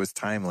 So it was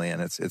timely,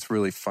 and it's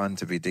really fun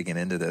to be digging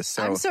into this.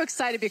 So I'm so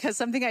excited because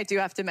something I do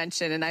have to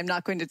mention, and I'm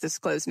not going to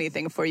disclose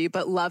anything for you,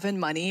 but love and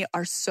money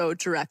are so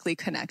directly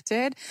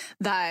connected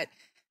that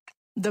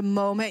the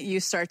moment you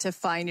start to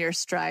find your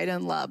stride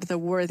in love, the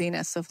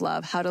worthiness of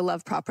love, how to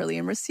love properly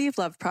and receive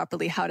love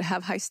properly, how to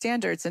have high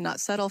standards and not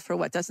settle for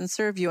what doesn't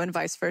serve you, and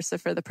vice versa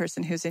for the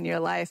person who's in your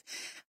life,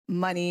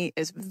 money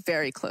is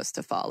very close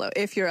to follow.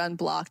 If you're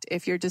unblocked,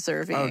 if you're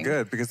deserving. Oh,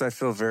 good, because I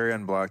feel very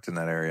unblocked in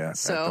that area.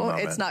 So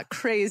it's not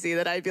crazy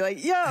that I'd be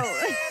like, yo,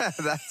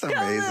 that's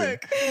amazing.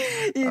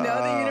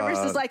 The universe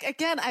is like,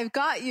 again, I've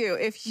got you.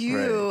 If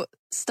you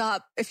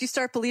start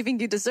believing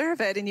you deserve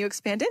it and you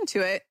expand into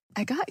it,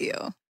 I got you.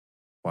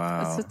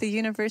 Wow. That's what the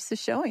universe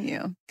is showing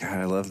you. God,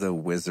 I love the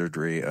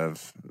wizardry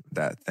of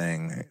that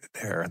thing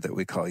there that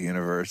we call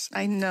universe.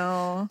 I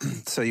know.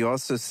 So you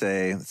also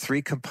say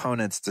 3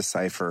 components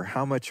decipher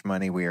how much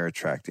money we are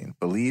attracting.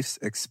 Beliefs,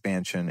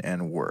 expansion,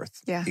 and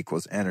worth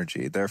equals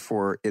energy.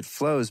 Therefore, it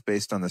flows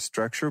based on the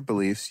structure of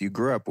beliefs you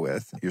grew up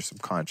with, your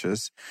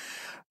subconscious,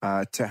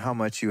 to how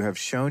much you have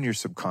shown your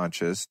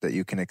subconscious that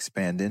you can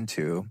expand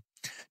into,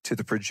 to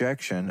the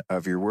projection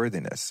of your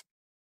worthiness.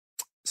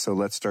 So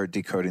let's start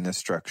decoding the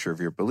structure of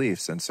your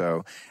beliefs. And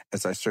so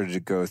as I started to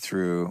go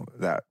through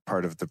that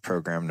part of the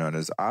program known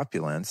as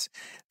opulence,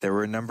 there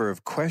were a number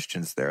of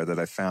questions there that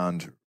I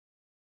found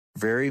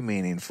very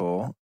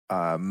meaningful.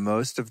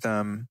 Most of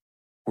them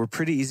were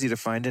pretty easy to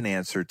find an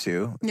answer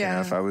to,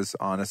 if I was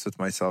honest with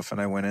myself and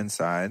I went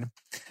inside.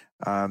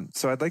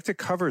 So I'd like to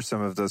cover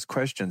some of those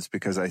questions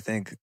because I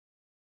think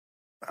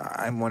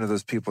I'm one of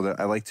those people that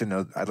I like to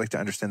know, I'd like to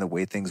understand the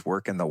way things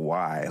work and the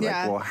why.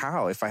 Like, well,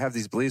 how? If I have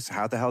these beliefs,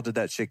 how the hell did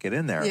that shit get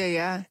in there?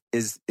 Yeah.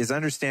 Is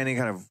understanding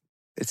kind of,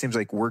 it seems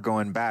like we're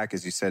going back,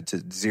 as you said,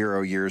 to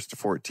 0 years to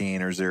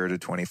 14 or 0 to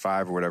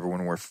 25 or whatever,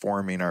 when we're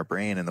forming our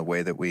brain in the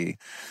way that we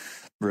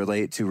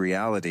relate to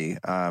reality.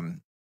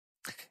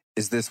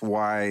 Is this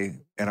why,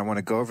 and I want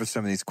to go over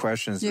some of these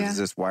questions, is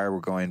this why we're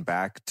going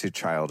back to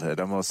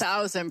childhood? Almost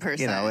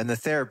 1,000%. In the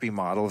therapy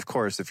model, of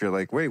course, if you're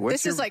like, wait,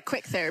 this is like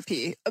quick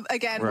therapy.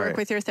 Again, work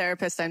with your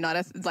therapist. I'm not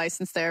a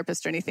licensed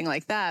therapist or anything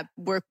like that.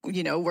 Work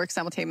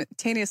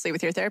simultaneously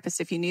with your therapist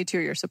if you need to,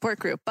 or your support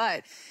group.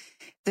 But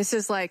this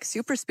is like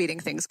super speeding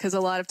things because a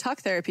lot of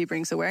talk therapy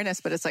brings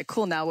awareness, but it's like,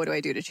 cool, now what do I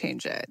do to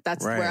change it?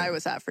 That's where I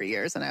was at for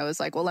years. And I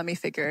was like, well, let me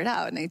figure it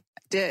out. And I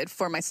did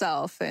for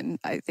myself. And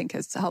I think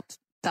has helped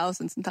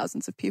thousands and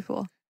thousands of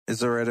people.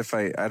 Is it all right if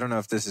I don't know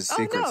if this is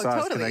secret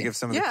sauce. Totally. Can I give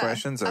some of the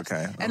questions?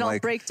 Okay. And I'll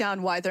break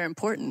down why they're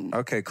important.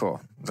 Okay, cool.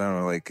 Then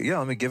I'm like,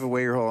 let me give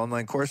away your whole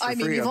online course for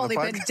free. You've only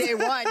been day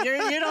one.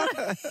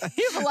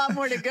 You have a lot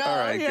more to go. All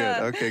right,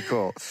 good. Okay,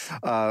 cool.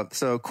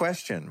 So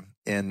question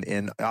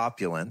in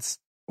opulence,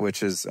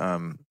 which is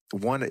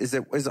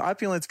is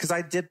opulence, because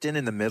I dipped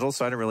in the middle,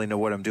 so I don't really know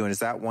what I'm doing. Is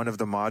that one of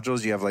the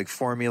modules? You have like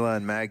formula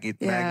and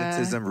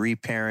magnetism,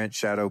 reparent,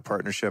 shadow,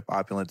 partnership,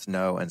 opulence,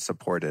 know, and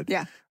supported.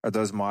 Yeah. Are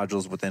those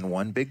modules within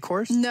one big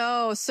course?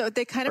 No. So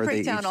they kind of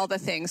break down all the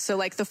things. So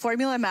like the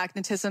formula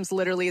magnetism is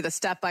literally the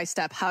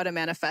step-by-step how to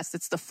manifest.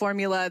 It's the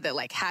formula that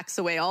like hacks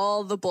away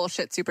all the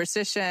bullshit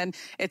superstition.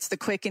 It's the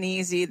quick and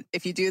easy.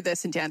 If you do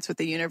this and dance with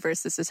the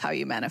universe, this is how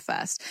you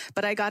manifest.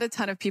 But I got a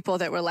ton of people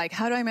that were like,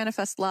 how do I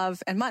manifest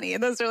love and money?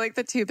 And those are like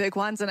the 2 big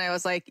ones. And I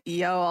was like,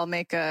 I'll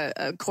make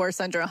a course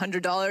under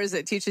 $100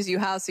 that teaches you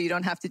how, so you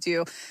don't have to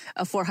do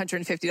a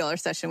 $450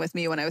 session with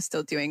me when I was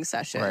still doing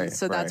sessions.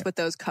 So that's what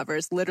those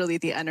covers. Literally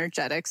the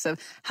energetics of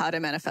how to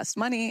manifest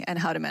money and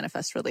how to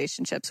manifest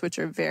relationships, which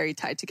are very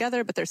tied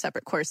together, but they're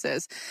separate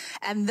courses.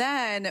 And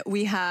then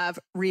we have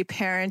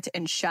reparent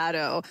and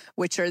shadow,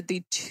 which are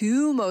the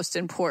 2 most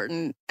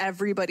important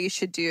everybody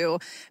should do,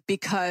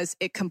 because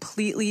it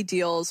completely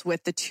deals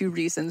with the 2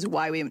 reasons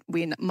why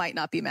we might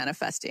not be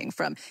manifesting,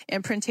 from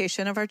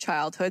imprintation of our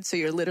childhood. So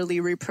you're literally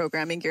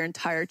reprogramming your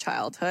entire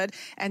childhood.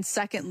 And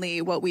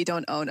secondly, what we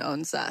don't own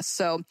owns us.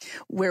 So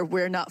where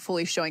we're not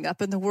fully showing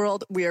up in the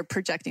world, we are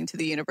projecting to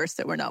the universe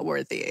that we're not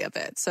worthy of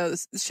it. So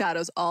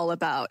shadow's all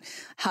about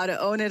how to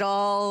own it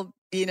all,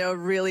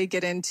 really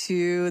get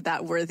into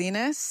that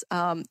worthiness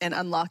and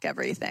unlock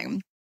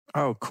everything.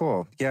 Oh,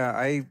 cool. Yeah,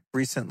 I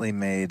recently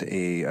made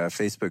a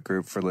Facebook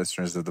group for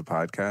listeners of the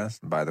podcast.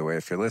 By the way,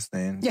 if you're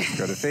listening, just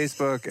go to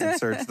Facebook and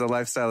search the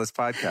Lifestylist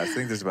Podcast. I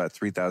think there's about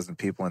 3,000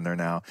 people in there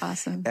now.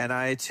 Awesome. And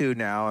I, too,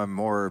 now am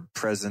more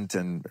present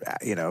and,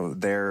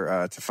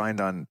 there to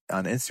find on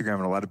Instagram.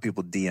 And a lot of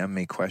people DM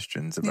me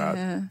questions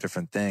about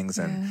different things.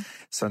 And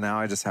so now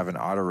I just have an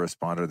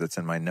autoresponder that's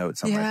in my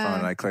notes on my phone.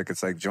 And I click,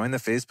 it's like, join the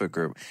Facebook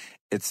group.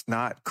 It's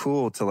not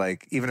cool to,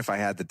 like, even if I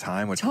had the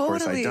time, which of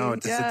course I don't,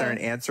 to sit there and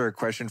answer a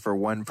question for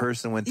one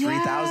person when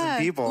 3,000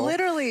 people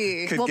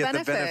literally could get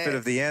the benefit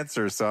of the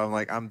answer. So I'm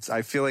like,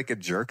 I feel like a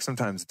jerk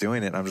sometimes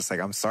doing it. And I'm just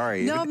like, I'm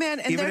sorry. No, man.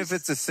 And even if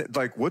it's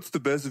like, what's the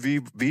best V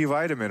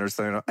vitamin or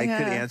something, I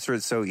could answer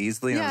it so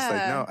easily. And I'm just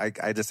like,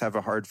 no, I just have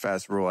a hard,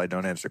 fast rule. I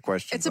don't answer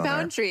questions. It's a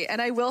boundary.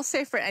 And I will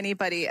say for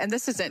anybody, and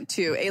this isn't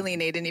to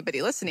alienate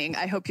anybody listening,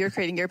 I hope you're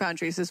creating your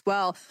boundaries as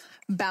well.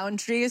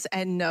 Boundaries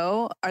and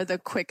no are the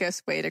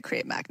quickest way to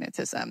create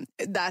magnetism.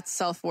 That's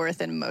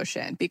self-worth in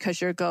motion,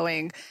 because you're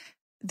going,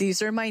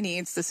 these are my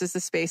needs. This is the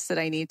space that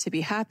I need to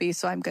be happy.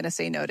 So I'm going to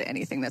say no to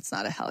anything that's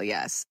not a hell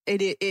yes.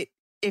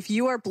 If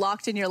you are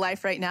blocked in your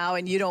life right now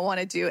and you don't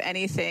want to do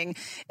anything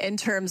in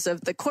terms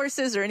of the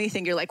courses or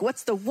anything, you're like,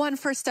 what's the one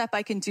first step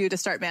I can do to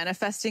start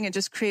manifesting and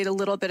just create a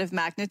little bit of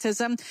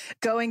magnetism?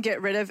 Go and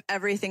get rid of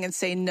everything and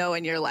say no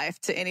in your life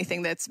to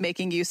anything that's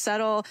making you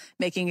settle,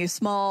 making you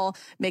small,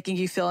 making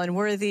you feel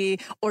unworthy,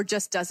 or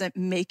just doesn't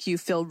make you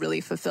feel really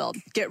fulfilled.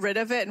 Get rid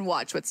of it and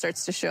watch what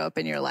starts to show up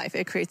in your life.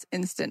 It creates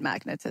instant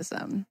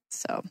magnetism.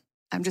 So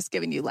I'm just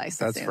giving you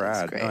license. That's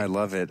rad. No, I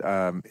love it.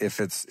 If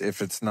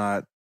it's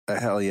not a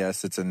hell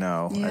yes, it's a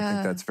no. I think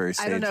that's very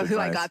sage I don't know who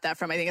advice. I got that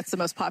from. I think it's the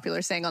most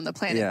popular saying on the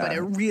planet, but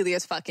it really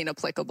is fucking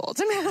applicable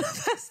to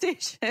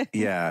manifestation.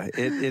 Yeah,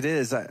 it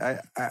is. I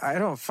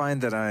don't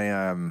find that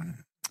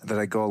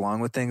I go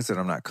along with things that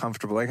I'm not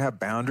comfortable. Like, I have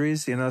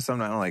boundaries, so I'm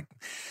not like,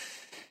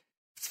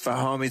 if a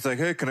homie's like,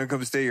 hey, can I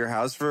come stay at your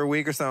house for a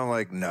week or something? I'm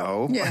like,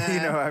 no.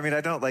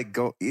 I don't like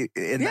go in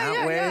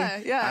that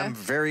way. Yeah. I'm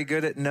very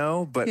good at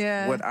no, but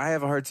what I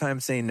have a hard time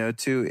saying no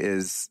to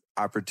is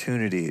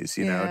opportunities,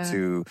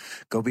 to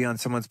go be on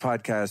someone's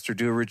podcast or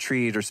do a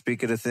retreat or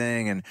speak at a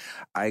thing. And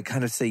I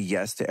kind of say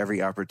yes to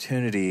every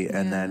opportunity.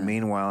 And then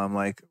meanwhile, I'm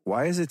like,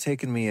 why is it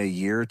taking me a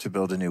year to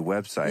build a new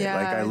website? Yeah,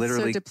 like, I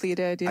literally so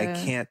depleted. I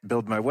can't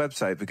build my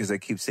website because I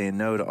keep saying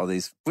no to all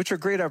these, which are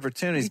great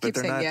opportunities, but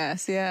they're not,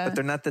 but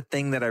they're not the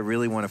thing that I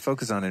really want to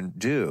focus on and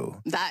do.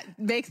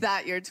 Make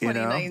that your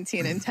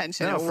 2019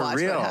 intention. No, and for watch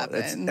real. What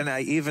happens. And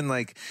I even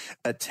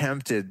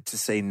attempted to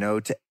say no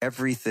to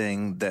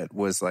everything that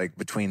was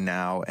between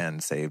now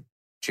and say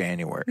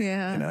January.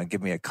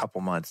 Give me a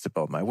couple months to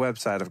build my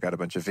website. I've got a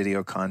bunch of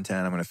video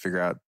content. I'm going to figure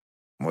out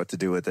what to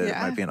do with it. It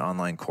might be an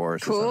online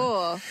course.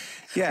 Cool.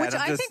 Yeah. Which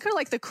I think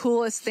are the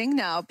coolest thing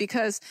now,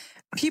 because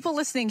people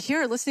listening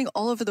here are listening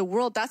all over the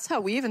world. That's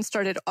how we even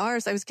started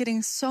ours. I was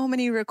getting so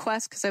many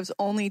requests because I was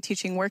only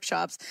teaching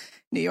workshops,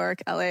 New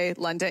York, LA,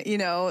 London,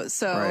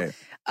 so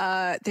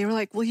they were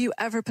like, will you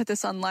ever put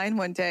this online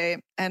one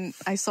day? And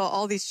I saw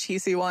all these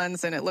cheesy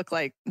ones and it looked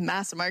like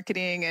mass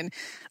marketing and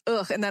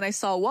And then I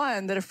saw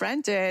one that a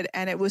friend did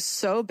and it was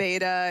so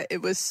beta.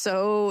 It was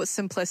so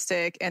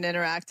simplistic and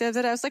interactive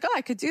that I was like, oh,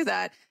 I could do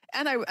that.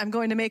 And I'm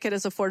going to make it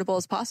as affordable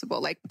as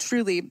possible,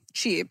 truly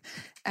cheap.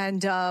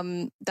 And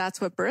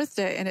that's what birthed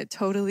it. And it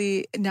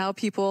totally, now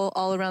people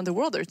all around the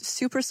world are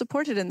super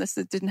supported in this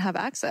that didn't have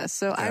access.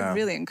 So I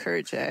really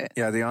encourage it.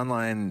 Yeah, the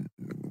online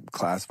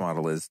class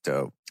model is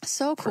dope.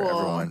 So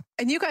cool.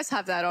 And you guys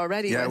have that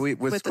already. Yeah,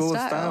 with School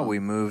of Style, we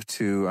moved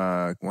to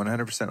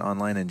 100%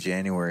 online in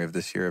January of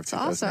this year of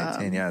 2019.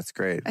 Awesome. Yeah, it's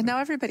great. And now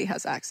everybody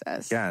has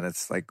access. Yeah, and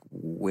it's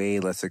way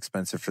less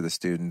expensive for the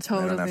students.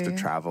 Totally. They don't have to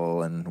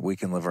travel and we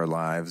can live our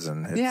lives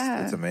and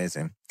it's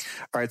amazing.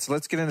 All right, so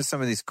let's get into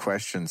some of these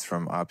questions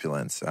from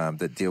Opulence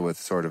that deal with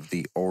sort of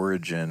the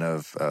origin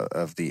of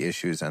the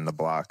issues and the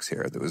blocks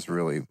here. That was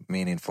really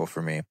meaningful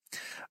for me.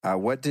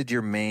 What did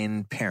your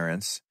main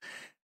parents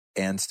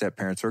and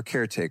step-parents or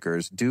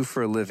caretakers do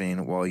for a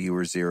living while you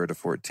were 0 to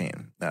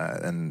 14?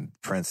 In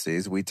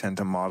parentheses, we tend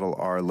to model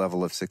our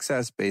level of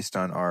success based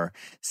on our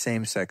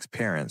same-sex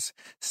parents.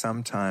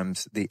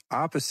 Sometimes the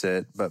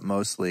opposite, but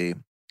mostly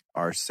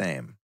our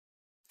same.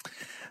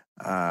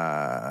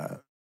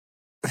 Let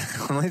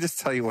me just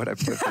tell you what I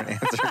put for an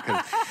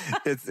answer,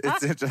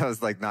 because I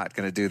was not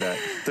going to do that.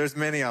 There's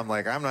many I'm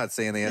not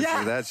saying the answer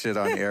to that shit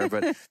on air,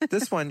 but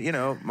this one,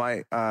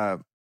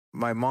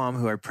 my mom,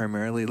 who I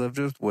primarily lived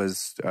with,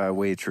 was a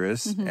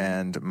waitress,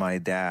 and my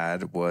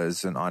dad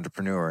was an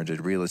entrepreneur and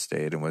did real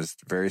estate and was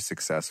very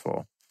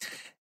successful.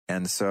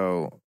 And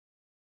so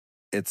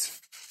it's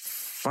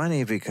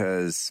funny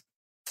because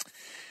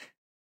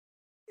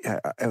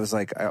I was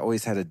I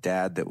always had a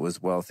dad that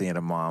was wealthy and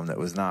a mom that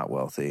was not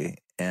wealthy.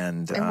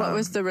 And what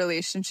was the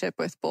relationship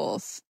with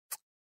both?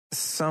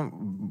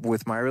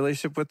 With my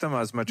relationship with them, I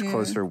was much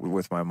closer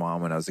with my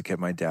mom when I was a kid.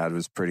 My dad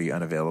was pretty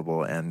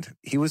unavailable and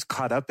he was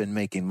caught up in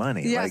making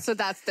money. Yeah, so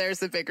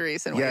there's a big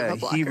reason why you have a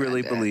blocker. He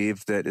really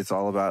believed that it's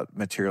all about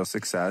material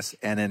success.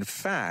 And in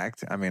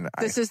fact,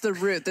 this is the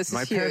root. This is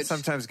my huge. parents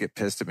sometimes get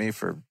pissed at me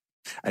for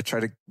I try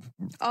to.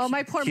 Oh,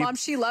 my poor mom,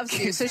 she loves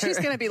you. So she's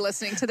going to be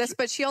listening to this,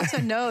 but she also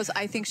knows,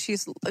 I think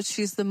she's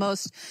the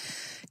most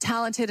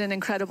talented and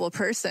incredible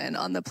person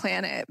on the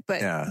planet.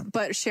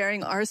 But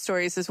sharing our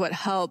stories is what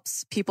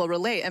helps people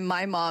relate. And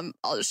my mom,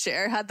 I'll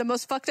share, had the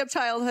most fucked up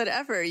childhood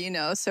ever, you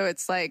know? So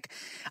it's like,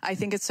 I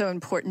think it's so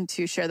important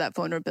to share that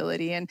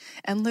vulnerability. And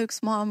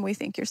Luke's mom, we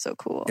think you're so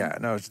cool. Yeah,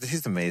 no,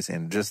 she's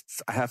amazing.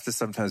 Just, I have to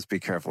sometimes be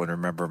careful and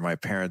remember my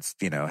parents,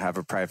 you know, have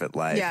a private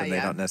life and they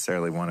don't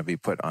necessarily want to be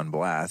put on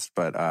blast.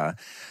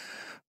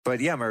 But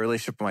yeah, my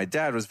relationship with my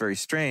dad was very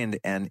strained.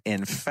 And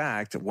in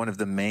fact, one of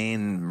the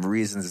main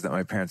reasons that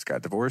my parents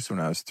got divorced when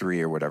I was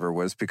 3 or whatever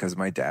was because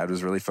my dad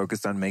was really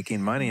focused on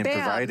making money and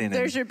providing.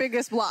 There's your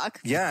biggest block.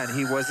 Yeah, and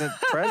he wasn't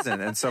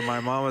present. And so my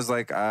mom was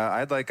like,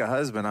 I'd like a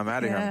husband. I'm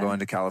out of here. I'm going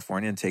to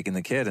California and taking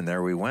the kid. And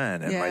there we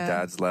went. And my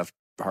dad's left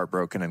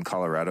heartbroken in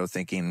Colorado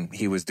thinking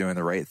he was doing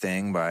the right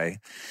thing by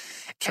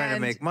trying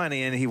to make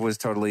money, and he was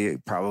totally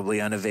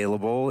probably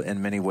unavailable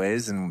in many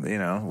ways, and you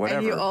know, whatever.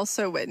 And you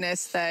also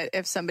witness that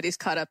if somebody's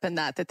caught up in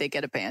that they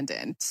get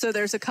abandoned. So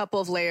there's a couple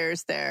of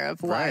layers there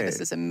of why this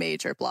is a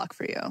major block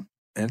for you.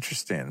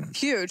 Interesting.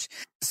 Huge.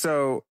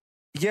 So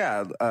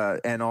yeah,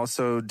 and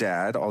also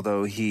dad,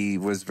 although he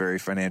was very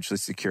financially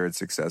secure and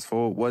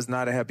successful, was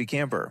not a happy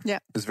camper. Yeah.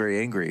 Was very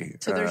angry.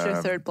 So there's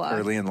your third block.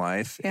 Early in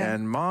life. Yeah.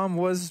 And mom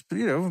was,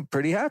 you know,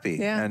 pretty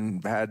happy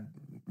and had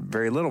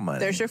very little money.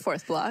 There's your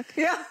fourth block.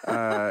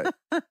 Yeah.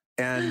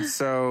 And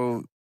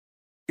so,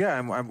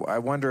 yeah, I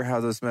wonder how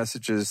those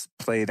messages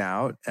played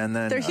out. And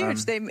then they're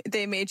huge.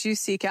 They made you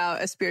seek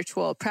out a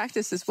spiritual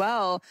practice as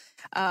well.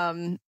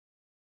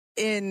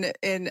 In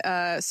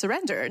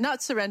surrender,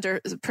 not surrender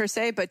per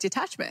se, but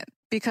detachment,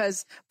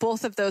 because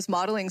both of those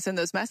modelings and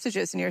those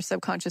messages in your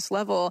subconscious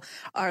level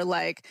are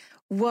like,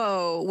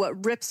 whoa,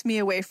 what rips me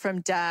away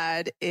from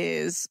dad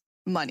is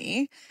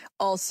money.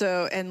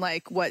 Also, and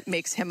like what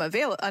makes him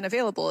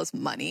unavailable is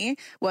money.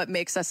 What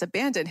makes us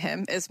abandon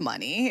him is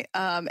money.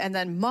 And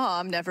then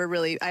mom never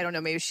really, I don't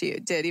know, maybe she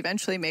did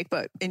eventually make,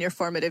 but in your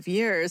formative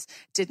years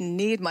didn't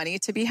need money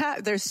to be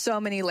there's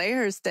so many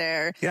layers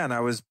there. Yeah, and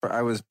I was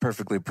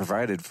perfectly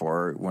provided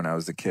for when I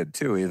was a kid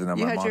too, even though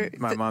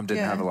my mom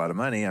didn't have a lot of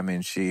money. I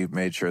mean, she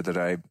made sure that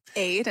I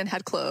ate and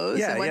had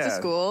clothes and went to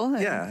school.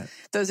 And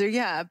those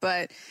are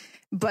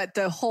But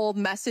the whole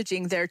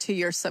messaging there to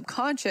your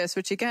subconscious,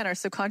 which again, our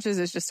subconscious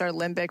is just our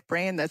limbic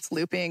brain that's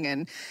looping,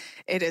 and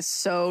it is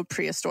so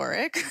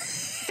prehistoric.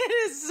 It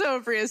is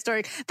so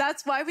prehistoric.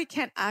 That's why we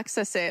can't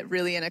access it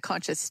really in a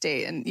conscious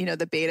state. And, you know,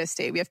 the beta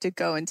state, we have to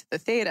go into the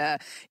theta,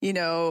 you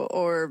know,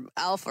 or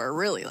alpha, or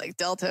really like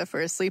delta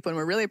for asleep when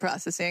we're really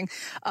processing.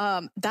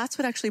 That's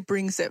what actually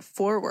brings it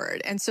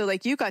forward. And so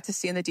like you got to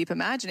see in the deep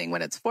imagining,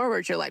 when it's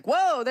forward, you're like,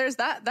 whoa, there's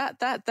that,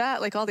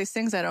 like all these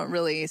things I don't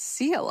really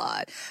see a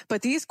lot.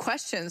 But these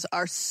questions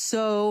are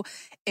so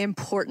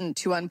important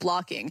to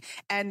unblocking.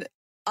 And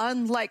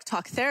unlike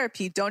talk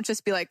therapy, don't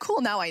just be like,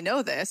 cool, now I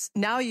know this.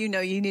 Now you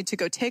know you need to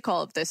go take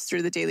all of this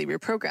through the daily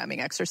reprogramming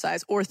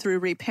exercise or through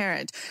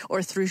reparent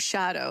or through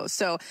shadow.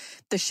 So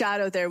the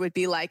shadow there would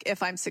be like,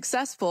 if I'm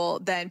successful,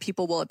 then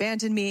people will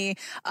abandon me.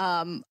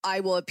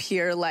 I will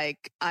appear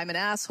like I'm an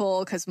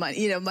asshole because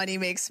money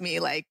makes me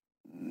like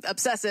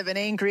obsessive and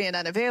angry and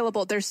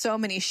unavailable. There's so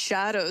many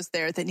shadows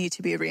there that need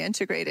to be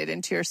reintegrated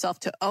into yourself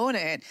to own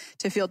it,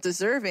 to feel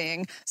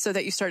deserving, so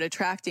that you start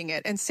attracting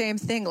it. And same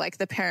thing, like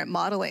the parent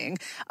modeling.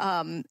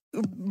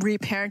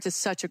 Reparent is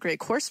such a great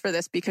course for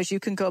this, because you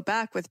can go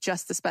back with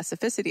just the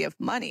specificity of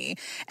money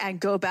and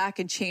go back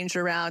and change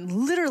around,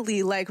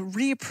 literally like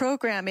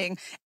reprogramming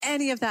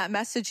any of that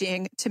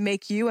messaging to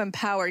make you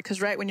empowered.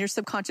 Because when your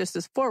subconscious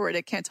is forward,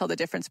 it can't tell the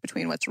difference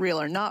between what's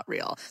real or not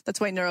real. That's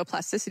why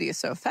neuroplasticity is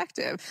so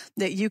effective,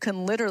 that you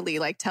can literally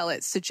like tell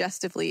it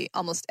suggestively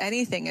almost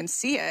anything and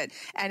see it.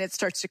 And it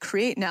starts to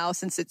create now,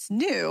 since it's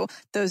new,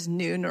 those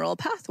new neural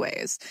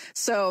pathways.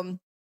 So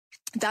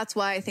that's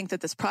why I think that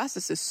this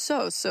process is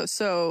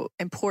so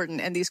important,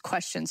 and these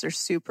questions are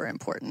super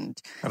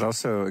important. It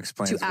also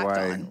explains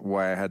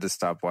why I had to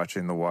stop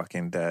watching The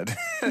Walking Dead.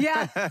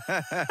 Yeah,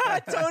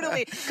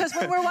 totally. Because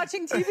when we're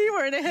watching TV,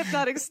 we're in a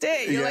hypnotic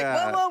state. You're like,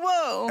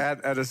 whoa.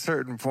 At a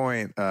certain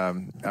point,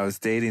 I was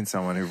dating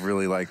someone who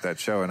really liked that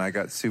show, and I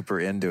got super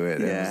into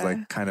it and was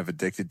like kind of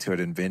addicted to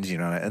it and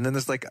binging on it. And then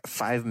there's like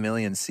 5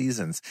 million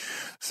seasons,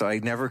 so I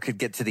never could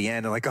get to the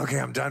end. And like, okay,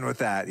 I'm done with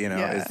that. You know,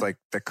 it's like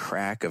the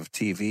crack of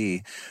TV.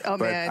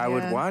 But I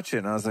would watch it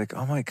and I was like,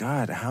 oh my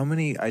God, how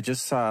many? I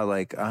just saw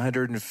like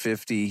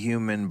 150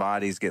 human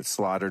bodies get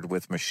slaughtered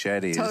with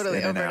machetes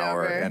in an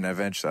hour. And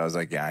eventually I was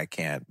like, yeah, I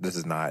can't. This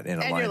is not in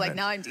alignment. And you're like,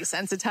 now I'm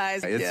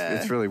desensitized.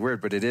 It's really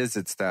weird, but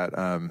it's that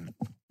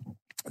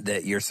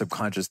that your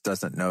subconscious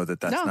doesn't know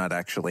that that's not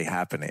actually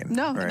happening.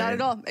 No, right? Not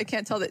at all. It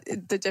can't tell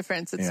the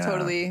difference. It's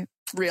totally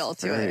real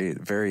to it.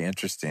 Very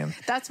interesting.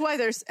 That's why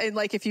there's, and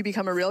like, if you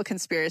become a real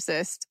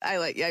conspiracist,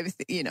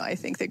 I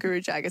think that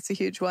Guru Jagat's a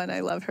huge one. I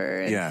love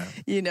her.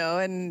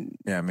 And,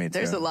 me too.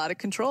 There's a lot of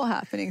control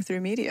happening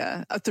through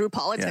media, through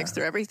politics,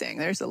 through everything.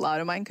 There's a lot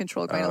of mind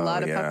control going, a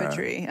lot of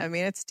puppetry. I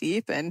mean, it's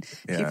deep, and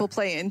people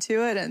play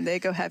into it and they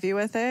go heavy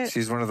with it.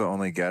 She's one of the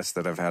only guests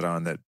that I've had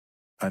on that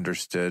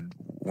understood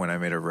when I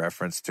made a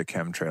reference to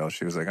chemtrails.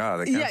 She was like, "Oh,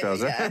 the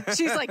chemtrails." Yeah.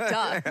 She's like,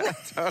 "Duh."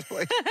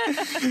 Totally.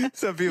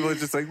 Some people are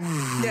just like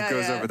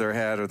goes over their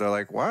head, or they're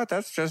like, "What?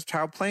 That's just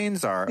how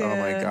planes are." Oh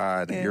my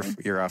God,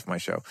 you're off my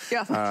show.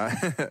 Yeah.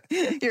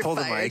 You're pull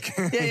fired.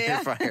 The mic. You're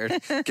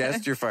fired.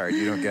 Guest, you're fired.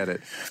 You don't get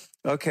it.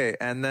 Okay,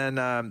 and then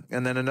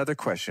another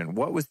question: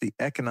 what was the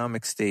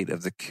economic state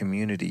of the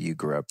community you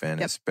grew up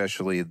in,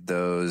 especially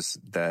those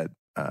that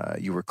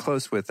you were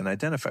close with and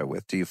identify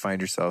with? Do you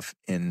find yourself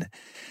in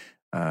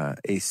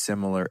a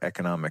similar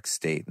economic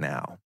state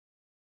now?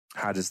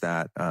 How does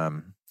that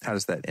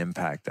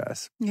impact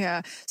us?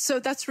 Yeah, so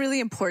that's really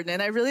important,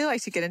 and I really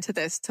like to get into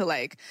this to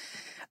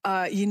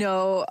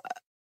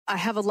I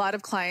have a lot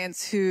of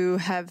clients who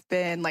have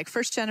been like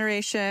first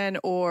generation,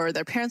 or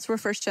their parents were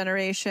first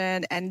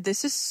generation. And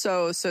this is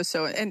so,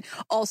 and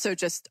also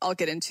just, I'll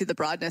get into the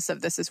broadness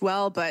of this as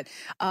well. But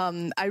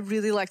I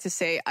really like to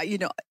say,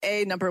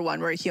 number one,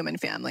 we're a human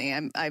family.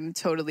 I'm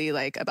totally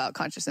like about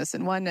consciousness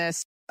and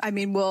oneness. I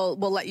mean, we'll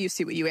let you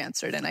see what you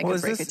answered, and I can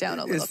break it down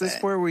a little bit. Is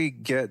this where we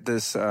get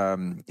this,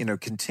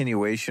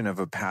 continuation of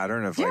a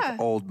pattern of like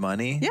old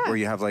money, where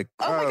you have like,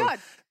 my God,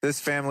 this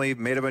family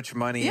made a bunch of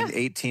money in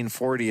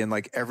 1840, and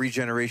like every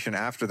generation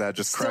after that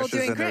just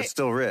crushes, and they're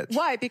still rich.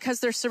 Why? Because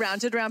they're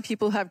surrounded around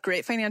people who have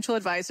great financial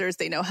advisors.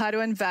 They know how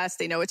to invest.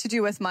 They know what to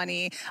do with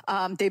money.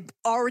 They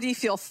already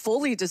feel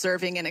fully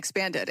deserving and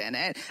expanded in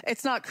it.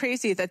 It's not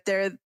crazy that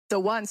they're the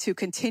ones who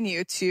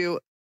continue to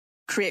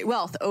create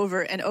wealth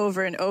over and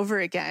over and over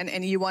again.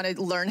 And you want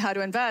to learn how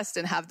to invest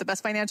and have the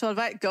best financial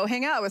advice, go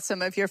hang out with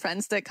some of your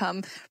friends that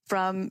come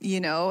from,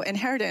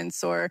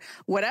 inheritance or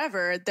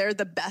whatever. They're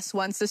the best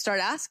ones to start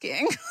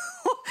asking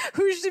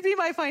who should be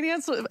my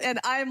financial. And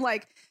I'm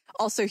like,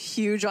 also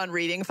huge on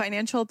reading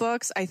financial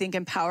books. I think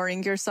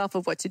empowering yourself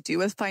of what to do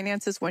with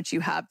finances once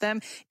you have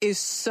them is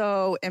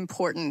so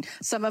important.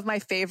 Some of my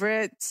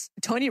favorites,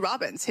 Tony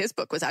Robbins, his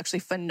book was actually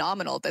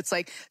phenomenal. That's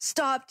like,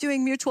 stop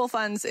doing mutual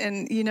funds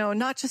and,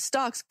 not just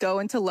stocks, go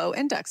into low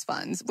index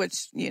funds,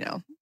 which,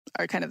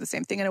 are kind of the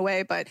same thing in a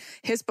way, but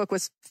his book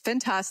was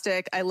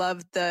fantastic. I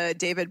love the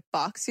David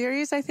Bach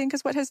series, I think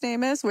is what his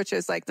name is, which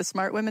is like The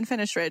Smart Women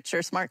Finish Rich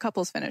or Smart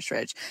Couples Finish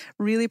Rich.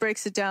 Really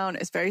breaks it down.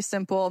 It's very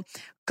simple.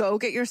 Go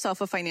get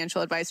yourself a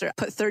financial advisor.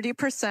 Put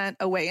 30%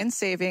 away in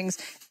savings.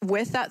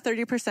 With that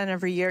 30%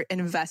 every year,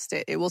 invest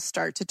it. It will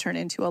start to turn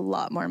into a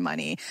lot more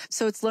money.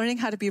 So it's learning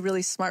how to be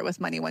really smart with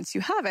money once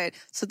you have it,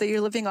 so that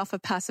you're living off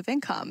of passive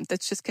income.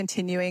 That's just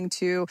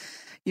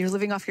you're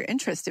living off your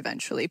interest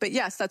eventually. But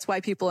yes, that's why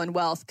people in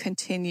wealth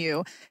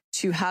continue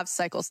to have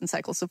cycles and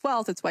cycles of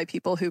wealth. It's why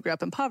people who grew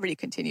up in poverty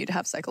continue to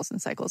have cycles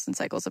and cycles and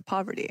cycles of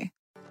poverty.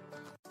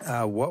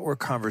 What were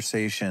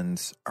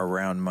conversations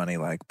around money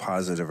like,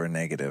 positive or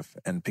negative?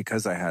 And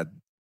because I had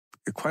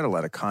quite a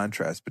lot of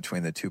contrast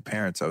between the two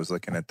parents, I was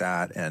looking at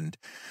that. And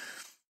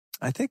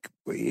I think,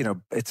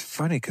 it's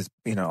funny because,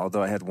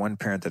 although I had one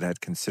parent that had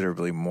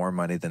considerably more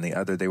money than the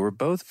other, they were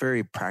both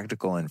very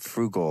practical and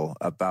frugal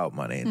about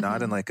money,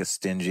 not in like a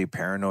stingy,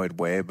 paranoid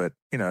way, but,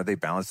 they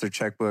balanced their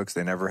checkbooks.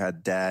 They never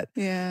had debt,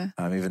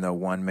 even though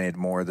one made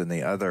more than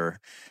the other.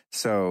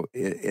 So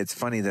it's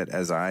funny that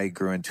as I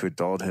grew into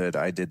adulthood,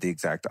 I did the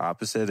exact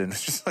opposite, and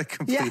it's just like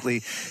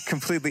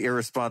completely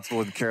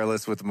irresponsible and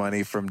careless with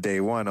money from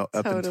day one up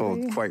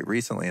until quite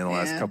recently in the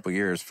last couple of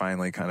years,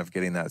 finally kind of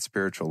getting that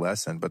spiritual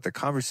lesson. But the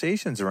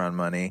conversations around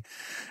money,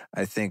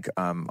 I think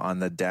on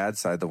the dad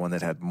side, the one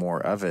that had more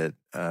of it,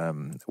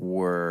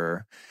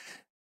 were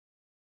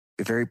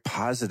very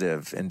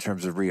positive in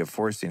terms of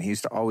reinforcing. He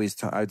used to always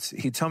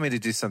he'd tell me to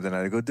do something.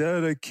 I'd go,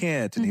 Dad, I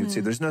can't. And he would say,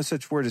 there's no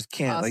such word as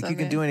can't. Awesome, like, you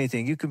can do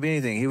anything. You can be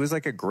anything. He was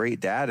like a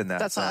great dad in that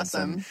sense. That's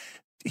awesome. And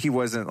he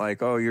wasn't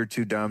like, oh, you're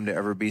too dumb to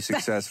ever be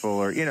successful,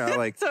 or,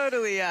 like.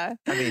 Totally, yeah.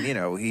 I mean,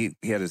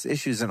 he had his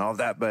issues and all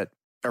that, but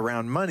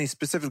around money,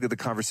 specifically the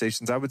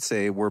conversations, I would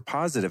say, were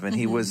positive. And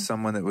he was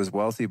someone that was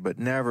wealthy, but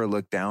never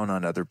looked down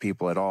on other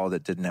people at all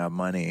that didn't have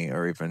money,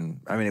 or even,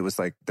 it was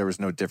like there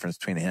was no difference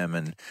between him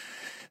and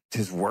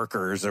his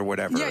workers or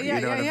whatever.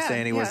 You know what I'm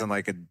saying? He wasn't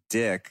like a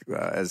dick,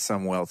 as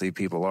some wealthy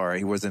people are.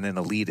 He wasn't an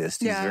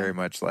elitist. He's very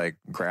much like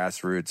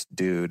grassroots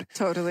dude.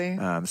 Totally.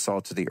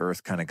 Salt to the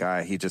earth kind of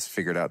guy. He just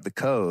figured out the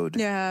code.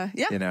 Yeah.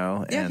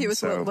 And he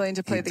was willing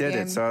to play the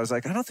game. So I was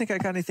like, I don't think I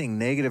got anything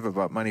negative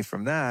about money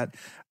from that.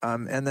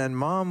 And then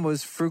Mom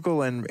was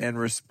frugal and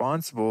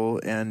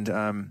responsible.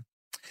 And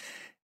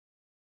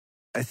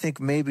I think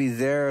maybe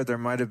there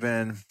might have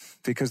been,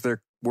 because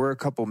there were a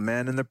couple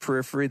men in the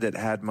periphery that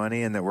had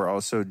money and that were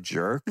also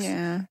jerks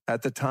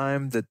at the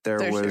time, that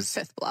there's your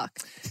fifth block.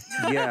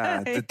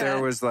 That there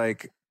was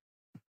like,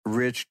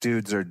 rich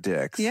dudes are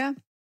dicks. Yeah.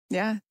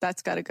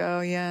 That's got to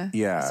go. Yeah.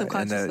 Yeah.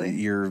 Subconsciously. And that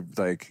you're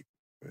like,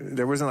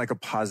 there wasn't like a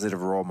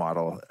positive role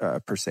model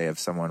per se of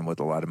someone with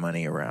a lot of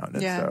money around.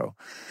 And so,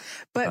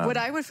 but what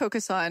I would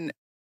focus on,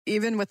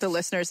 even with the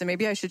listeners, and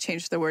maybe I should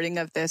change the wording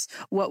of this,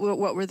 what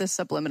were the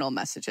subliminal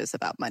messages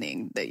about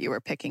money that you were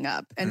picking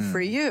up? And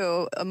for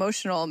you,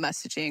 emotional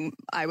messaging,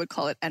 I would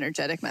call it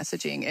energetic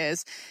messaging,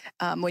 is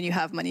when you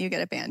have money, you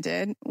get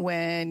abandoned.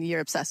 When you're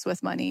obsessed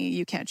with money,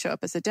 you can't show up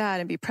as a dad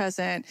and be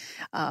present.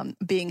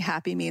 Being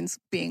happy means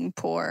being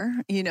poor.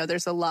 You know,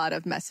 there's a lot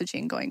of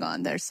messaging going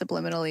on there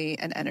subliminally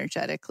and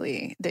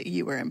energetically that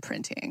you were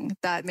imprinting.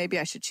 That maybe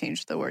I should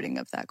change the wording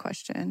of that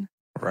question.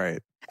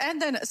 Right.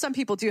 And then some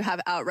people do have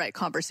outright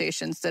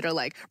conversations that are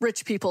like,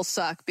 rich people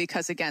suck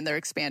because, again, they're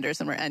expanders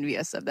and we're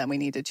envious of them. We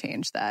need to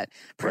change that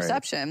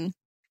perception.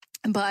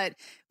 Right. But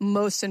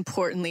most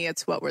importantly,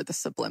 it's what were the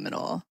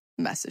subliminal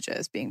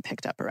messages being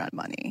picked up around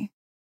money.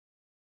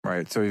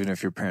 Right. So even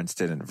if your parents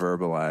didn't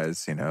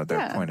verbalize, you know,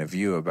 their point of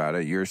view about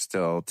it, you're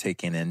still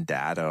taking in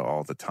data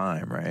all the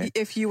time, right?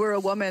 If you were a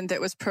woman that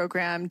was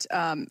programmed,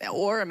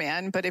 or a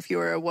man, but if you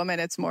were a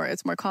woman, it's more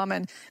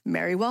common,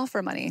 marry well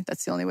for money.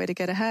 That's the only way to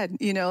get ahead.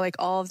 You know, like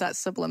all of that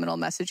subliminal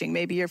messaging.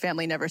 Maybe your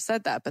family never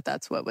said that, but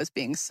that's what was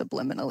being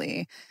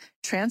subliminally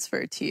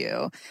transferred to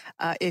you.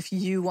 If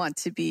you want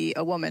to be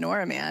a woman or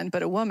a man,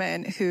 but a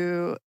woman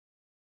who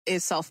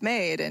is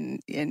self-made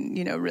and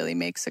you know, really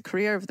makes a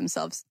career of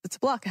themselves, it's a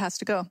block. It has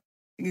to go.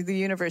 The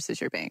universe is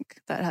your bank.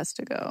 That has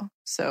to go.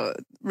 So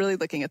really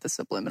looking at the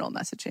subliminal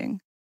messaging.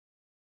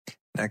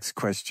 Next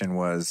question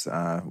was,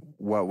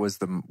 what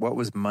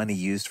was money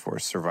used for?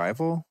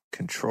 Survival,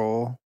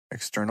 control,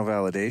 external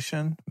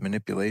validation,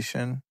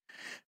 manipulation,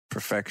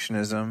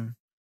 perfectionism,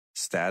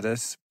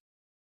 status?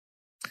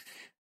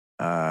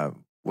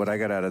 What I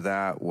got out of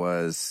that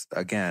was,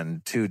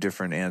 again, two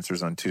different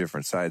answers on two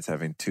different sides,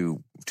 having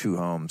two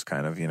homes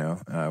kind of, you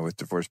know, with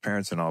divorced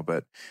parents and all.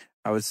 But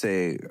I would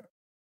say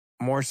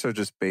more so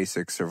just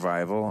basic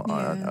survival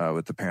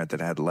with the parent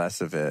that had less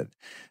of it.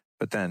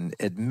 But then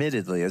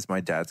admittedly, as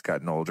my dad's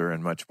gotten older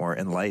and much more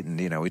enlightened,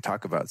 you know, we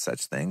talk about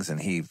such things, and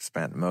he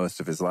spent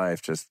most of his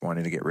life just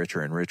wanting to get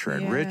richer and richer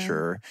and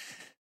richer,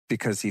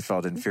 because he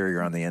felt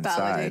inferior on the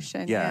inside.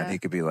 And he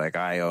could be like,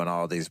 I own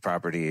all these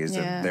properties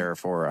and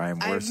therefore I'm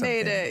worth something.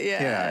 I've made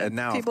it, and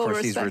now, of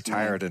course, he's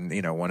retired and,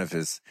 you know, one of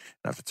his, I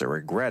don't know if it's a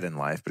regret in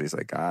life, but he's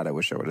like, God, I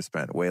wish I would have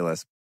spent way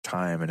less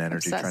time and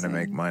energy trying to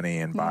make money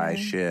and buy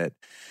shit.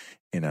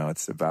 You know,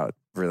 it's about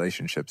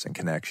relationships and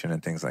connection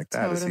and things like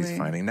that as he's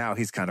finding. Now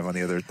he's kind of on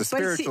the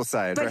spiritual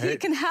side, but right? He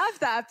can have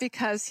that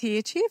because he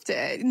achieved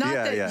it. Not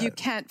that you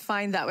can't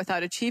find that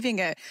without achieving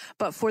it,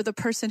 but for the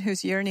person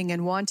who's yearning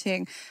and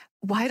wanting,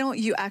 why don't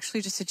you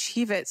actually just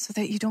achieve it so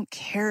that you don't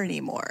care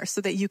anymore,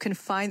 so that you can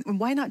find,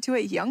 why not do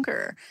it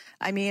younger?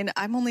 I mean,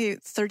 I'm only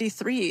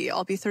 33.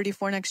 I'll be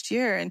 34 next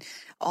year, and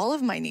all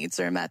of my needs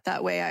are met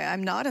that way.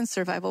 I'm not in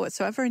survival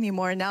whatsoever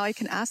anymore. And now I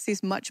can ask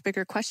these much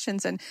bigger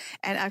questions and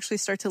actually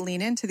start to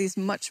lean into these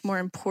much more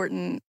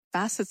important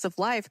facets of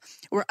life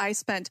where I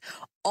spent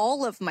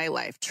all of my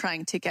life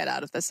trying to get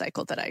out of the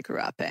cycle that I grew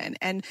up in.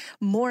 And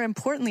more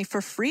importantly,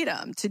 for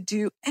freedom to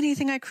do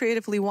anything I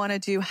creatively want to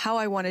do, how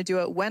I want to do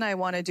it, when I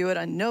want to do it,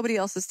 on nobody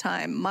else's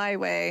time, my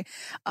way.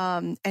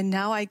 And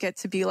now I get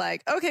to be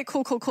like, okay,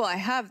 cool. I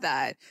have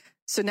that.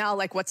 So now,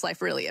 like, what's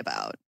life really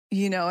about?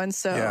 You know, and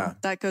so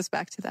that goes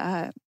back to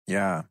that.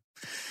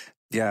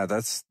 Yeah,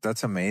 that's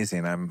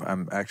amazing.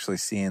 I'm actually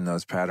seeing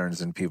those patterns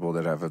in people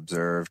that I've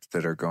observed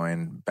that are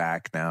going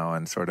back now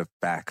and sort of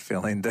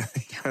backfilling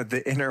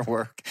the inner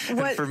work.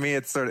 And for me,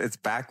 it's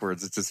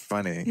backwards. It's just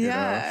funny.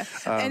 Yeah.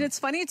 You know? And it's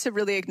funny to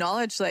really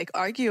acknowledge, like,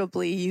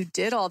 arguably you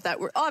did all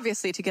that work,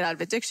 obviously to get out of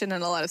addiction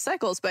and a lot of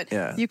cycles, but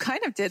you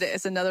kind of did it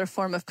as another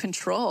form of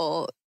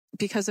control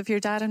because of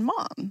your dad and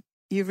mom.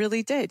 You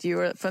really did. You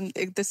were from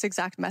this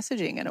exact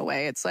messaging in a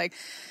way. It's like,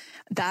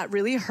 that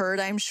really hurt,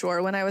 I'm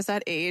sure, when I was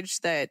that age,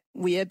 that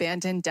we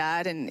abandoned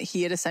dad and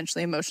he had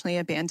essentially emotionally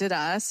abandoned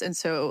us. And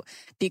so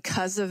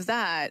because of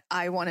that,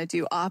 I want to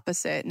do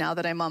opposite now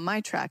that I'm on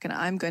my track, and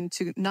I'm going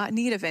to not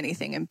need of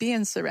anything and be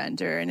in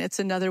surrender. And it's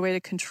another way to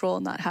control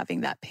not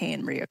having that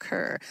pain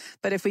reoccur.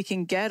 But if we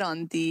can get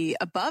on the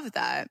above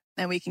that,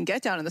 and we can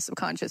get down in the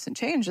subconscious and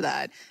change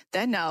that,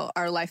 then now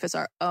our life is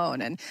our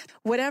own. And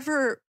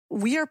whatever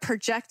we are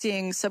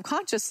projecting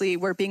subconsciously,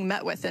 we're being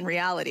met with in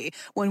reality.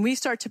 When we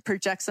start to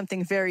project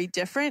something very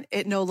different,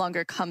 it no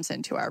longer comes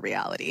into our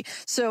reality.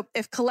 So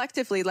if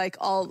collectively, like,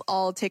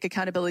 I'll take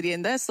accountability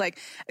in this, like,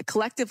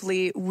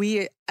 collectively,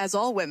 we, as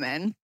all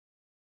women,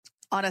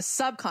 on a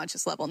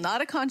subconscious level,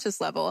 not a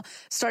conscious level,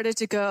 started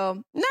to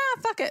go, nah,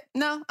 fuck it.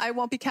 No, I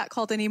won't be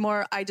catcalled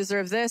anymore. I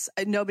deserve this.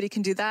 Nobody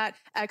can do that.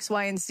 X,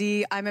 Y, and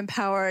Z. I'm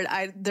empowered.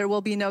 There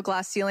will be no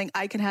glass ceiling.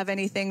 I can have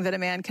anything that a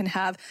man can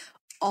have.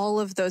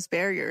 All of those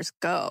barriers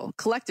go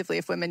collectively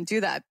if women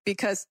do that,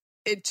 because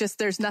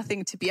there's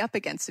nothing to be up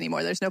against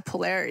anymore. There's no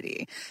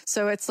polarity.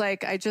 So it's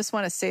like, I just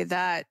want to say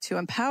that to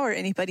empower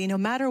anybody, no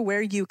matter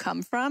where you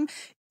come from,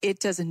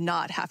 it does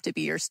not have to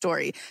be your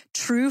story.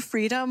 True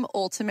freedom,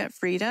 ultimate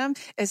freedom,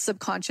 is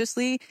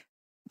subconsciously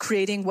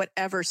creating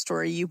whatever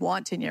story you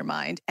want in your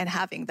mind and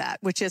having that,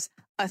 which is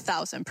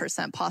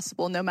 1,000%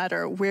 possible, no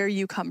matter where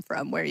you come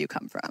from,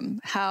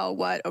 how,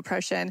 what,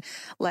 oppression.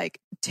 Like,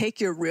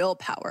 take your real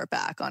power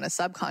back on a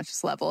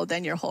subconscious level,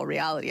 then your whole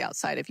reality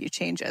outside of you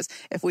changes.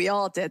 If we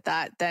all did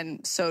that,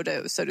 then so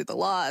do the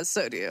laws,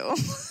 so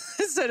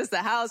does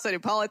the House, so do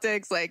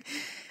politics, like,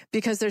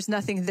 because there's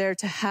nothing there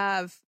to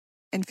have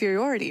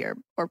inferiority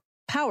or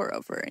power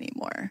over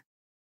anymore.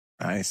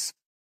 Nice.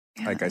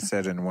 Yeah. Like I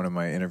said in one of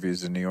my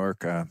interviews in New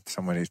York,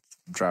 somebody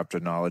dropped a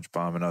knowledge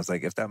bomb, and I was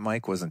like, if that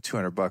mic wasn't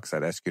 $200,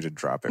 I'd ask you to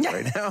drop it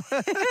right now.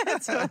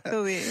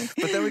 Totally.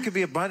 But then we could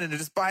be abundant and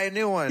just buy a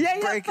new one. Yeah,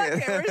 break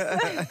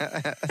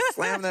it.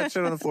 Slam that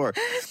shit on the floor.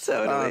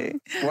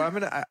 Totally. Well,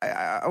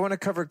 I want to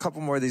cover a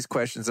couple more of these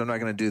questions. I'm not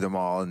going to do them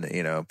all,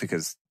 and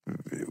because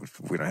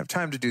we don't have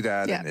time to do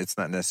that, and it's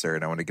not necessary,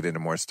 and I want to get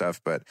into more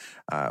stuff. But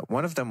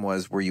one of them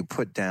was, were you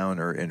put down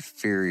or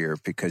inferior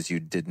because you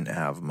didn't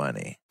have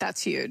money?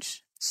 That's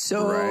huge.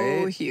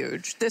 So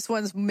huge. This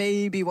one's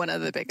maybe one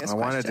of the biggest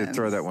questions. I wanted to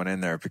throw that one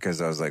in there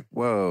because I was like,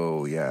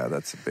 whoa, yeah,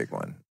 that's a big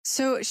one.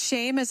 So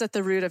shame is at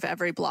the root of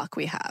every block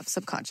we have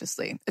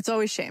subconsciously. It's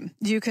always shame.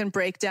 You can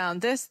break down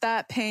this,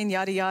 that, pain,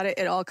 yada, yada.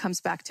 It all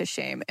comes back to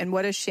shame. And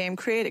what does shame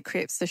create? It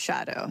creates the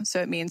shadow. So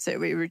it means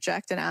that we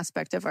reject an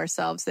aspect of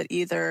ourselves that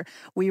either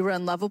we were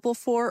unlovable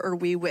for or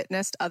we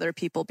witnessed other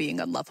people being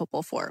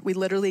unlovable for. We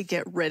literally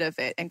get rid of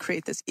it and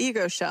create this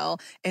ego shell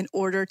in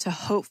order to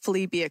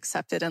hopefully be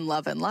accepted in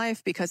love and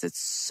life, because it's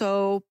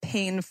so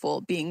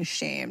painful being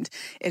shamed.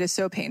 It is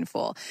so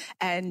painful.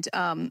 And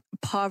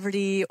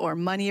poverty or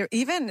money, or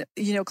even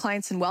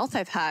clients in wealth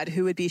I've had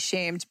who would be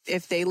shamed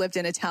if they lived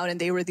in a town and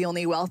they were the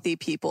only wealthy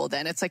people.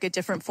 Then it's like a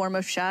different form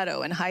of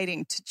shadow and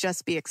hiding to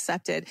just be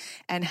accepted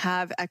and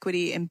have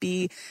equity and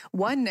be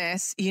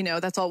oneness.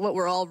 That's all what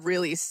we're all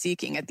really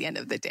seeking at the end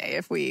of the day.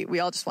 If we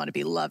all just want to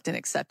be loved and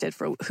accepted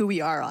for who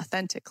we are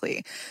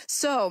authentically.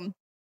 So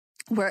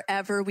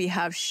wherever we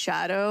have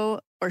shadow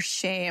or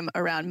shame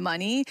around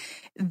money,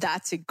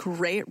 that's a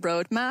great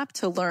roadmap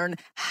to learn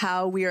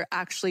how we are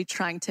actually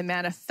trying to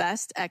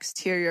manifest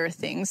exterior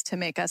things to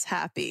make us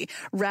happy,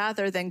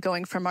 rather than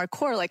going from our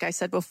core, like I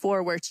said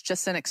before, where it's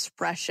just an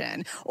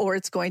expression or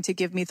it's going to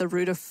give me the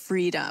root of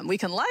freedom. We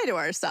can lie to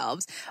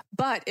ourselves,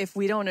 but if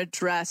we don't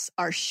address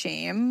our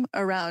shame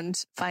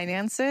around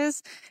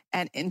finances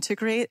and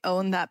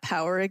own that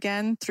power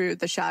again through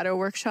the shadow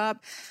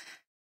workshop,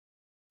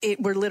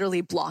 we're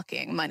literally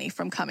blocking money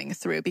from coming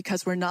through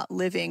because we're not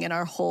living in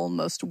our whole,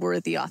 most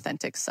worthy,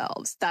 authentic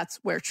selves. That's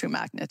where true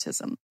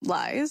magnetism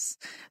lies.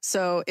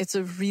 So it's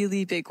a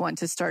really big one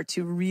to start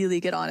to really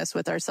get honest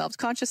with ourselves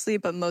consciously,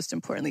 but most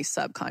importantly,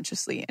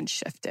 subconsciously, and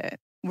shift it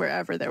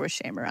wherever there was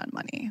shame around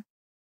money.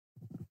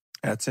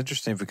 That's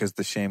interesting because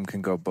the shame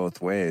can go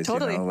both ways.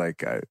 Totally.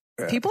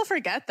 People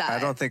forget that. I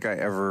don't think I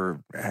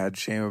ever had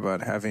shame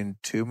about having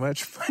too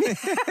much money.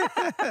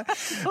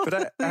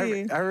 But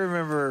I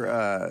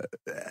remember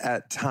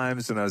at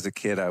times when I was a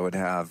kid, I would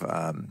have,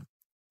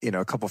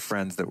 a couple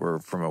friends that were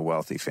from a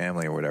wealthy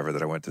family or whatever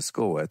that I went to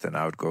school with. And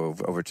I would go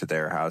over to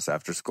their house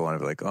after school and I'd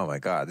be like, oh my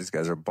God, these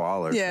guys are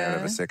ballers. Yeah. They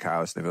have a sick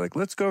house. And they'd be like,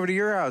 let's go over to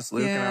your house,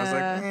 Luke. Yeah. And I was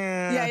like,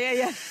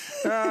 yeah.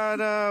 Oh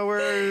no,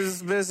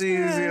 where's Missy's?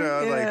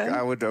 Like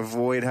I would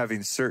avoid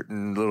having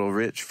certain little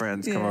rich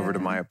friends come over to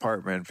my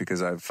apartment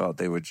because I felt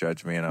they would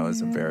judge me and I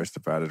was embarrassed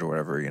about it or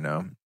whatever,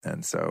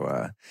 And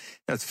so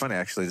it's funny, I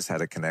actually just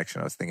had a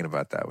connection. I was thinking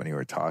about that when you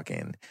were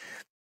talking.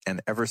 And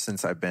ever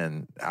since I've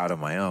been out on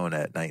my own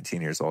at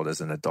 19 years old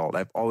as an adult,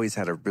 I've always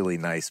had a really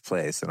nice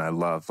place. And I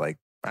love I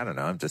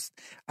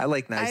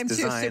like nice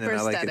design and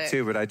I like it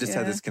too, but I just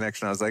had this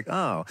connection. I was like,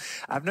 oh,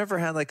 I've never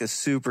had like a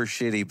super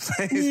shitty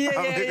place.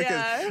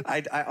 Because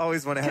I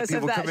always want to have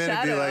people come in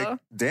and be like,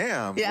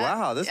 damn,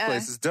 wow, this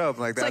place is dope.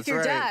 Like, it's that's like your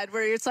right. dad,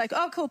 where it's like,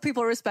 oh, cool,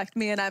 people respect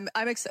me. And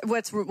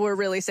what we're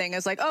really saying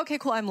is like, okay,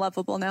 cool, I'm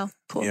lovable now.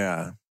 Cool.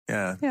 Yeah.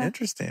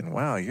 Interesting.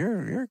 Wow,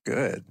 you're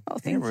good. Oh,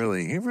 thank you.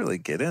 You really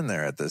get in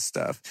there at this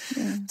stuff.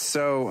 Yeah.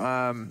 So,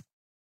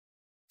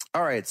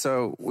 all right.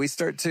 So we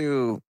start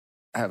to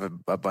have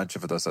a bunch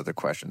of those other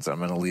questions. I'm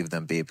going to leave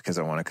them be because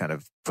I want to kind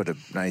of put a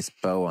nice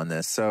bow on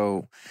this.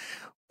 So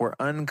we're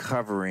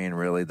uncovering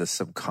really the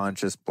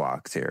subconscious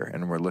blocks here,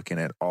 and we're looking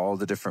at all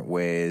the different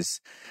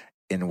ways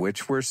in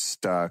which we're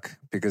stuck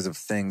because of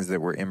things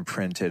that were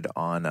imprinted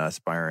on us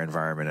by our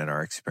environment and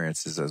our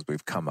experiences as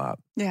we've come up.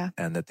 Yeah.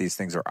 And that these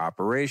things are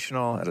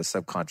operational at a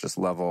subconscious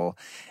level.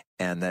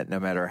 And that no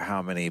matter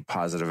how many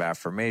positive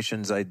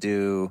affirmations I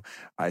do,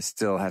 I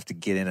still have to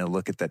get in and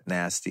look at that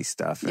nasty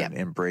stuff and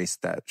embrace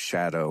that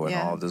shadow and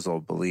all of those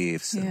old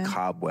beliefs and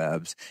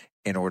cobwebs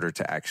in order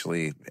to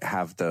actually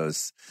have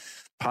those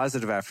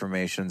positive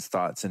affirmations,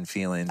 thoughts, and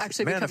feelings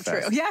actually manifest.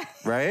 Become true. Yeah.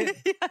 Right?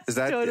 Yes, is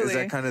that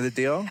kind of the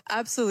deal?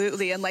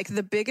 Absolutely. And like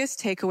the biggest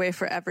takeaway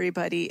for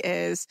everybody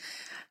is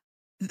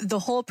the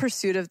whole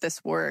pursuit of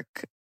this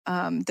work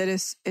that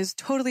is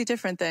totally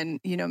different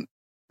than,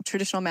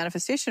 traditional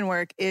manifestation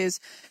work, is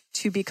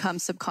to become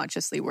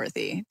subconsciously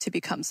worthy, to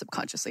become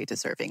subconsciously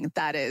deserving.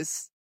 That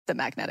is the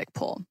magnetic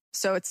pull.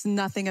 So it's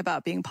nothing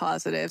about being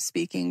positive,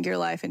 speaking your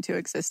life into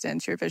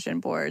existence, your vision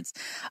boards.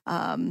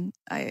 I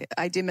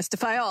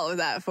demystify all of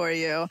that for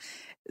you.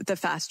 The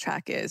fast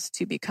track is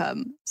to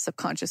become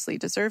subconsciously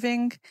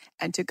deserving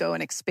and to go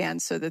and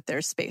expand so that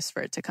there's space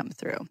for it to come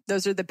through.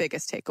 Those are the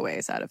biggest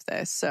takeaways out of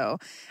this. So,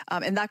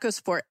 and that goes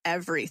for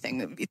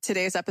everything.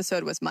 Today's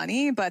episode was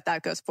money, but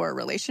that goes for a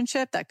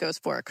relationship, that goes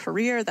for a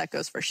career, that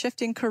goes for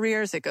shifting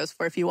careers, it goes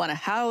for if you want a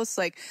house,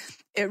 like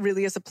it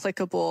really is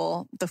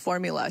applicable, the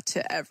formula,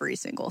 to every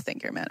single thing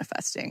you're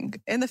manifesting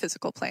in the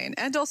physical plane,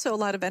 and also a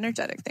lot of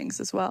energetic things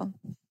as well.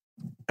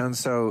 And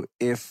so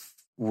if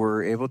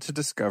we're able to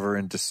discover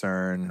and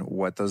discern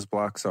what those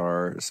blocks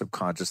are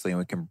subconsciously, and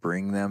we can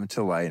bring them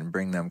to light and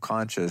bring them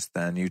conscious,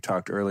 then you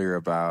talked earlier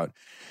about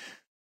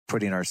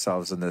putting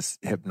ourselves in this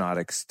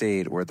hypnotic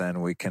state where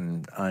then we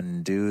can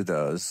undo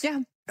those.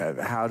 Yeah.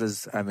 How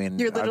does, I mean,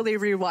 you're literally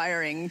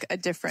rewiring a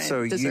different,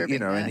 so deserving, you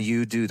know, and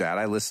you do that.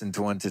 I listened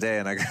to one today,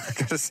 and I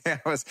gotta say,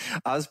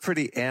 I was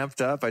pretty amped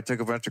up. I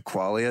took a bunch of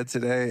qualia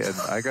today, and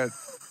I got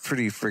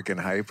pretty freaking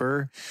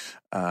hyper.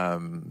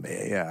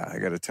 Yeah, I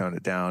got to tone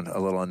it down a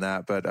little on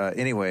that. But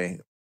anyway,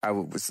 I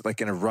was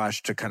like in a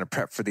rush to kind of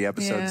prep for the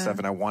episode and stuff,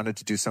 and I wanted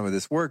to do some of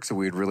this work so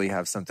we'd really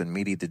have something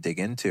meaty to dig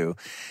into.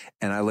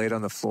 And I laid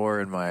on the floor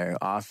in my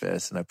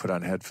office, and I put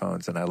on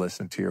headphones, and I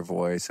listened to your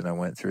voice, and I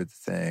went through the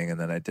thing, and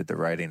then I did the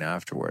writing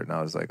afterward, and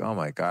I was like, oh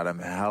my God, I'm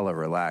hella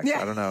relaxed.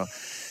 Yeah. I don't know.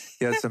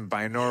 You had some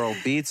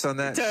binaural beats on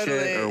that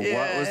shit or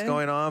what was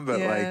going on,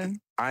 but like,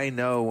 I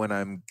know when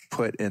I'm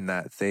put in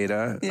that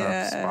theta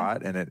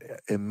spot, and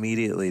it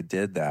immediately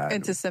did that.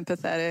 Into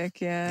sympathetic,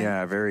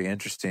 Yeah, very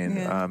interesting.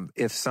 Yeah.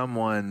 If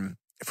someone,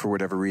 for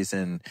whatever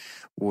reason,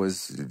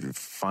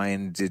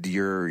 finds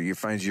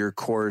your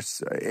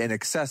course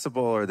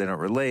inaccessible, or they don't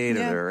relate, or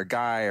they're a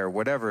guy, or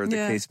whatever the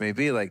case may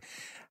be, like,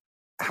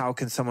 how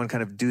can someone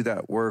kind of do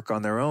that work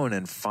on their own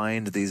and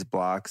find these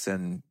blocks,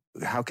 and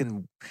how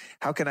can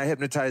I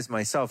hypnotize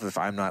myself if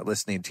I'm not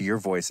listening to your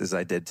voice as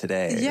I did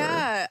today?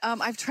 Yeah,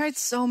 I've tried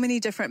so many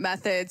different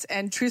methods,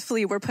 and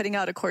truthfully, we're putting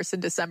out a course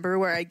in December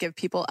where I give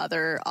people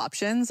other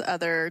options,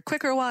 other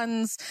quicker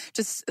ones,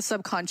 just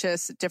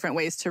subconscious, different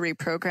ways to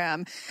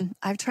reprogram.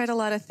 I've tried a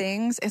lot of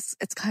things.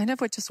 It's kind of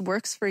what just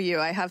works for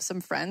you. I have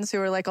some friends who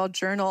are like, I'll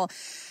journal.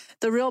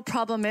 The real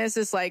problem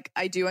is like,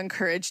 I do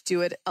encourage do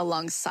it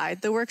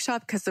alongside the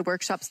workshop, because the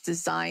workshop's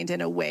designed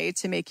in a way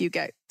to make you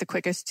get the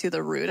quickest to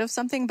the root of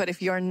something. But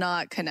if you're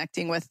not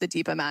connecting with the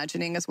deep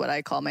imagining, is what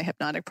I call my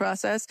hypnotic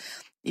process,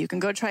 you can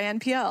go try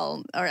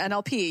NPL or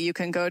NLP. You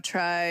can go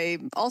try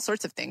all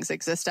sorts of things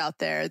exist out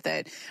there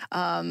that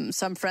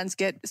some friends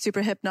get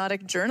super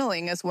hypnotic.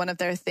 Journaling is one of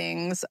their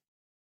things.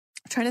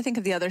 I'm trying to think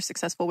of the other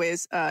successful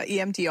ways.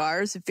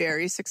 EMDR is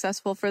very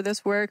successful for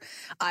this work.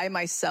 I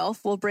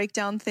myself will break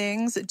down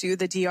things, do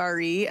the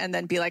DRE, and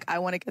then be like, I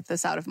want to get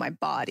this out of my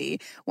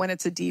body when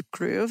it's a deep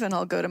groove. And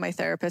I'll go to my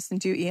therapist and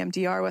do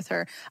EMDR with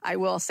her. I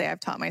will say I've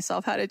taught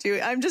myself how to do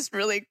it. I'm just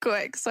really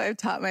quick. So I've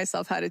taught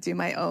myself how to do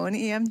my own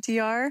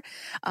EMDR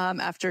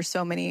after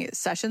so many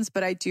sessions.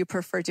 But I do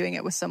prefer doing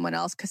it with someone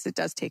else because it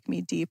does take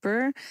me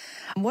deeper.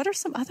 What are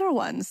some other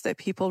ones that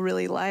people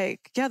really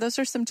like? Yeah, those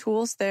are some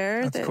tools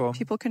there. That's cool.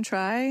 People can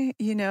try,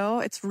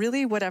 it's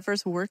really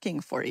whatever's working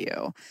for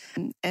you.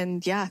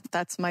 And yeah,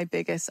 that's my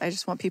biggest, I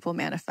just want people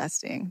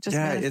manifesting. Just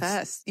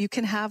manifest. You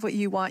can have what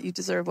you want. You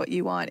deserve what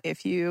you want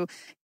if you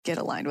get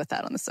aligned with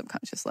that on the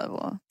subconscious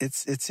level.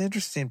 It's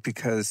interesting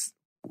because,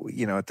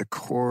 at the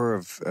core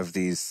of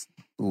these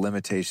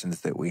limitations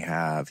that we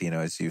have,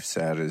 as you've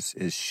said,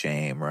 is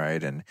shame,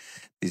 right? And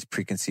these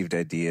preconceived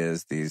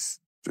ideas, these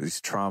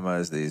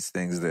traumas, these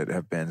things that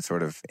have been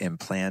sort of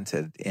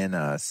implanted in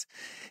us.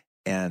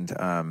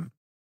 And,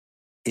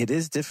 it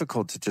is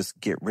difficult to just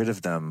get rid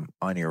of them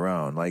on your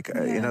own. Like,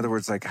 in other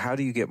words, like, how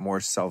do you get more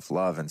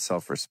self-love and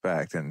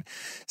self-respect? And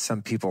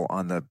some people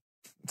on the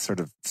sort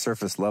of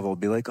surface level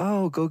be like,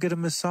 oh, go get a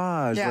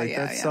massage.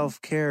 That's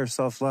self-care,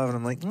 self-love. And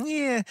I'm like,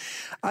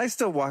 I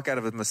still walk out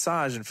of a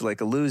massage and feel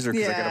like a loser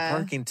because I got a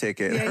parking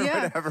ticket or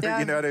whatever.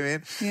 You know what I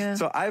mean? Yeah.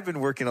 So I've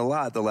been working a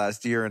lot the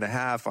last year and a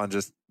half on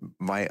just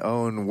my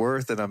own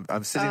worth. And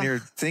I'm sitting here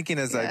thinking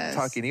as I'm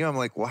talking to you, I'm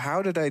like, well,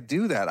 how did I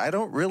do that? I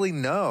don't really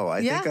know.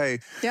 I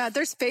think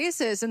there's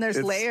phases and there's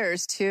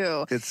layers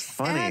too. It's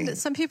funny. And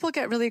some people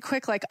get really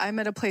quick. Like, I'm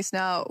at a place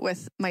now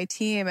with my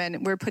team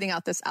and we're putting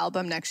out this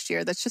album next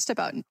year that's just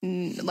about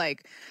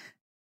like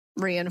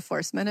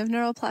reinforcement of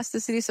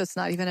neuroplasticity. So it's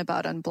not even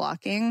about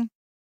unblocking.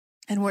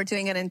 And we're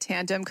doing it in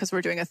tandem because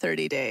we're doing a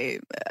 30-day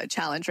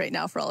challenge right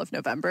now for all of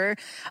November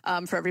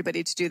for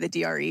everybody to do the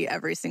DRE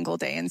every single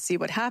day and see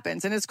what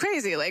happens. And it's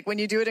crazy. Like, when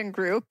you do it in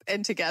group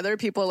and together,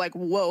 people are like,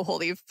 whoa,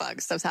 holy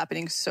fuck, stuff's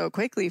happening so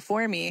quickly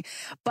for me.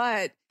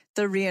 But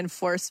the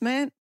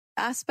reinforcement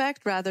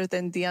aspect rather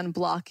than the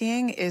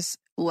unblocking is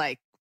like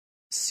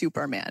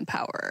Superman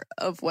power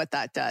of what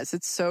that does.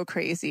 It's so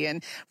crazy.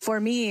 And for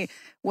me,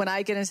 when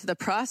I get into the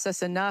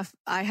process enough,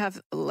 I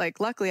have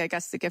luckily, I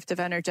guess the gift of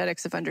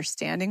energetics of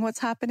understanding what's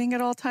happening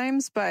at all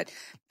times. But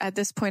at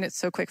this point, it's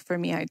so quick for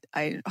me.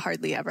 I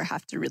hardly ever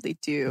have to really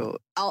do,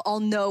 I'll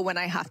know when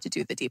I have to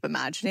do the deep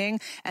imagining,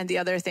 and the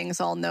other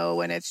things I'll know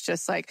when it's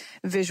just like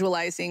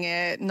visualizing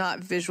it, not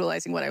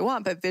visualizing what I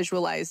want, but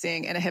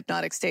visualizing in a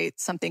hypnotic state,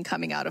 something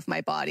coming out of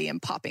my body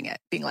and popping it,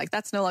 being like,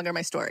 that's no longer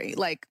my story.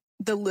 Like,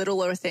 the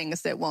littler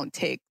things that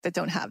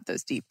don't have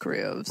those deep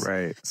grooves.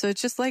 Right. So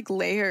it's just like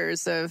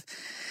layers of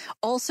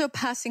also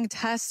passing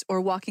tests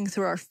or walking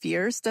through our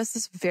fears does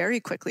this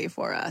very quickly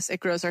for us. It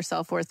grows our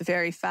self-worth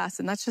very fast.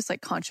 And that's just like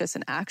conscious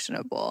and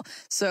actionable.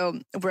 So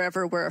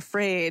wherever we're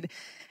afraid,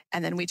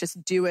 and then we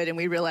just do it and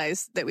we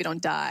realize that we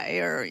don't die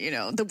or,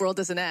 the world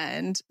doesn't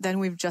end, then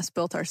we've just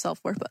built our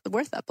self-worth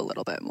up a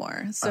little bit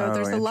more. So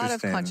there's a lot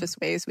of conscious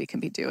ways we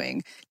can be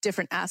doing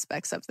different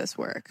aspects of this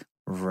work.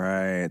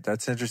 Right.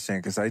 That's interesting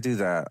because I do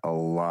that a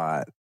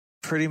lot.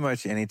 Pretty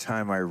much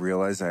anytime I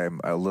realize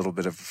I'm a little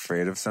bit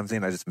afraid of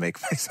something, I just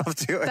make myself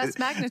do it. That's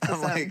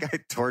magnetism. I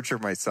torture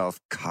myself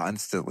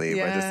constantly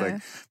by just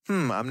like,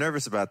 I'm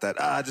nervous about that.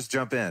 Just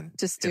jump in.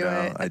 Just do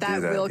it.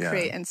 That will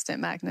create instant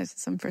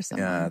magnetism for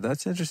someone. Yeah,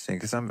 that's interesting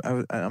because I'm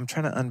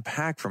trying to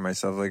unpack for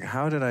myself, like,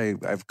 how did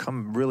I've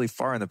come really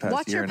far in the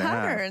past year and a half.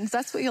 Watch your patterns.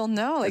 That's what you'll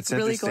know, like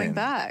really going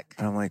back.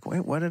 And I'm like,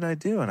 wait, what did I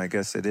do? And I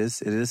guess it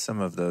is some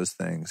of those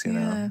things, you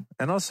know.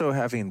 And also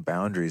having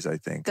boundaries, I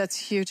think. That's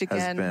huge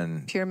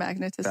again. Pure magnetism.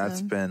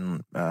 That's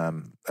been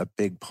a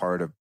big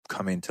part of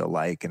coming to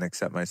like and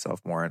accept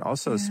myself more, and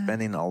also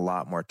spending a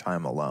lot more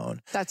time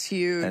alone. That's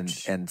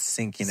huge. And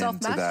sinking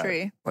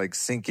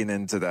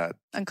into that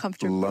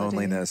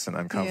loneliness and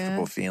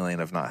uncomfortable feeling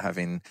of not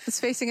having. It's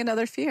facing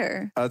another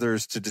fear.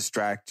 Others to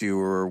distract you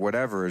or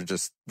whatever, and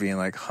just being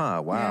like,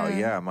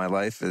 my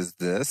life is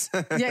this.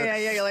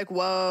 You're like,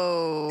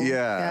 whoa.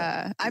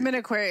 Yeah. I'm an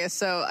Aquarius,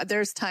 so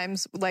there's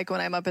times like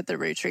when I'm up at the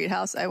retreat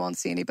house, I won't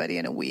see anybody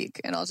in a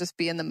week, and I'll just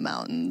be in the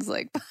mountains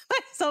like by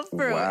myself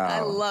for a week.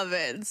 I love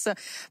it. So,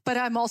 but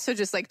I'm also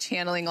just like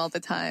channeling all the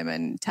time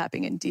and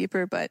tapping in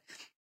deeper. But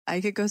I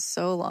could go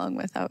so long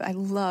without. I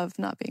love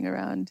not being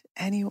around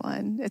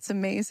anyone. It's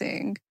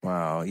amazing.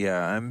 Wow.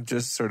 Yeah, I'm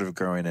just sort of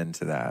growing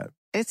into that.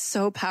 It's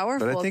so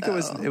powerful. But I think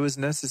it was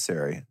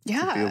necessary.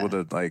 Yeah. To be able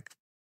to like.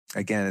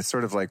 Again, it's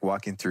sort of like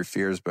walking through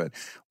fears, but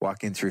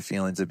walking through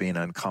feelings of being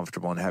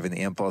uncomfortable and having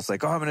the impulse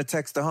like, I'm going to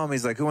text the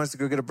homies, like, who wants to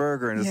go get a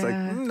burger? And it's like,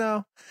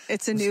 no.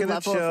 It's a new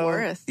level of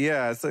worth.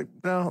 Yeah, it's like,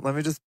 no, let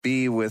me just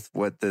be with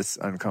what this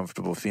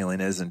uncomfortable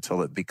feeling is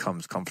until it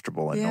becomes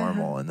comfortable and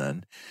normal. And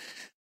then,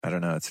 I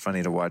don't know, it's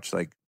funny to watch,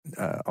 like,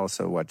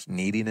 also watch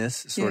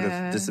neediness sort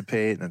of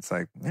dissipate. And it's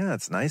like,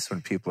 it's nice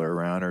when people are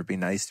around, or it'd be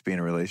nice to be in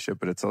a relationship,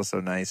 but it's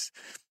also nice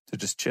to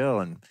just chill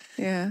and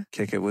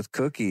kick it with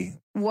Cookie.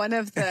 One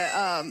of the,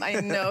 I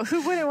know,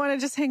 who wouldn't want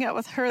to just hang out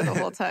with her the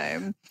whole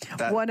time?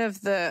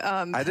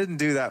 I didn't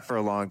do that for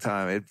a long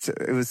time.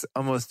 It was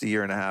almost a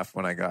year and a half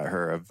when I got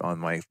her on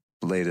my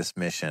latest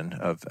mission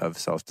of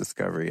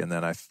self-discovery. And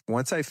then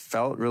once I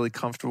felt really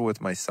comfortable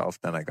with myself,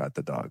 then I got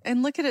the dog.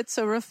 And look at it,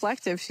 so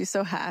reflective. She's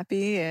so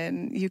happy,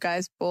 and you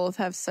guys both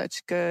have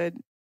such good,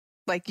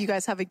 like, you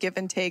guys have a give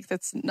and take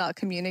that's not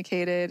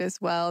communicated as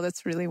well.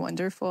 That's really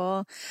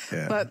wonderful.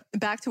 Yeah. But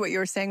back to what you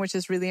were saying, which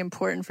is really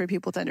important for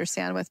people to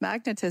understand with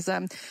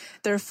magnetism,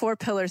 there are 4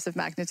 pillars of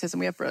magnetism.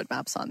 We have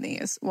roadmaps on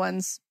these.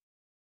 One's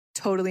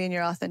totally in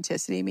your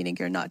authenticity, meaning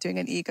you're not doing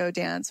an ego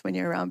dance when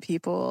you're around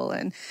people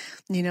and,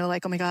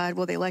 like, oh my God,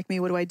 will they like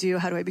me? What do I do?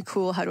 How do I be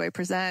cool? How do I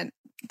present?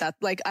 That,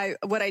 like,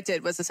 what I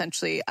did was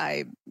essentially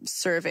I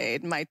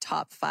surveyed my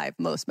top 5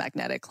 most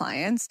magnetic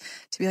clients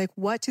to be like,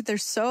 they're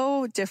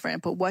so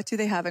different, but what do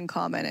they have in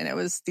common? And it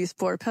was these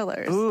 4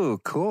 pillars. Ooh,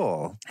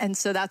 cool. And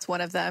so that's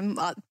one of them,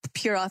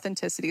 pure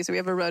authenticity. So we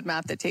have a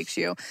roadmap that takes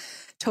you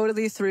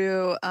totally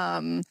through,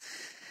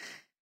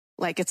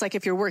 like, it's like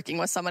if you're working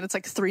with someone, it's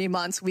like 3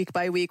 months, week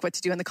by week, what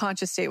to do in the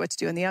conscious state, what to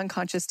do in the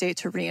unconscious state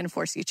to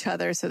reinforce each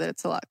other so that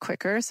it's a lot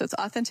quicker. So it's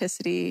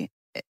authenticity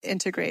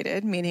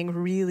integrated, meaning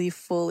really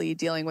fully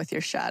dealing with your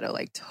shadow,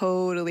 like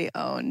totally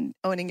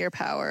owning your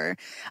power.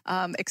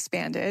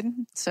 Expanded.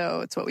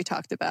 So it's what we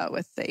talked about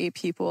with the 8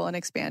 people and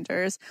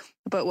expanders.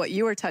 But what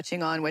you were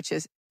touching on, which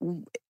is,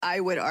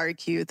 I would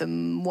argue, the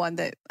one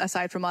that,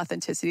 aside from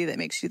authenticity, that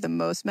makes you the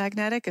most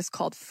magnetic is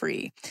called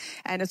free.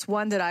 And it's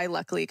one that I,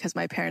 luckily, because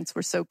my parents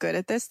were so good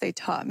at this, they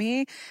taught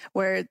me,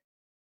 where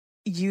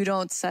you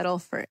don't settle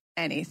for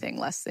anything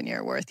less than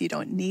your worth. You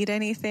don't need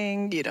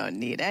anything. You don't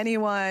need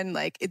anyone.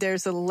 Like,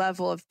 there's a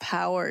level of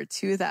power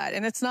to that.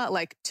 And it's not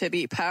like to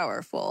be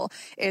powerful.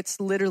 It's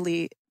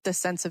literally the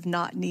sense of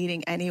not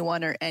needing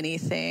anyone or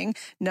anything,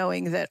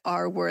 knowing that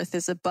our worth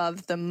is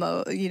above the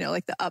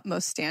like the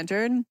utmost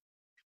standard,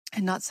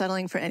 and not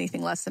settling for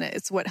anything less than it.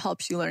 It's what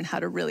helps you learn how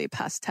to really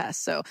pass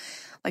tests. So,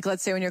 like,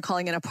 let's say when you're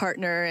calling in a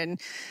partner and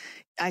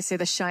I say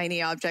the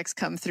shiny objects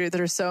come through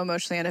that are so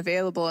emotionally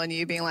unavailable, and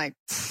you being like,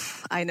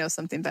 I know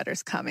something better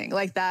is coming.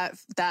 Like that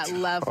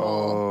level.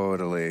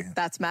 Totally.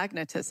 That's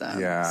magnetism.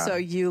 Yeah. So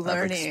you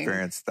learning. I've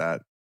experienced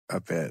that a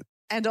bit.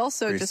 And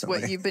also recently. Just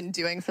what you've been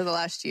doing for the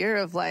last year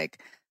of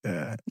like,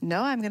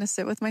 no, I'm going to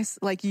sit with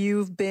like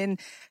you've been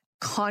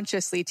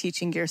consciously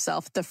teaching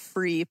yourself the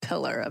free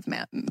pillar of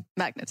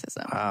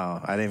magnetism.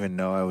 Wow. I didn't even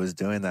know I was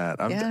doing that.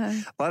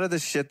 A lot of the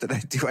shit that I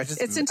do,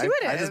 it's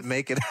intuitive. I just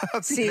make it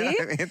up. See? You know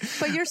what I mean?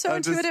 But you're so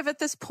intuitive at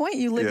this point.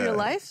 You live your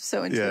life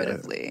so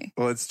intuitively.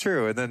 Well, it's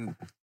true. And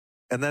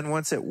then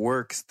once it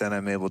works, then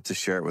I'm able to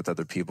share it with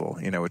other people,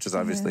 which is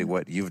obviously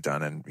what you've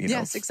done. And,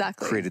 yes,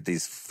 exactly. Created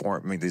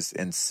these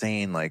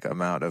insane like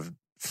amount of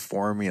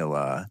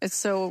formula. It's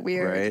so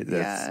weird.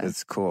 Right?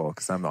 It's cool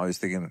because I'm always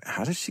thinking,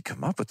 how does she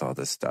come up with all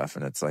this stuff?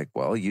 And it's like,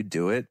 well, you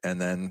do it and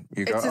then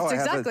you go,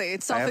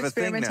 it's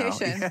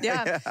self-experimentation.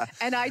 Yeah.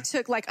 And I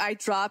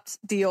dropped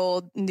the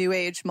old new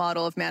age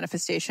model of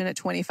manifestation at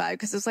 25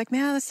 because it was like,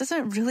 man, this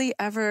doesn't really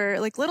ever,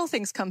 like little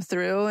things come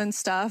through and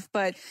stuff.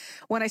 But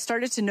when I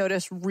started to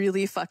notice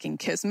really fucking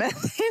kismet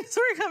things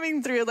were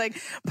coming through, like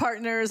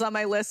partners on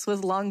my list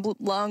with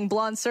long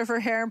blonde surfer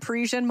hair and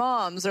Parisian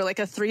moms, or like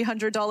a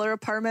 $300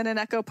 apartment in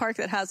Echo Park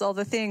that has all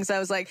the things, I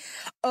was like,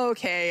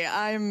 okay,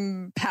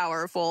 I'm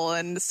powerful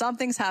and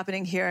something's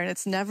happening here, and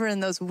it's never in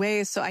those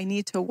ways. So I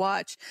need to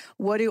watch,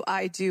 what do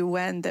I do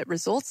when that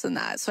results in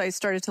that? So I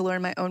started to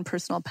learn my own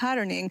personal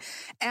patterning,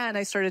 and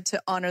I started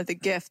to honor the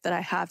gift that I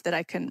have, that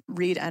I can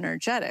read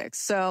energetics.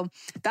 So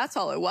that's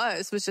all it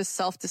was just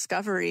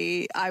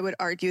self-discovery. I would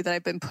argue that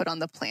I've been put on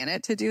the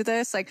planet to do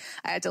this. Like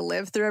I had to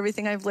live through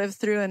everything I've lived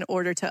through in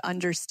order to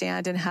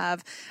understand and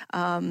have,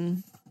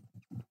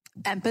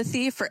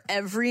 empathy for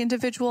every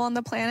individual on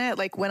the planet.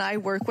 Like when I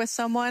work with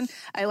someone,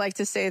 I like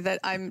to say that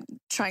I'm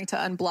trying to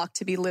unblock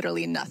to be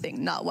literally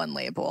nothing, not one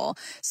label.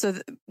 So,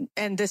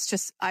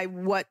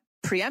 what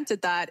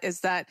preempted that is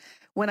that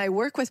when I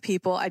work with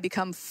people, I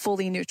become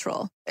fully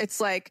neutral. It's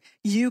like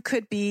you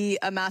could be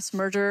a mass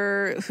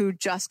murderer who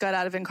just got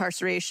out of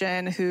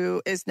incarceration,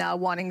 who is now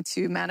wanting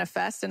to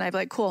manifest. And I'd be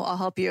like, cool, I'll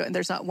help you. And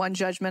there's not one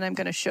judgment. I'm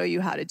going to show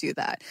you how to do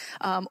that.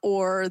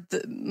 Or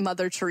the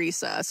Mother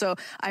Teresa. So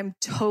I'm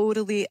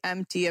totally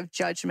empty of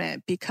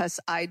judgment because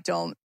I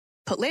don't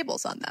put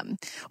labels on them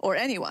or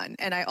anyone.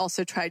 And I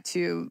also try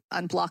to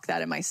unblock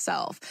that in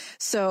myself.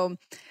 So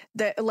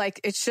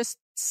it's just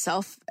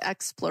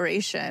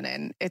self-exploration,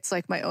 and it's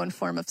like my own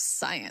form of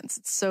science.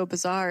 It's so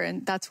bizarre,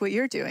 and that's what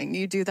you're doing.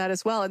 You do that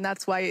as well, and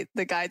that's why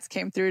the guides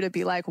came through to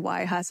be like,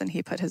 why hasn't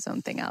he put his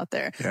own thing out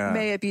there?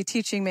 May it be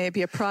teaching, may it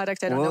be a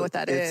product. I don't know what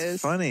that is.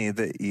 It's funny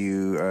that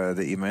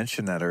you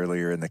mentioned that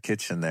earlier in the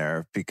kitchen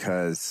there,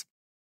 because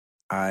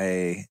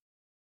I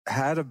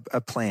had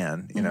a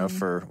plan,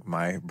 for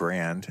my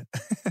brand.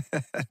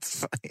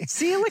 It's funny.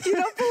 See, look, you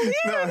don't believe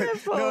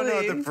it.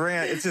 No, the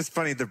brand. It's just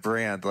funny. The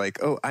brand,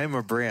 like, oh, I'm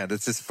a brand.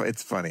 It's just,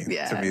 it's funny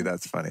to me.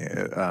 That's funny.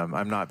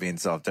 I'm not being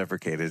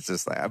self-deprecated. It's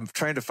just like I'm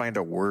trying to find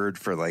a word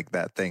for like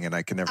that thing, and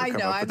I can never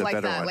come up with a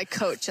better one. Like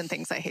coach and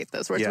things. I hate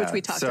those words, which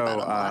we talked about on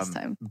the last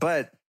time.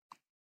 But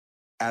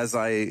as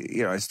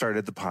I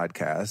started the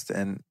podcast,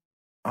 and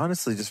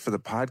honestly, just for the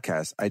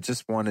podcast, I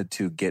just wanted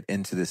to get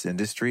into this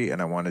industry,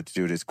 and I wanted to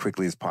do it as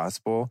quickly as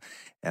possible.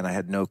 And I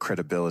had no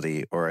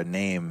credibility or a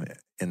name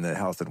in the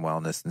health and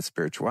wellness and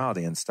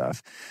spirituality and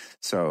stuff.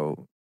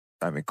 So,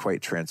 I mean,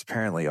 quite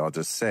transparently, I'll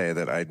just say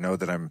that I know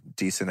that I'm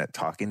decent at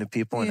talking to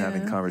people and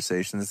having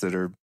conversations that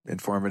are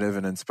informative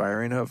and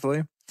inspiring,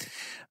 hopefully.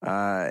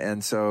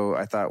 And so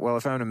I thought, well,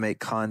 if I'm going to make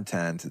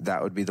content,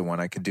 that would be the one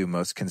I could do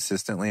most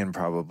consistently, and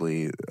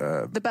probably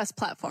the best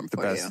platform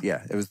for you.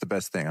 Yeah, it was the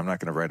best thing. I'm not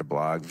going to write a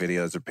blog.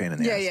 Videos are pain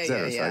in the ass.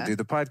 So I do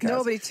the podcast.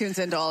 Nobody tunes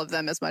into all of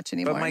them as much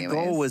anymore. But my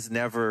goal was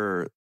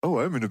never, oh,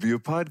 I'm going to be a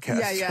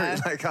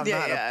podcaster. Like I'm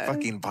not a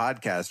fucking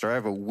podcaster. I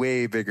have a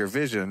way bigger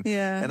vision.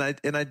 Yeah.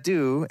 And I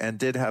do and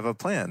did have a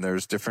plan.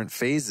 There's different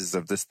phases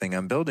of this thing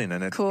I'm building,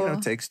 and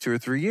it takes 2 or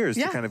 3 years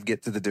to kind of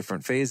get to the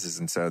different phases.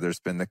 And so there's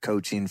been the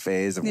coaching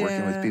phase of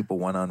working with people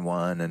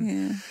one-on-one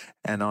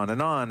and on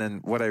and on.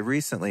 And what I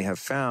recently have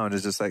found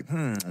is just like,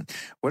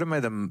 what am I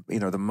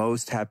the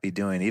most happy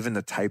doing? Even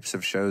the types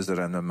of shows that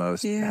I'm the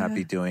most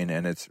happy doing.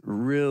 And it's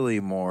really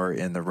more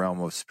in the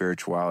realm of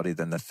spirituality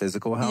than the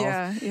physical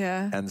health.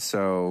 And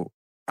so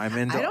I'm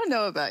into. I don't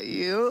know about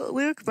you,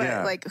 Luke,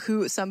 but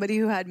somebody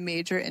who had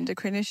major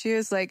endocrine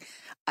issues, like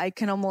I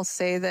can almost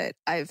say that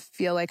I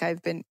feel like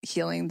I've been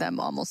healing them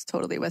almost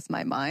totally with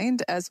my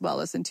mind as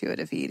well as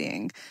intuitive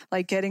eating,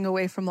 like getting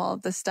away from all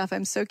of this stuff.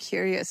 I'm so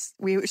curious.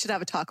 We should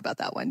have a talk about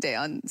that one day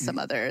on some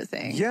other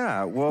thing.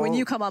 Yeah. Well, when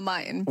you come on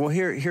mine. Well,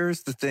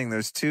 here's the thing.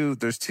 There's two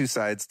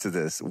sides to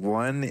this.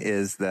 One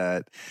is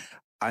that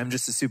I'm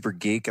just a super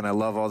geek, and I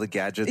love all the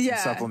gadgets and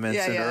supplements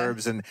and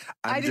herbs. And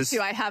I do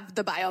too. I have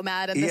the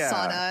biomat and the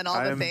sauna and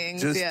all the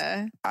things.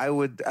 I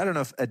don't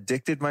know if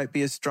addicted might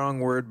be a strong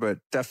word, but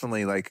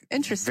definitely like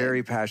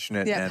very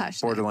passionate and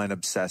borderline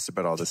obsessed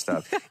about all this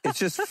stuff. It's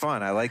just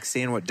fun. I like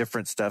seeing what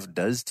different stuff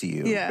does to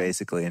you,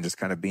 basically, and just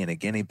kind of being a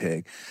guinea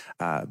pig.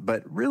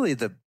 But really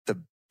the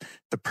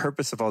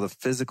purpose of all the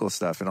physical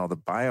stuff and all the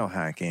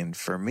biohacking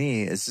for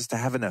me is just to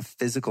have enough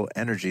physical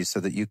energy so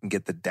that you can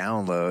get the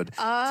download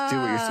to do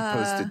what you're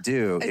supposed to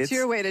do. It's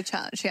your way to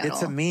channel.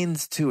 It's a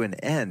means to an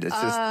end. It's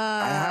just,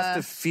 I have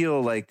to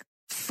feel like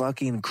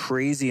fucking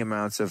crazy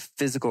amounts of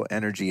physical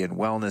energy and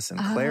wellness and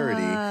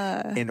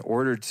clarity in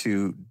order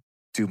to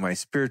do my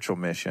spiritual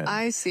mission.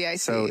 I see.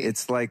 So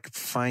it's like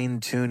fine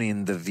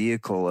tuning the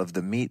vehicle of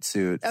the meat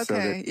suit so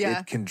that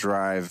it can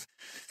drive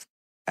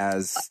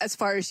as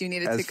far as you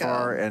need it to go. As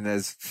far and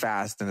as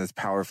fast and as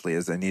powerfully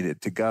as I need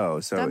it to go.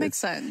 So that makes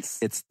sense.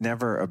 It's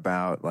never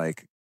about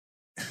like,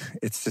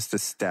 it's just a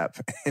step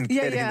in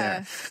getting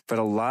there. But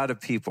a lot of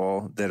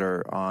people that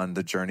are on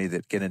the journey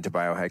that get into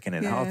biohacking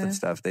and health and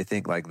stuff, they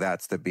think like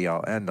that's the be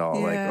all end all.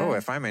 Like, oh,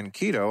 if I'm in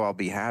keto, I'll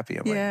be happy.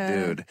 I'm like,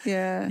 dude,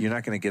 you're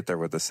not going to get there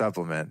with a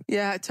supplement.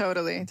 Yeah,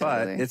 totally.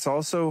 But it's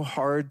also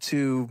hard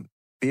to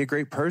be a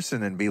great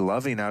person and be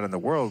loving out in the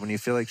world when you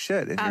feel like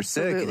shit and you're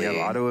sick and you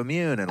have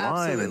autoimmune and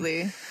Lyme.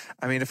 And,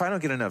 I mean, if I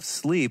don't get enough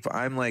sleep,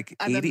 I'm like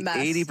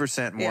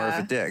 80% more of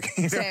a dick.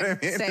 You know what I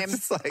mean? Same.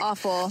 It's like,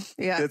 awful.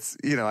 Yeah. It's,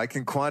 I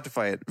can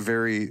quantify it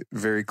very,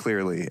 very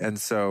clearly. And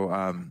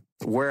so,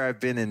 where I've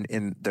been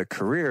in the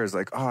career is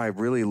like, oh, I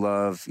really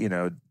love,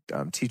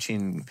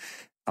 teaching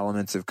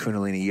elements of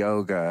Kundalini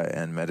yoga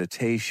and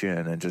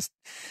meditation and just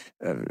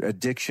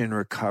addiction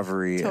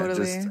recovery. And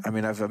just,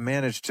 I've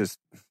managed to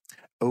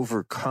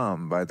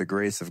overcome by the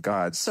grace of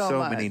God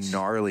so many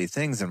gnarly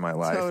things in my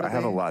life. I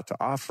have a lot to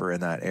offer in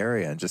that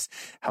area and just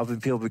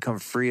helping people become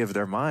free of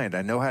their mind.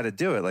 I know how to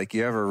do it. Like,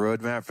 you have a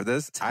roadmap for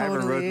this. I have a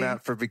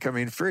roadmap for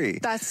becoming free.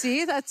 That's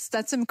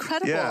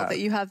incredible that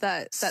you have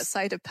that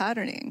site of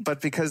patterning.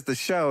 But because the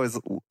show is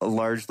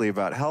largely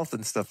about health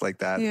and stuff like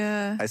that,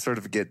 I sort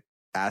of get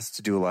asked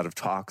to do a lot of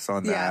talks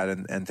on that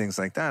and things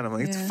like that. I'm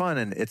like, it's fun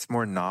and it's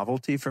more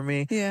novelty for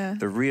me. Yeah.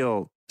 The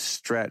real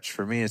stretch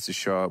for me is to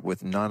show up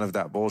with none of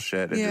that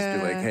bullshit and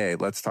just be like, hey,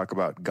 let's talk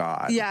about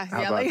God. Yeah.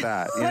 How about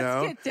that?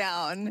 Let's get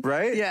down.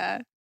 Right? Yeah.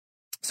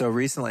 So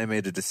recently I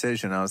made a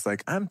decision. I was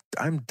like, I'm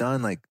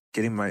done like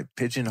getting my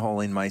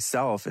pigeonholing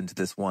myself into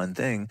this one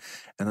thing.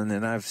 And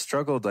then I've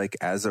struggled like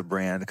as a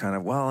brand kind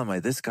of, well, am I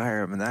this guy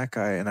or am I that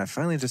guy? And I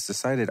finally just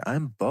decided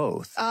I'm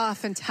both. Ah,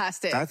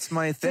 fantastic. That's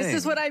my thing. This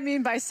is what I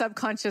mean by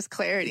subconscious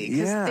clarity,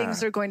 because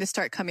things are going to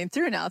start coming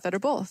through now that are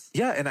both.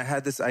 Yeah. And I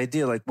had this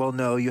idea like, well,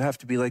 no, you have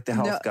to be like the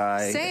health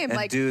guy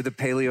and do the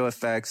paleo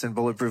effects and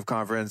bulletproof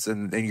conference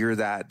and you're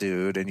that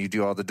dude and you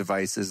do all the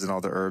devices and all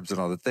the herbs and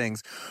all the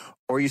things.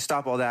 Or you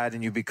stop all that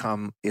and you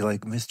become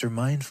like Mr.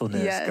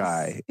 Mindfulness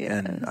guy. Yes.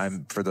 And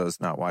I'm, for those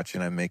not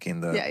watching, I'm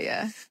making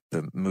the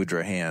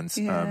mudra hands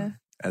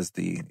as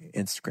the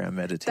Instagram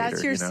meditator.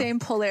 That's your same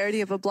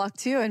polarity of a block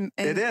too, and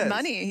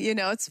money.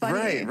 It's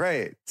funny.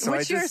 Right. So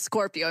Which you're a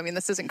Scorpio. I mean,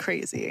 this isn't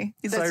crazy.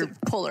 That's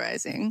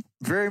polarizing.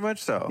 Very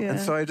much so. Yeah. And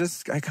so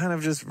I kind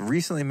of just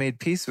recently made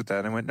peace with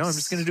that. I went, no, I'm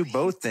just going to do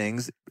both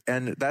things.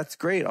 And that's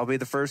great. I'll be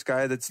the first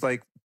guy that's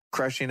like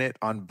crushing it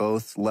on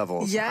both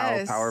levels.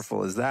 Yes. How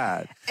powerful is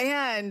that?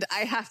 And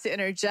I have to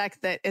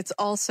interject that it's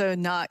also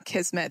not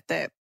kismet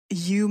that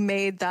you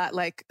made that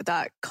like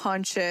that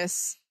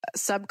conscious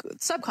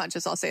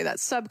subconscious, I'll say that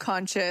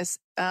subconscious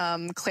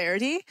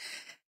clarity.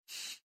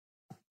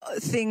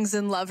 Things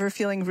in love are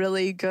feeling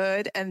really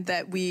good, and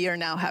that we are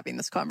now having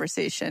this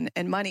conversation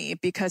in money,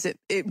 because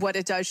what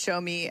it does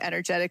show me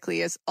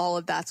energetically is all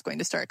of that's going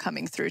to start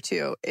coming through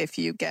too if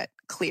you get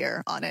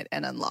clear on it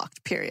and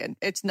unlocked, period.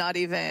 It's not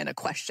even a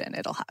question.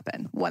 It'll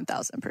happen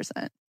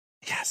 1,000%.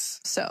 Yes.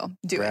 So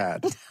do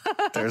it.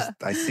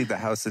 I see the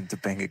house in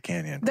Topanga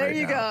Canyon. There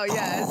you go.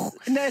 Yes.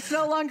 No, it's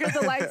no longer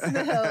the lights in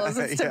the hills.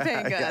 It's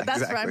Topanga.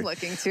 That's exactly where I'm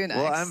looking to next.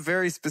 Well, I'm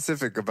very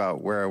specific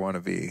about where I want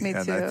to be. Me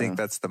too. I think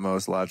that's the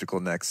most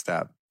logical next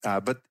step.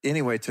 But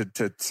anyway,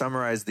 to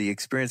summarize the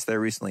experience that I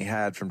recently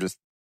had from just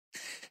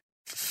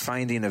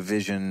finding a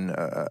vision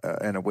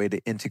and a way to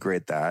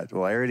integrate that.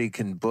 Well, I already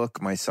can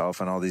book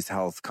myself on all these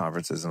health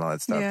conferences and all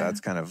that stuff. Yeah. That's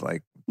kind of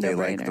like, they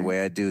like the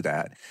way I do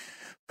that.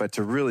 But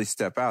to really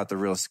step out, the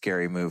real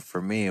scary move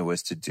for me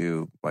was to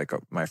do like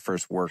my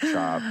first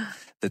workshop.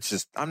 That's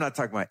just, I'm not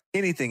talking about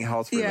anything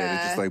health related,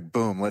 just like,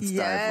 boom, let's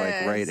dive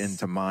like right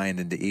into mind,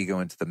 into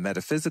ego, into the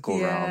metaphysical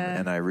realm.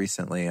 And I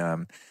recently,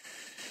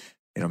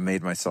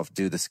 made myself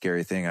do the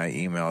scary thing. I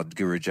emailed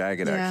Guru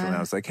Jagat actually, and I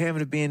was like, hey, I'm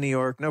going to be in New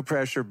York, no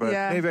pressure, but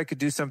maybe I could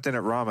do something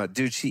at Rama.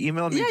 Dude, she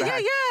emailed me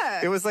back.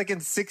 It was like in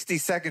 60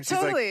 seconds. She's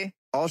like,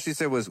 all she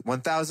said was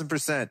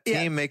 1,000%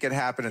 team, make it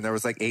happen. And there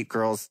was like 8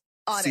 girls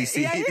on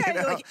CC,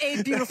 it. Like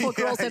 8 beautiful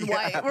girls in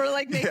white. We're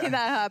like making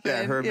that happen.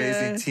 Yeah, her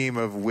amazing team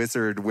of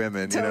wizard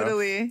women.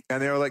 Totally.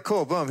 And they were like,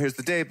 cool, boom, here's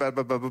the date, blah,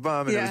 blah, blah, blah,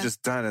 blah. And it was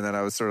just done. And then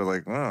I was sort of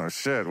like, oh,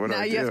 shit, what do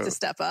I do? Now you have to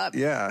step up.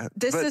 Yeah.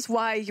 This is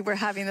why we're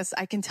having this.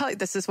 I can tell you,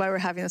 this is why we're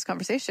having this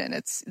conversation.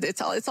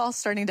 It's all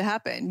starting to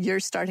happen. You're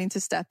starting to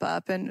step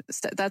up. And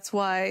that's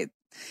why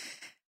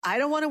I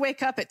don't want to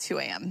wake up at 2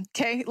 a.m.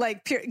 Okay.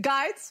 Like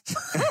guides,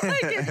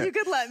 like if you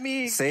could let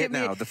me say it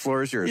now, the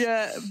floor is yours.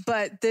 Yeah.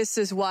 But this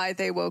is why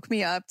they woke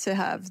me up to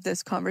have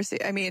this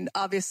conversation. I mean,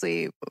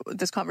 obviously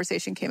this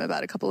conversation came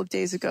about a couple of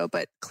days ago,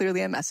 but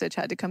clearly a message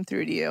had to come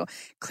through to you.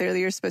 Clearly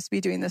you're supposed to be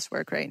doing this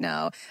work right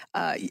now.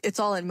 It's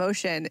all in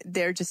motion.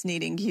 They're just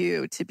needing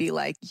you to be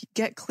like,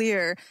 get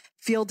clear,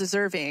 feel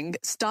deserving,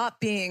 stop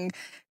being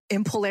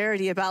in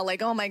polarity about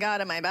like, oh my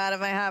God, am I bad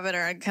if I have it?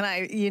 Or can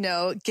I,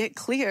 get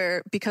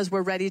clear, because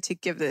we're ready to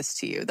give this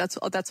to you. That's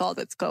all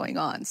that's going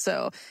on.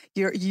 So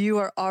you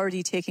are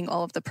already taking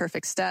all of the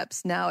perfect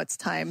steps. Now it's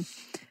time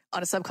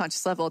on a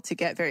subconscious level to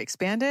get very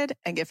expanded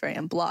and get very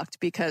unblocked,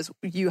 because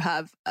you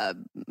have a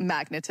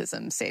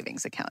magnetism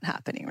savings account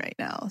happening right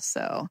now.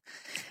 So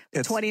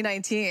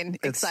 2019,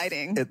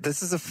 exciting.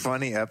 This is a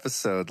funny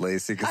episode,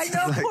 Lacey. I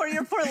know, like,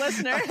 your poor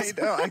listeners. I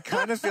know. I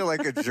kind of feel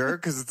like a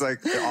jerk because it's like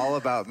all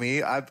about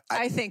me.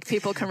 I think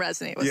people can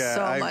resonate with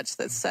much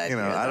that's said.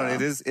 I don't.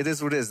 It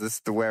is what it is. This is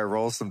the way I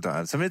roll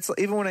sometimes. I mean, it's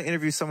even when I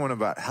interview someone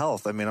about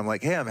health. I mean, I'm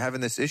like, hey, I'm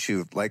having this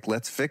issue. Like,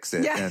 let's fix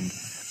it. Yeah. And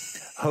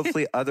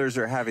hopefully others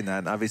are having that,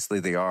 and obviously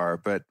they are.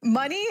 But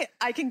money,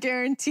 I can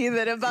guarantee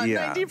that about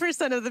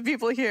 90% of the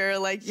people here are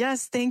like,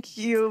 yes, thank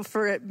you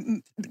for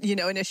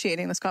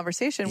initiating this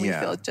conversation. We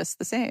feel just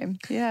the same.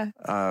 Yeah.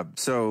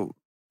 So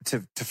to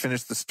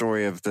finish the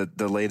story of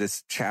the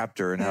latest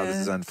chapter and how this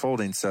is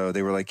unfolding, so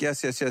they were like,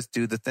 yes,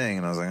 do the thing,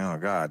 and I was like, oh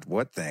God,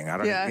 what thing? I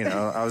don't.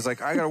 I was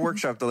like, I got a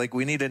workshop. They're like,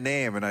 we need a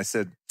name, and I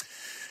said,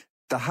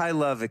 the High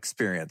Love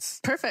Experience.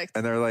 Perfect.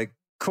 And they're like,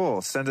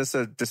 cool, send us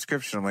a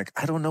description. I'm like,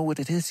 I don't know what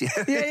it is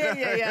yet.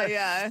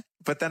 Yeah.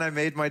 But then I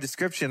made my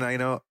description. I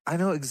know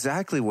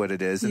exactly what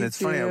it is. And it's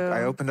funny.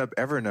 I opened up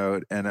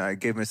Evernote and I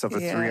gave myself a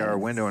 3-hour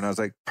window, and I was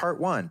like, part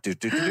 1,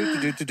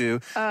 do,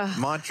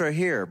 mantra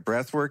here,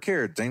 breath work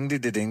here, ding,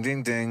 ding, ding,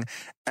 ding, ding.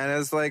 And it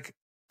was like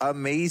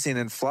amazing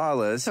and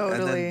flawless.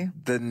 Totally. And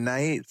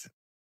then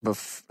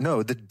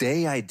the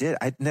day I did,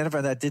 I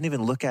didn't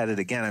even look at it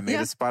again. I made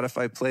a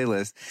Spotify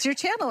playlist. It's your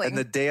channeling. And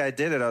the day I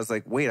did it, I was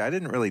like, wait, I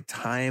didn't really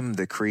time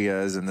the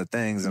Kriyas and the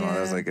things. And all. I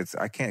was like,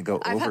 I can't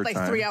go overtime. I've had like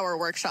 3-hour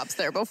workshops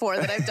there before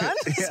that I've done.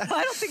 So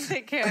I don't think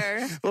they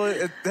care.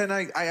 Well, then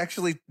I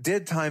actually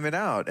did time it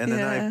out. And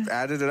then I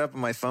added it up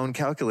on my phone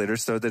calculator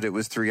so that it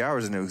was 3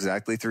 hours, and it was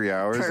exactly 3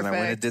 hours. Perfect. And I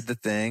went and did the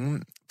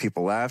thing.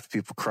 People laughed,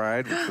 people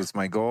cried, which was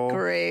my goal.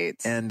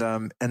 Great. And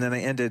then I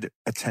ended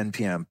at 10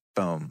 p.m.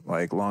 Boom,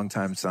 like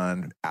longtime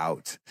son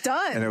out.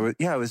 Done. And it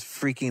was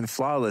freaking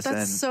flawless.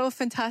 That's so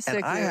fantastic.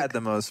 And I had the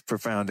most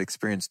profound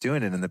experience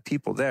doing it, and the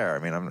people there, I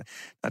mean, I'm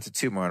not to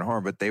toot my own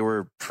horn, but they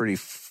were pretty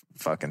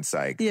fucking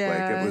psyched. Yeah.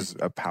 Like, it was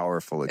a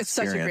powerful experience.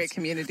 It's such a great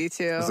community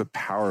too. It was a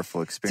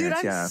powerful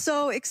experience. Dude, I'm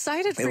so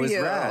excited for you. It was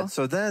rad.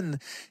 So then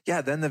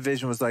the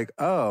vision was like,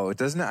 oh, I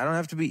don't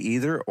have to be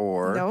either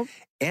or. Nope.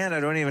 And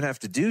I don't even have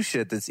to do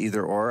shit that's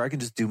either or. I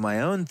can just do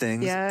my own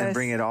things and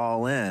bring it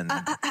all in.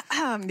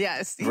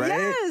 Yes.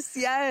 Right? Yes.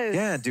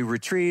 Yeah, do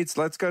retreats.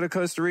 Let's go to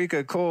Costa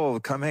Rica. Cool.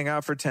 Come hang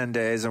out for 10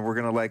 days and we're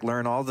going to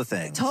learn all the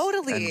things.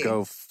 Totally. And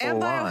go full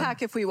and on.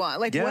 biohack if we want.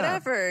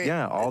 Whatever.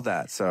 Yeah, all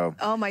that. So.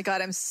 Oh my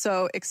God, I'm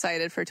so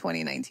excited for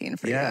 2019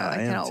 for you. I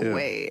cannot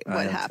wait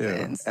what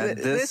happens.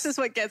 This is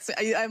what gets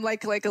me. I'm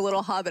like a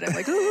little hobbit. I'm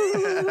like,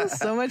 ooh,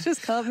 so much is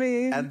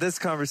coming. And this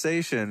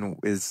conversation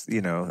is,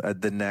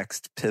 the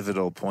next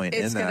pivotal point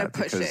in that. It's going to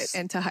push it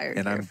into higher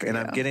gear. And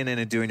I'm getting in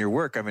and doing your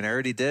work. I mean, I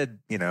already did,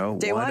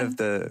 day one of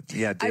the,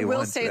 day I will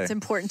one say today. It's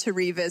important to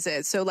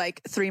revisit. So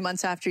 3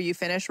 months after you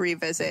finish,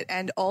 revisit.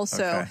 And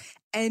also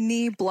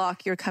any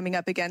block you're coming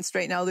up against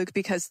right now, Luke,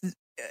 because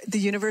the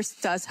universe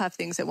does have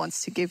things it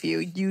wants to give you.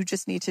 You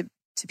just need to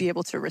be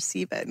able to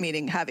receive it,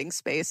 meaning having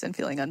space and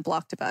feeling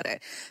unblocked about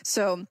it.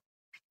 So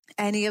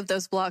any of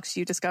those blocks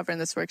you discover in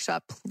this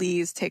workshop,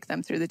 please take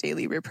them through the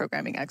daily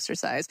reprogramming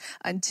exercise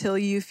until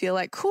you feel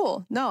like,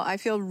 cool, no, I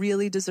feel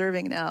really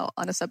deserving now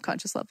on a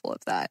subconscious level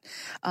of that.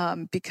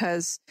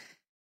 Because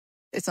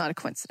it's not a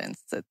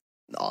coincidence that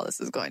all this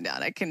is going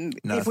down.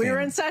 If we were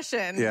in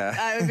session,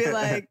 I would be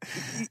like,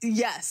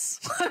 yes,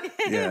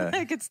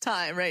 like it's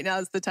time. Right now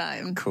is the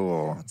time.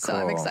 Cool. So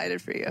I'm excited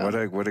for you.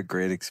 What a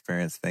great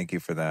experience. Thank you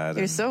for that.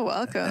 You're so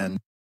welcome. And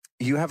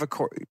you have a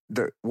course.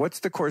 What's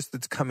the course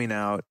that's coming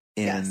out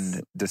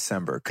in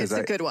December? Because it's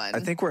a good one. I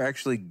think we're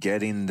actually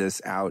getting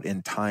this out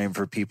in time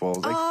for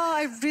people.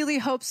 I really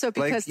hope so,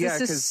 because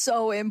this is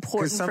so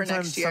important for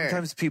next year.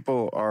 Sometimes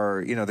people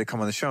are, they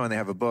come on the show and they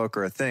have a book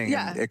or a thing,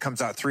 and it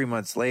comes out 3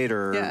 months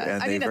later,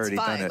 and they've already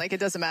done it. Like, it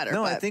doesn't matter.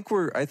 No, I think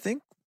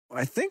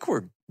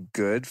we're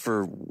good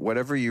for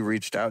whatever you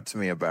reached out to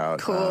me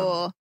about.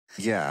 Cool.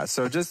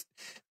 So just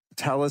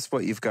tell us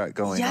what you've got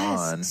going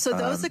on. So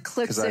those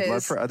eclipses. Because I'd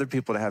love for other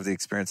people to have the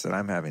experience that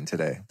I'm having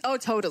today. Oh,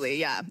 totally.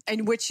 Yeah.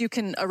 And which you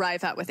can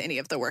arrive at with any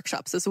of the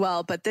workshops as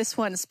well. But this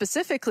one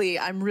specifically,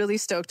 I'm really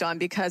stoked on,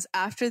 because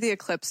after the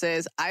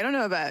eclipses, I don't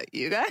know about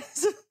you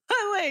guys,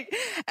 like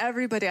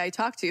everybody I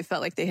talked to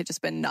felt like they had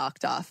just been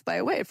knocked off by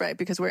a wave, right?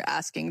 Because we're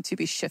asking to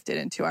be shifted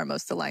into our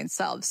most aligned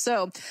selves.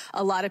 So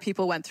a lot of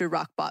people went through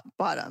rock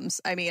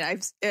bottoms. I mean,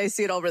 I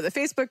see it all over the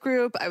Facebook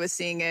group. I was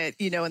seeing it,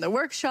 in the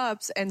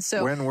workshops. And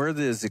so when were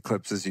these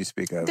eclipses you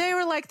speak of? They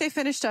were they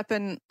finished up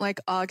in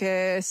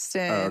August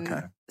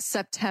and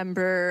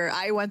September.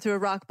 I went through a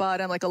rock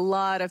bottom, like a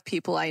lot of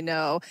people I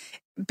know.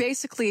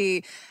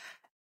 Basically,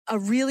 a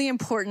really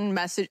important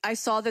message. I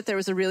saw that there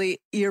was a really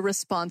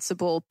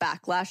irresponsible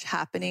backlash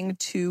happening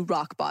to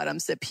rock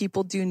bottoms that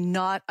people do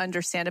not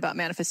understand about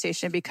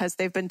manifestation, because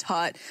they've been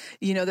taught,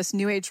 this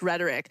new age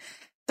rhetoric.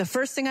 The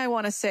first thing I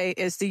want to say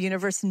is the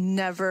universe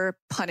never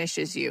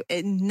punishes you.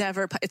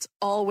 It's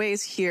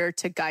always here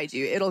to guide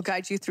you. It'll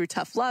guide you through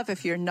tough love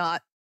if you're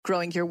not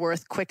growing your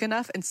worth quick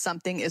enough and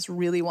something is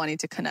really wanting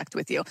to connect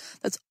with you.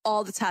 That's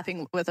all that's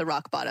happening with a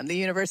rock bottom. The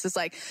universe is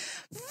like,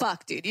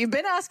 fuck, dude, you've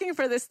been asking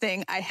for this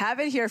thing. I have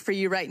it here for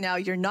you right now.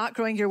 You're not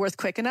growing your worth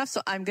quick enough.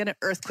 So I'm going to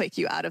earthquake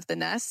you out of the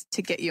nest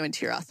to get you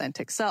into your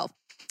authentic self.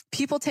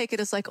 People take it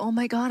as like, oh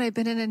my God, I've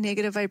been in a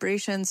negative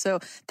vibration. So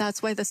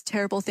that's why this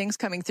terrible thing's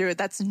coming through.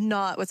 That's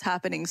not what's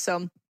happening.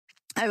 So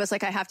I was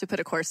like, I have to put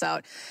a course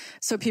out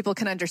so people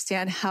can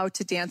understand how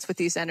to dance with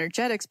these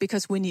energetics,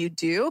 because when you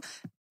do,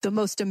 the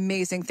most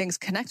amazing things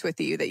connect with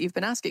you that you've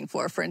been asking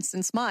for. For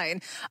instance,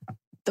 mine.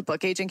 The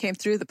book agent came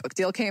through, the book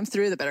deal came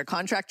through, the better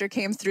contractor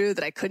came through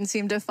that I couldn't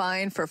seem to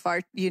find for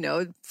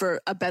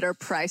a better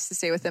price to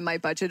stay within my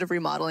budget of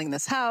remodeling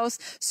this house.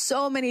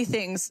 So many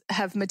things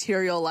have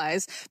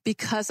materialized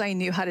because I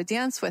knew how to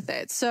dance with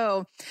it.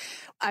 So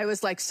I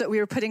was like, so we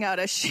were putting out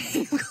a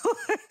shame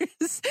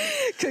course.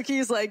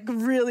 Cookie's like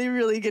really,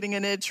 really getting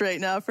an itch right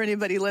now for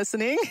anybody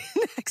listening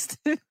next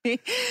to me.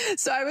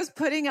 So I was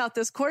putting out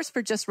this course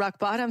for just rock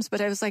bottoms, but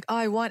I was like, oh,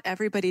 I want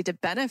everybody to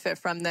benefit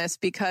from this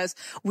because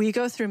we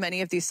go through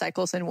many of these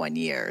cycles in 1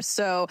 year.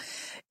 So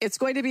it's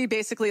going to be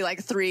basically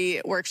like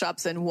 3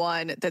 workshops in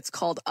one that's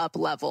called Up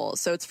Level.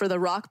 So it's for the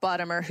rock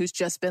bottomer who's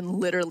just been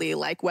literally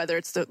like, whether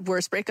it's the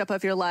worst breakup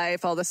of your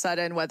life all of a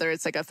sudden, whether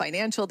it's like a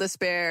financial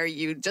despair,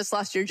 you just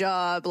lost your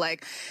job,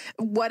 like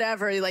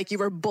whatever, like you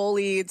were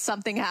bullied,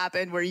 something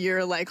happened where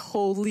you're like,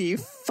 holy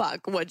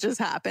fuck, what just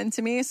happened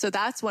to me? So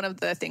that's one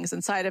of the things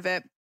inside of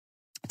it.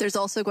 There's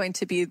also going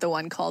to be the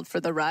one called For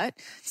the Rut.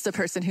 It's the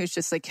person who's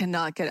just like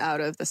cannot get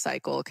out of the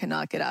cycle,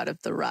 cannot get out of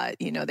the rut.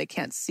 You know, they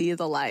can't see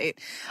the light.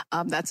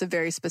 That's a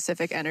very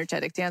specific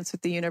energetic dance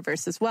with the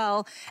universe as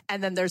well.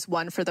 And then there's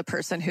one for the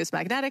person who's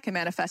magnetic and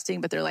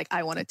manifesting, but they're like,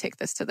 I want to take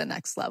this to the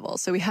next level.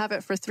 So we have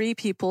it for 3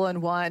 people in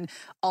one.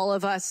 All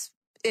of us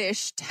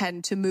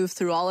tend to move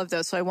through all of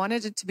those. So I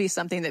wanted it to be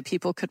something that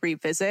people could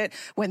revisit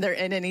when they're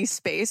in any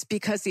space,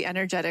 because the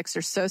energetics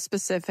are so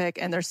specific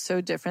and they're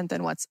so different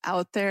than what's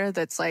out there.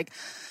 That's like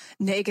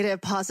negative,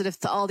 positive,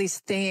 all these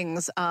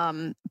things.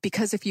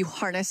 Because if you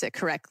harness it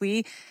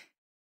correctly,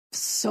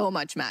 so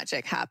much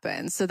magic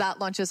happens. So that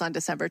launches on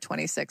December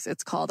 26th.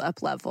 It's called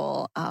Up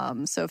Level.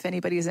 So if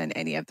anybody's in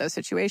any of those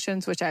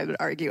situations, which I would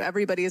argue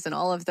everybody is in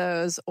all of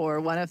those or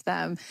one of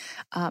them,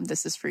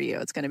 this is for you.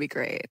 It's going to be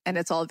great. And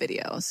it's all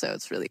video. So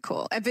it's really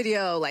cool. And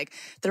video, like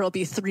there will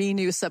be 3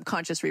 new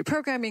subconscious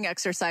reprogramming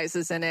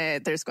exercises in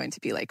it. There's going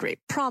to be like great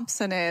prompts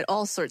in it,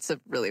 all sorts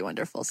of really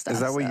wonderful stuff. Is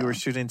that what you were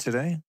shooting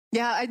today?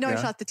 Yeah, I know. Yeah.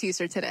 I shot the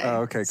teaser today.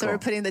 Oh, okay, so cool. We're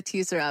putting the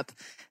teaser up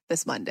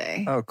this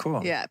Monday. Oh,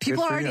 cool. Yeah,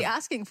 people are already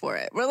asking for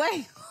it. We're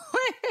like,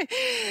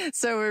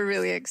 so we're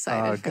really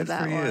excited for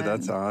that one. Good for you.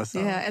 That's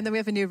awesome. Yeah, and then we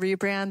have a new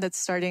rebrand that's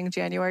starting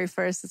January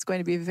 1st. It's going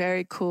to be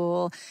very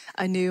cool.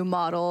 A new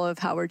model of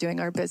how we're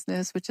doing our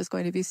business, which is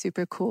going to be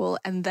super cool.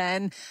 And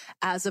then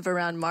as of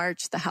around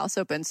March, the house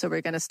opens. So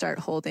we're going to start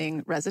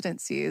holding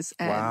residencies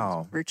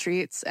and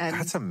retreats. And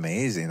that's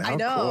amazing. How I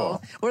know.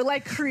 Cool. We're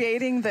like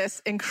creating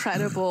this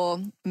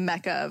incredible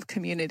mecca of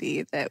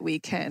community that we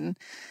can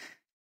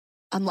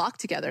unlock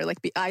together. Like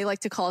I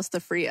like to call us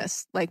the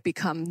freest, like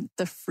become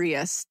the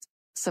freest,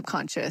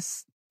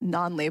 subconscious,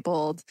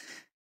 non-labeled,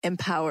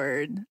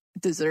 empowered,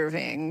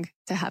 deserving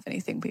to have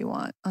anything we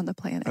want on the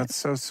planet. That's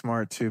so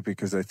smart too,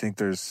 because I think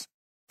there's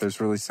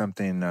really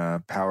something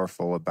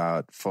powerful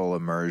about full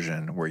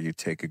immersion where you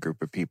take a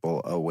group of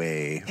people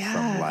away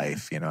from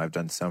life. You know, I've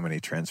done so many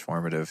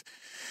transformative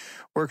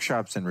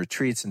workshops and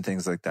retreats and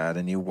things like that,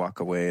 and you walk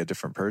away a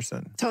different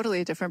person.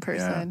 Totally a different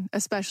person,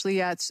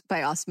 especially it's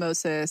by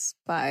osmosis,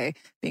 by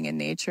being in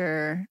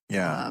nature,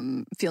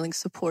 feeling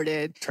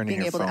supported,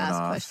 being able to ask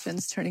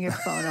questions, turning your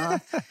phone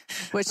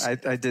off. Which I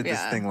did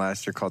this thing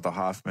last year called the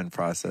Hoffman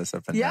process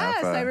up in Napa.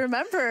 Yes, I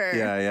remember.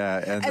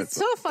 Yeah. And it's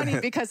so funny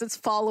because it's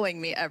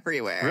following me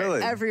everywhere.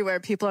 Really?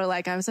 Everywhere. People are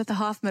like, I was at the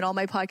Hoffman. All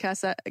my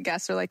podcast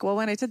guests are like, well,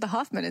 when I did the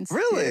Hoffman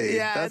Institute. Really?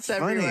 Yeah, that's it's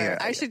funny. everywhere.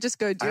 I should just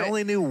go do it. I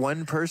only knew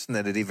one person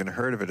that had even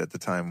heard of it at the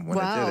time when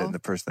I did it, and the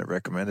person that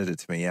recommended it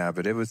to me. Yeah,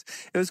 but it was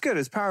good. It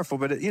was powerful,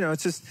 but it's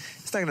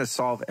not going to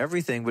solve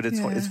everything, but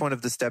it's one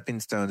of the stepping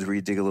stones where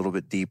you dig a little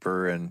bit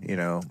deeper and,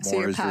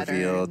 more is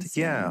revealed.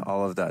 Yeah,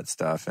 all of that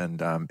stuff.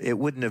 And it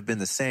wouldn't have been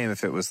the same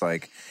if it was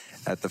like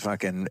at the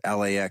fucking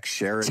LAX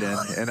Sheraton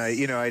and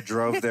I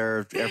drove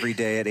there every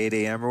day at 8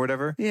 a.m. or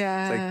whatever.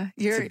 Yeah. Like,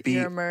 you're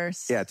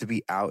immersed. Yeah, to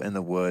be out in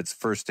the woods.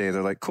 First day,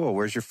 they're like, cool,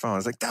 where's your phone? I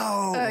was like,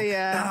 no. Oh,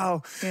 yeah.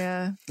 No.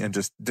 Yeah.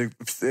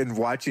 And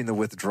watching the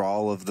withdrawal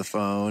of the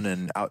phone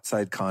and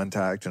outside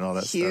contact and all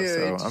that stuff.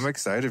 So I'm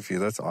excited for you.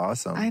 That's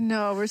awesome. I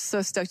know. We're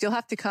so stoked. You'll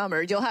have to come,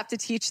 or you'll have to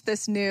teach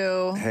this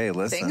new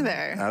thing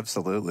there.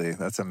 Absolutely.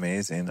 That's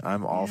amazing.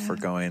 I'm all for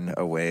going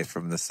away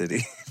from the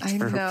city. I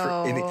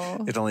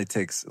know. It only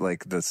takes like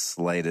the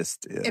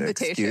slightest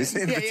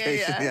invitation.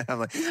 Yeah. I'm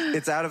like,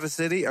 it's out of a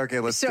city? Okay,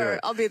 let's do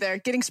it. I'll be there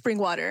getting spring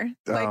water.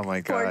 Oh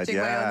my God,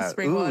 my own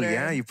spring water.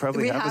 Yeah, you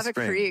probably have a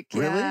spring. We have a creek.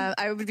 Really? Yeah,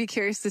 I would be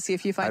curious to see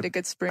if you find a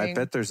good spring. I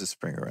bet there's a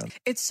spring around.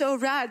 It's so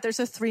rad. there's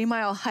a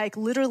 3-mile hike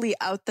literally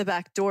out the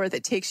back door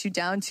that takes you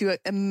down to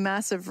a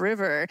massive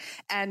river.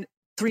 And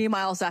 3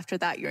 miles after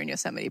that, you're in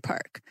Yosemite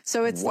Park.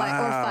 So it's like,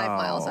 or 5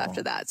 miles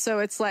after that. So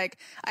it's like,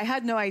 I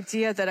had no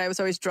idea that I was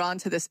always drawn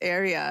to this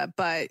area,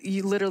 but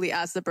you literally,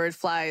 as the bird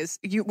flies,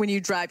 when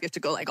you drive, you have to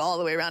go like all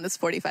the way around. It's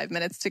 45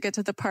 minutes to get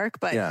to the park.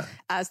 But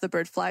as the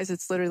bird flies,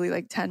 it's literally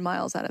like 10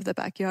 miles out of the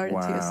backyard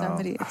into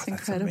Yosemite. It's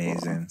incredible.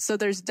 That's amazing. So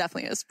there's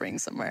definitely a spring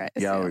somewhere.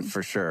 Yeah,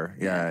 for sure.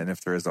 Yeah. And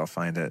if there is, I'll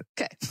find it.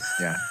 Okay.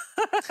 Yeah.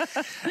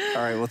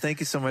 All right. Well, thank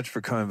you so much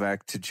for coming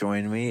back to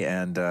join me,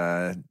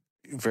 and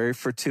very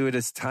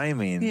fortuitous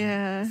timing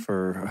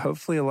for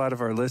hopefully a lot of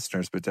our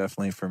listeners, but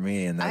definitely for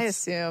me. And I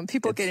assume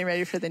people getting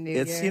ready for the new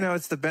year. You know,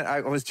 it's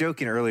I was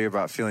joking earlier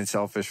about feeling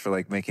selfish for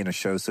like making a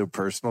show so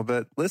personal,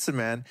 but listen,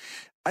 man,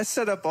 I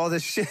set up all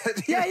this shit.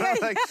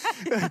 Like,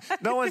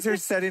 no one's here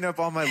setting up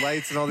all my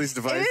lights and all these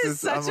devices. It is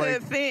such a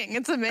thing.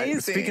 It's amazing.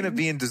 Speaking of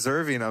being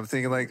deserving, I'm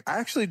thinking like, I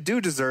actually do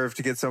deserve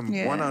to get some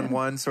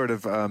one-on-one sort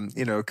of,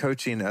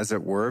 coaching, as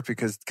it were,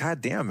 because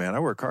goddamn, man,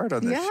 I work hard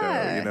on this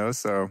show,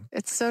 so.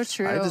 It's so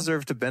true. I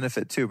deserve to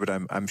benefit too, but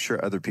I'm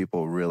sure other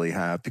people really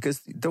have,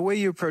 because the way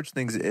you approach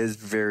things is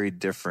very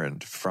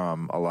different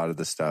from a lot of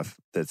the stuff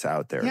that's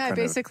out there. Yeah, I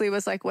basically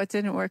was like, what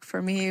didn't work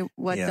for me?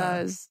 What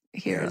does?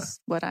 Here's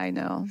what I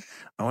know.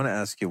 I want to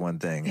ask you one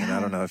thing, and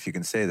I don't know if you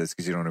can say this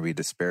because you don't want to be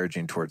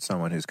disparaging towards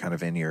someone who's kind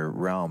of in your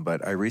realm,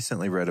 but I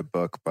recently read a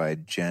book by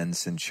Jen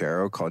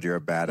Sincero called You're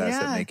a Badass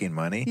at Making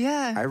Money.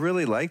 Yeah. I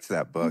really liked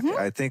that book.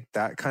 I think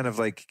that kind of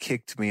like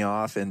kicked me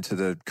off into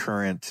the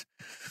current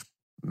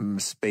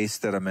space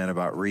that I'm in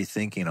about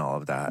rethinking all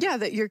of that. Yeah,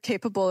 that you're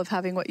capable of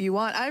having what you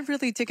want. I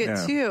really dig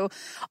it too.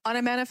 On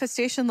a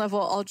manifestation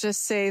level, I'll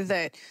just say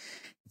that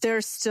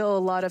there's still a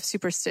lot of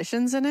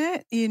superstitions in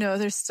it.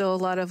 There's still a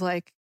lot of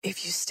like,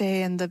 if you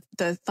stay in the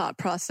thought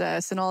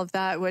process and all of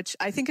that, which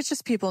I think it's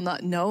just people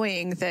not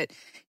knowing that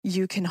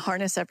you can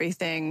harness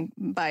everything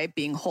by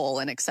being whole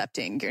and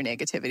accepting your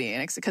negativity,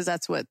 and because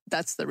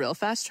that's the real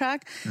fast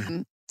track.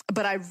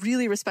 But I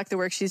really respect the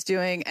work she's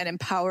doing and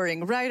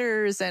empowering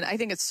writers, and I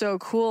think it's so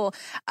cool.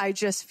 I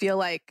just feel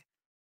like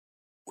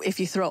if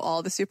you throw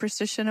all the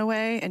superstition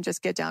away and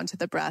just get down to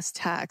the brass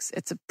tacks,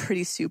 it's a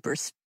pretty super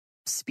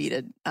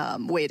speeded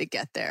way to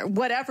get there.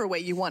 Whatever way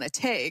you want to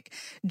take,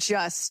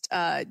 just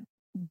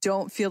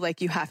don't feel like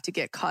you have to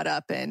get caught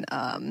up in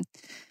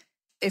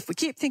if we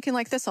keep thinking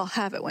like this, I'll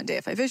have it one day.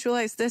 If I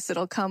visualize this,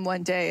 it'll come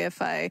one day.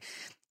 If I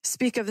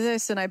speak of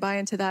this and I buy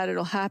into that,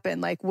 it'll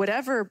happen. Like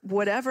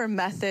whatever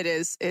method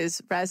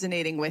is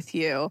resonating with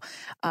you,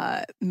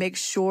 make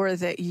sure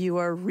that you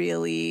are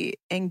really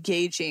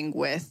engaging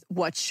with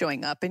what's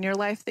showing up in your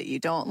life that you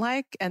don't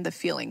like and the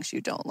feelings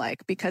you don't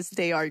like, because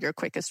they are your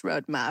quickest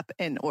roadmap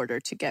in order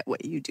to get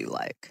what you do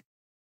like.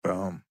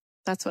 Boom.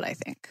 That's what I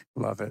think.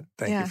 Love it.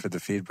 Thank you for the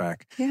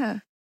feedback. Yeah.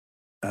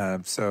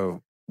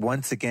 So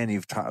once again,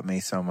 you've taught me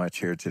so much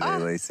here today,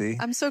 Lacey.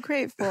 I'm so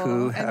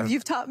grateful. And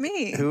you've taught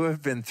me. Who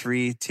have been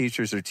 3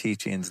 teachers or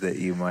teachings that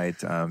you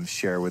might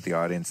share with the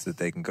audience that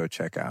they can go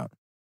check out?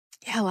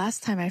 Yeah,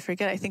 last time I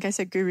forget, I think I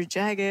said Guru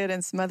Jagat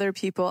and some other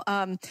people.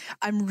 I'm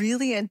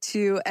really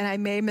into, and I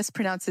may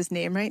mispronounce his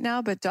name right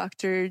now, but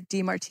Dr.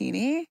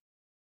 Demartini.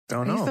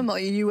 Don't know. Are you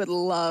familiar? You would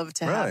love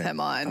to have him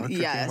on. Dr.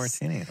 Yes.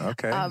 Demartini.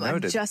 Okay. I'm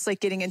just like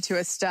getting into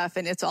his stuff,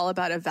 and it's all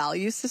about a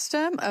value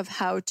system of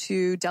how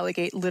to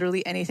delegate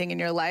literally anything in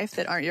your life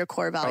that aren't your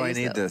core values.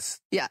 Oh, I need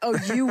this. Yeah. Oh,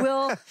 you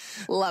will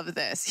love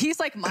this. He's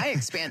like my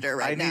expander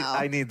now.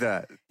 I need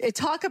that.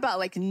 Talk about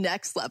like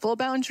next level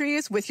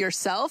boundaries with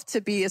yourself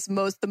to be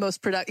the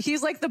most productive.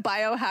 He's like the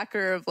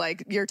biohacker of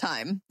like your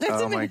time.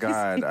 Oh my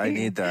God. I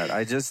need that.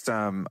 I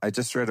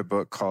just read a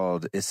book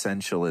called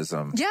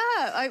Essentialism.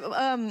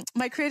 Yeah.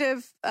 My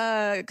creative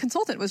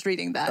consultant was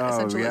reading that.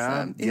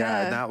 Essentialism.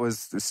 Yeah. And that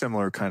was a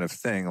similar kind of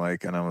thing.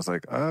 Like, and I was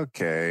like,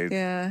 okay,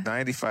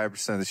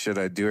 95% of the shit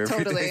I do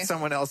every day,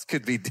 someone else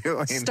could be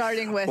doing.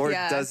 Starting with, or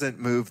it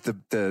doesn't move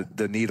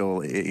the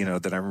needle,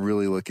 that I'm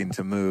really looking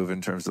to move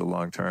in terms of the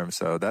long term.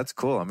 So that's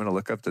cool. I'm going to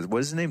look up what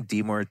is his name?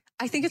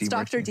 I think it's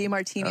Dr.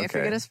 Demartini. Okay. I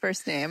forget his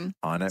first name.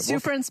 On it.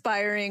 Super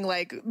inspiring.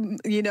 Like,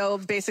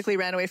 basically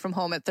ran away from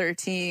home at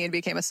 13,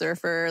 became a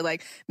surfer,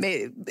 like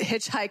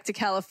hitchhiked to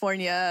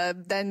California,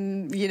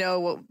 then,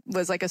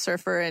 was like a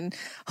surfer in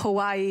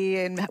Hawaii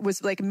and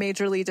was like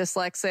majorly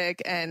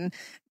dyslexic. And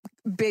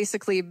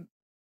basically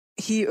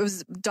who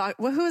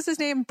was his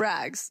name?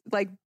 Braggs,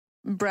 like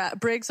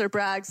Briggs or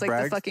Braggs, like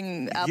Braggs? The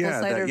fucking apple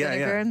cider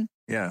vinegar.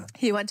 Yeah.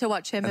 He went to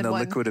watch him and the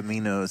liquid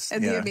aminos.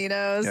 And the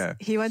aminos. Yeah.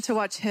 He went to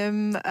watch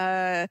him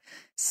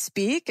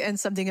speak, and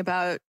something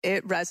about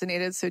it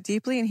resonated so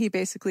deeply. And he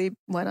basically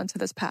went onto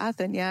this path.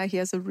 And he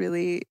has a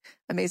really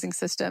amazing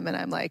system. And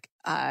I'm like,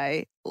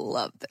 I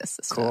love this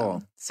system.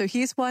 Cool. So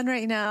he's one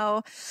right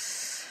now.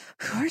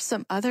 Who are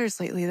some others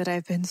lately that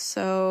I've been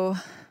so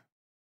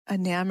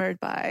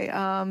enamored by?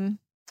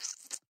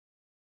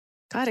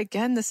 God,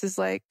 again, this is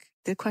like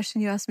the question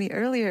you asked me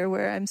earlier,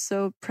 where I'm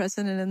so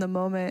present and in the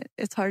moment,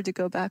 it's hard to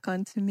go back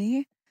onto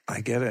me.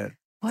 I get it.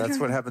 That's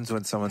what happens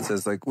when someone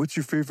says, like, what's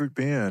your favorite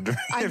band?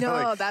 I know,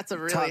 like, that's a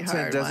really top hard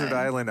 10 Desert one.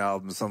 Island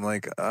albums. I'm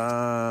like,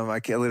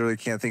 literally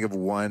can't think of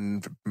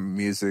one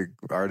music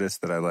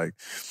artist that I like.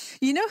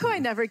 You know who I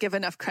never give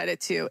enough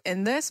credit to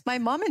in this? My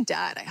mom and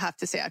dad, I have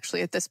to say,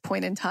 actually, at this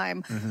point in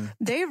time,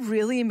 they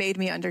really made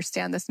me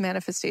understand this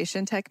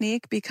manifestation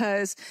technique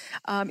because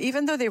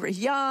even though they were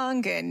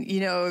young and,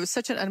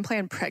 such an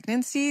unplanned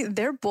pregnancy,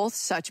 they're both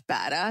such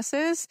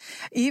badasses.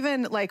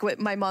 Even like what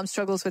my mom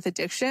struggles with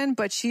addiction,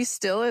 but she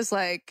still is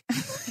like,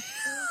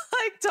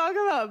 talk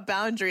about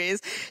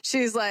boundaries.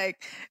 She's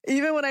like,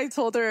 even when I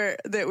told her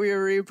that we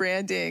were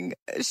rebranding,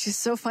 she's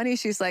so funny.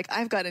 She's like,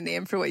 I've got a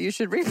name for what you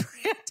should rebrand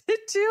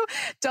it to.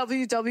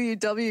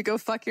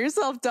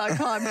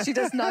 www.gofuckyourself.com. She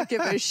does not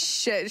give a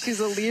shit. She's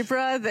a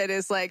Libra that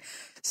is like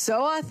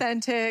so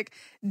authentic,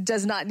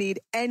 does not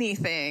need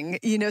anything,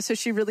 so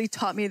she really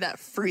taught me that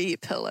free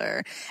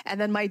pillar.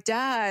 And then my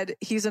dad,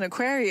 he's an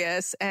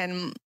Aquarius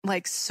and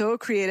like so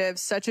creative,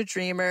 such a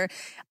dreamer.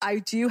 I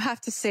do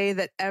have to say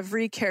that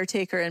every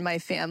caretaker in my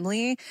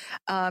family,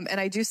 and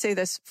I do say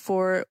this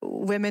for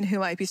women who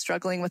might be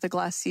struggling with a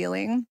glass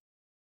ceiling,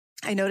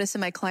 I notice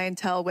in my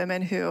clientele,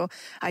 women who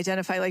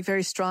identify like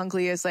very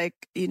strongly as like,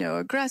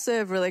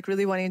 aggressive or like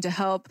really wanting to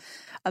help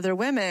other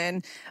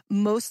women,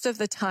 most of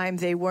the time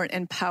they weren't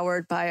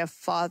empowered by a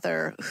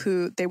father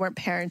they weren't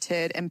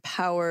parented,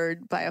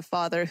 empowered by a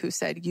father who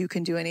said, you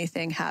can do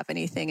anything, have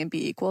anything, and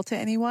be equal to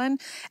anyone.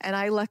 And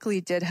I luckily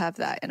did have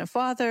that in a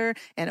father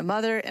and a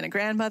mother and a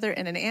grandmother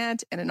and an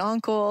aunt and an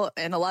uncle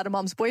and a lot of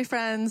mom's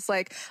boyfriends.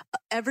 Like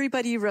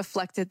everybody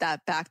reflected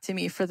that back to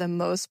me for the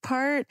most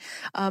part.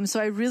 So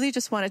I really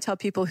just want to tell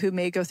people who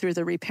may go through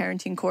the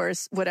reparenting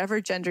course, whatever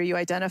gender you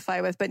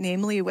identify with, but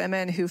namely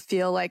women who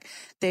feel like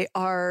they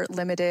are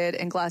limited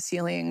in glass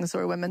ceilings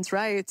or women's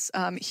rights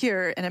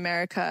here in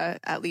America,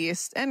 at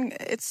least. And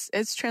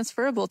it's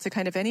transferable to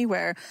kind of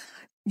anywhere.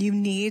 You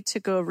need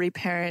to go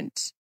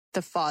reparent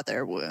the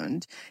father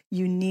wound.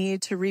 You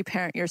need to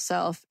reparent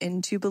yourself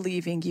into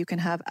believing you can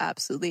have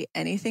absolutely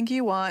anything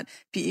you want,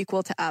 be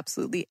equal to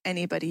absolutely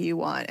anybody you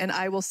want. And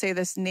I will say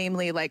this,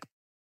 namely, like,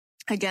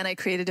 again, I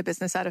created a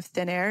business out of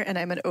thin air and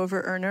I'm an over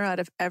earner out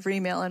of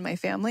every male in my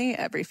family,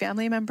 every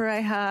family member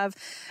I have.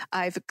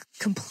 I've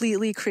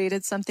completely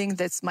created something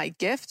that's my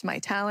gift, my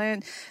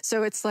talent.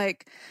 So it's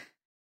like,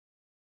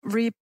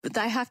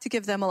 I have to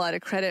give them a lot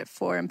of credit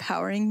for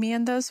empowering me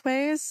in those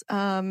ways.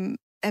 And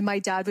my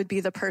dad would be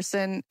the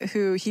person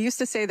who, he used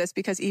to say this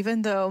because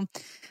even though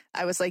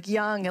I was like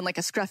young and like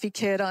a scruffy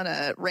kid on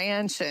a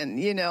ranch and,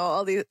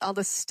 all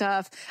this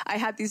stuff, I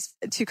had these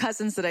two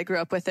cousins that I grew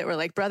up with that were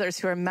like brothers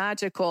who are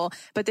magical,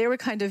 but they were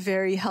kind of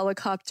very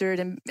helicoptered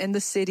and in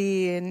the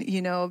city and,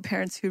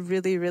 parents who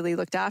really, really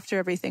looked after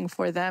everything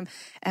for them.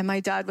 And my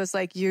dad was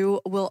like,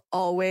 you will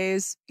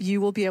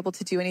be able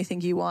to do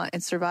anything you want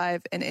and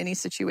survive in any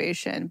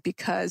situation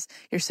because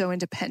you're so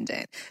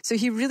independent. So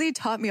he really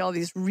taught me all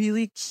these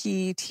really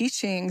key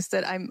teachings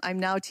that I'm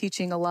now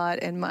teaching a lot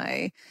in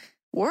my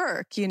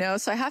work,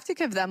 so I have to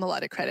give them a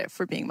lot of credit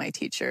for being my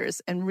teachers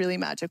in really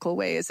magical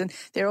ways. And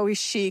they're always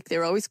chic.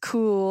 They're always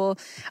cool.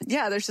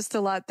 Yeah. There's just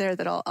a lot there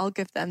that I'll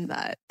give them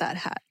that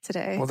hat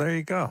today. Well, there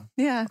you go.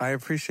 Yeah. I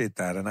appreciate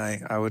that. And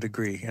I would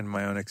agree in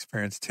my own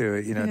experience too.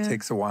 It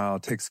takes a while.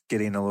 It takes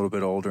getting a little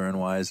bit older and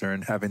wiser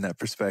and having that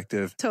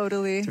perspective.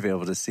 Totally. To be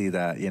able to see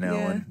that,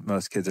 when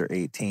most kids are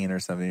 18 or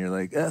something, you're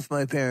like, F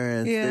my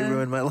parents. They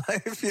ruined my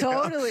life.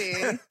 Totally.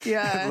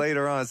 Yeah. And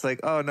later on, it's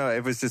like, oh no,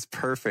 it was just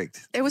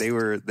perfect. They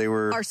were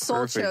our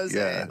soul perfect. chose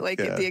it,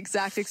 the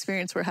exact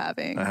experience we're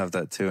having. I have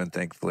that too, and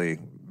thankfully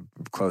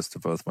close to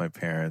both my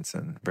parents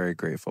and very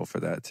grateful for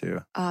that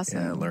too. Awesome.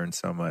 Yeah, I learned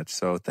so much.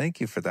 So thank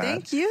you for that.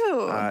 Thank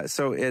you.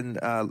 So in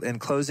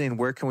closing,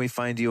 where can we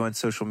find you on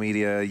social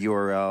media,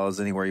 URLs,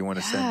 anywhere you want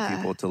to send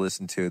people to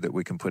listen to that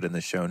we can put in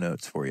the show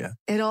notes for you?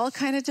 It all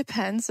kind of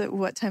depends at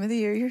what time of the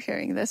year you're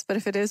hearing this, but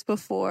if it is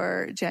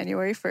before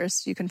January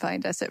 1st, you can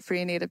find us at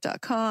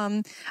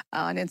freeandnative.com,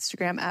 on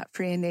Instagram at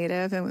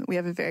freeandnative, and we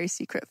have a very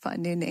secret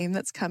fun new name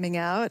that's coming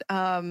out.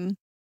 And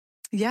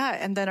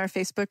then our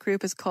Facebook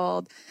group is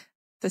called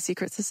The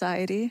Secret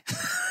Society.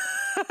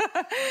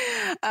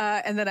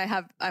 And then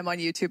I'm on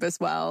YouTube as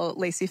well,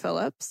 Lacey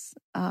Phillips.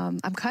 I'm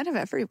kind of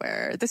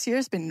everywhere. This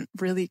year's been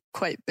really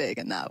quite big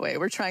in that way.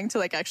 We're trying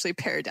to actually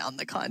pare down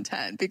the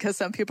content because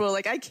some people are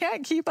like, I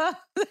can't keep up.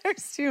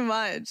 There's too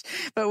much.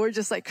 But we're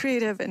just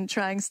creative and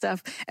trying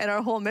stuff. And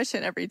our whole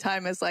mission every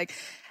time is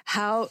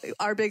how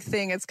our big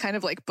thing, it's kind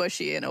of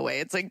bushy in a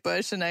way. It's like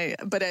bush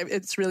but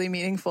it's really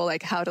meaningful,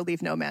 how to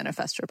leave no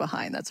manifestor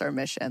behind. That's our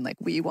mission.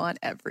 We want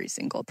every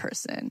single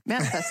person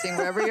manifesting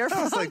wherever you're from.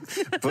 I was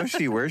like,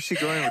 bushy, where's she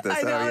going with this?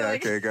 I know,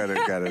 okay, got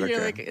it.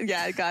 You're Okay.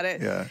 I got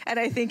it. Yeah. And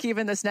I think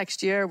even this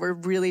next year, we're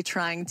really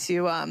trying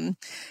to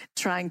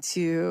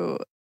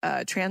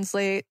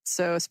translate.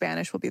 So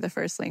Spanish will be the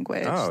first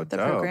language. Oh, the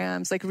dope.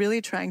 programs,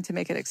 really trying to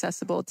make it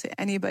accessible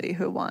to anybody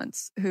who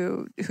wants,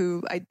 who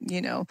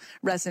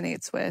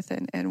resonates with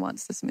and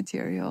wants this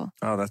material.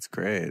 Oh, that's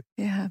great.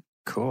 Yeah.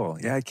 Cool.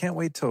 Yeah, I can't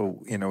wait till,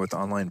 with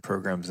online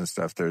programs and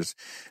stuff, there's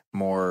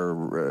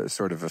more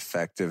sort of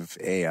effective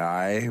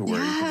AI where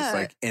you can just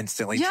like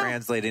instantly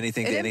translate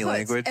anything to any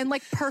language. And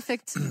like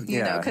perfect,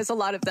 you know, because a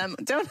lot of them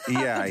don't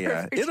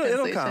have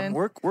It'll come.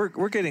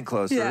 We're getting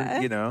closer,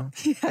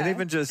 and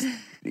even just,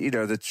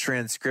 the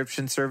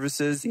transcription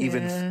services,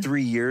 even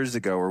 3 years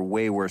ago were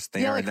way worse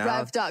than they are like now.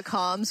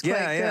 Rev.com's quite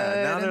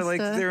good. Now they're like,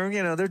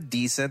 they're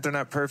decent. They're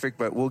not perfect,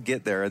 but we'll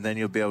get there. And then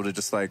you'll be able to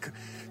just like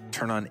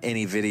turn on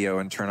any video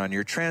and turn on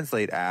your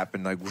Translate app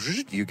and like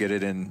you get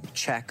it in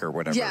Czech or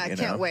whatever. Yeah, I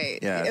can't wait.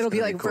 Yeah, it'll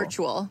be like cool.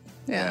 Virtual.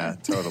 Yeah,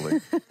 totally.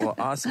 Well,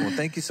 awesome. Well,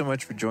 thank you so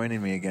much for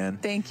joining me again.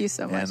 Thank you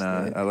so much.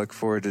 And I look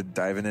forward to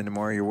diving into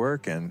more of your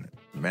work and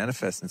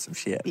manifesting some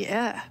shit.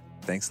 Yeah.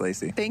 Thanks,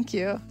 Lacey. Thank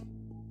you.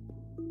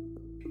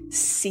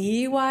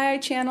 See why I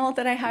channeled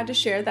that I had to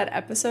share that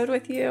episode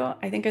with you?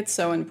 I think it's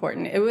so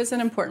important. It was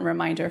an important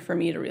reminder for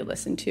me to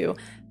re-listen to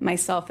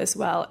myself as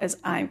well as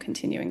I'm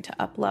continuing to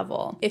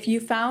up-level. If you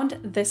found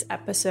this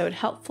episode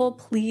helpful,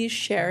 please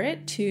share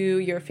it to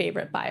your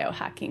favorite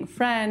biohacking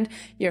friend,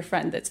 your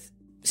friend that's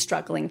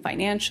struggling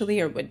financially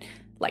or would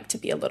like to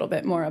be a little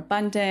bit more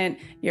abundant,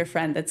 your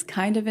friend that's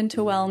kind of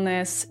into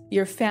wellness,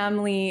 your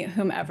family,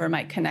 whomever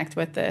might connect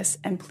with this.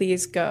 And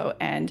please go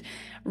and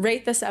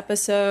rate this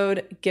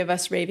episode, give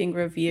us raving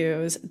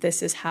reviews.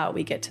 This is how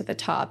we get to the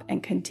top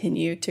and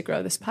continue to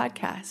grow this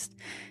podcast.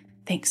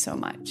 Thanks so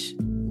much.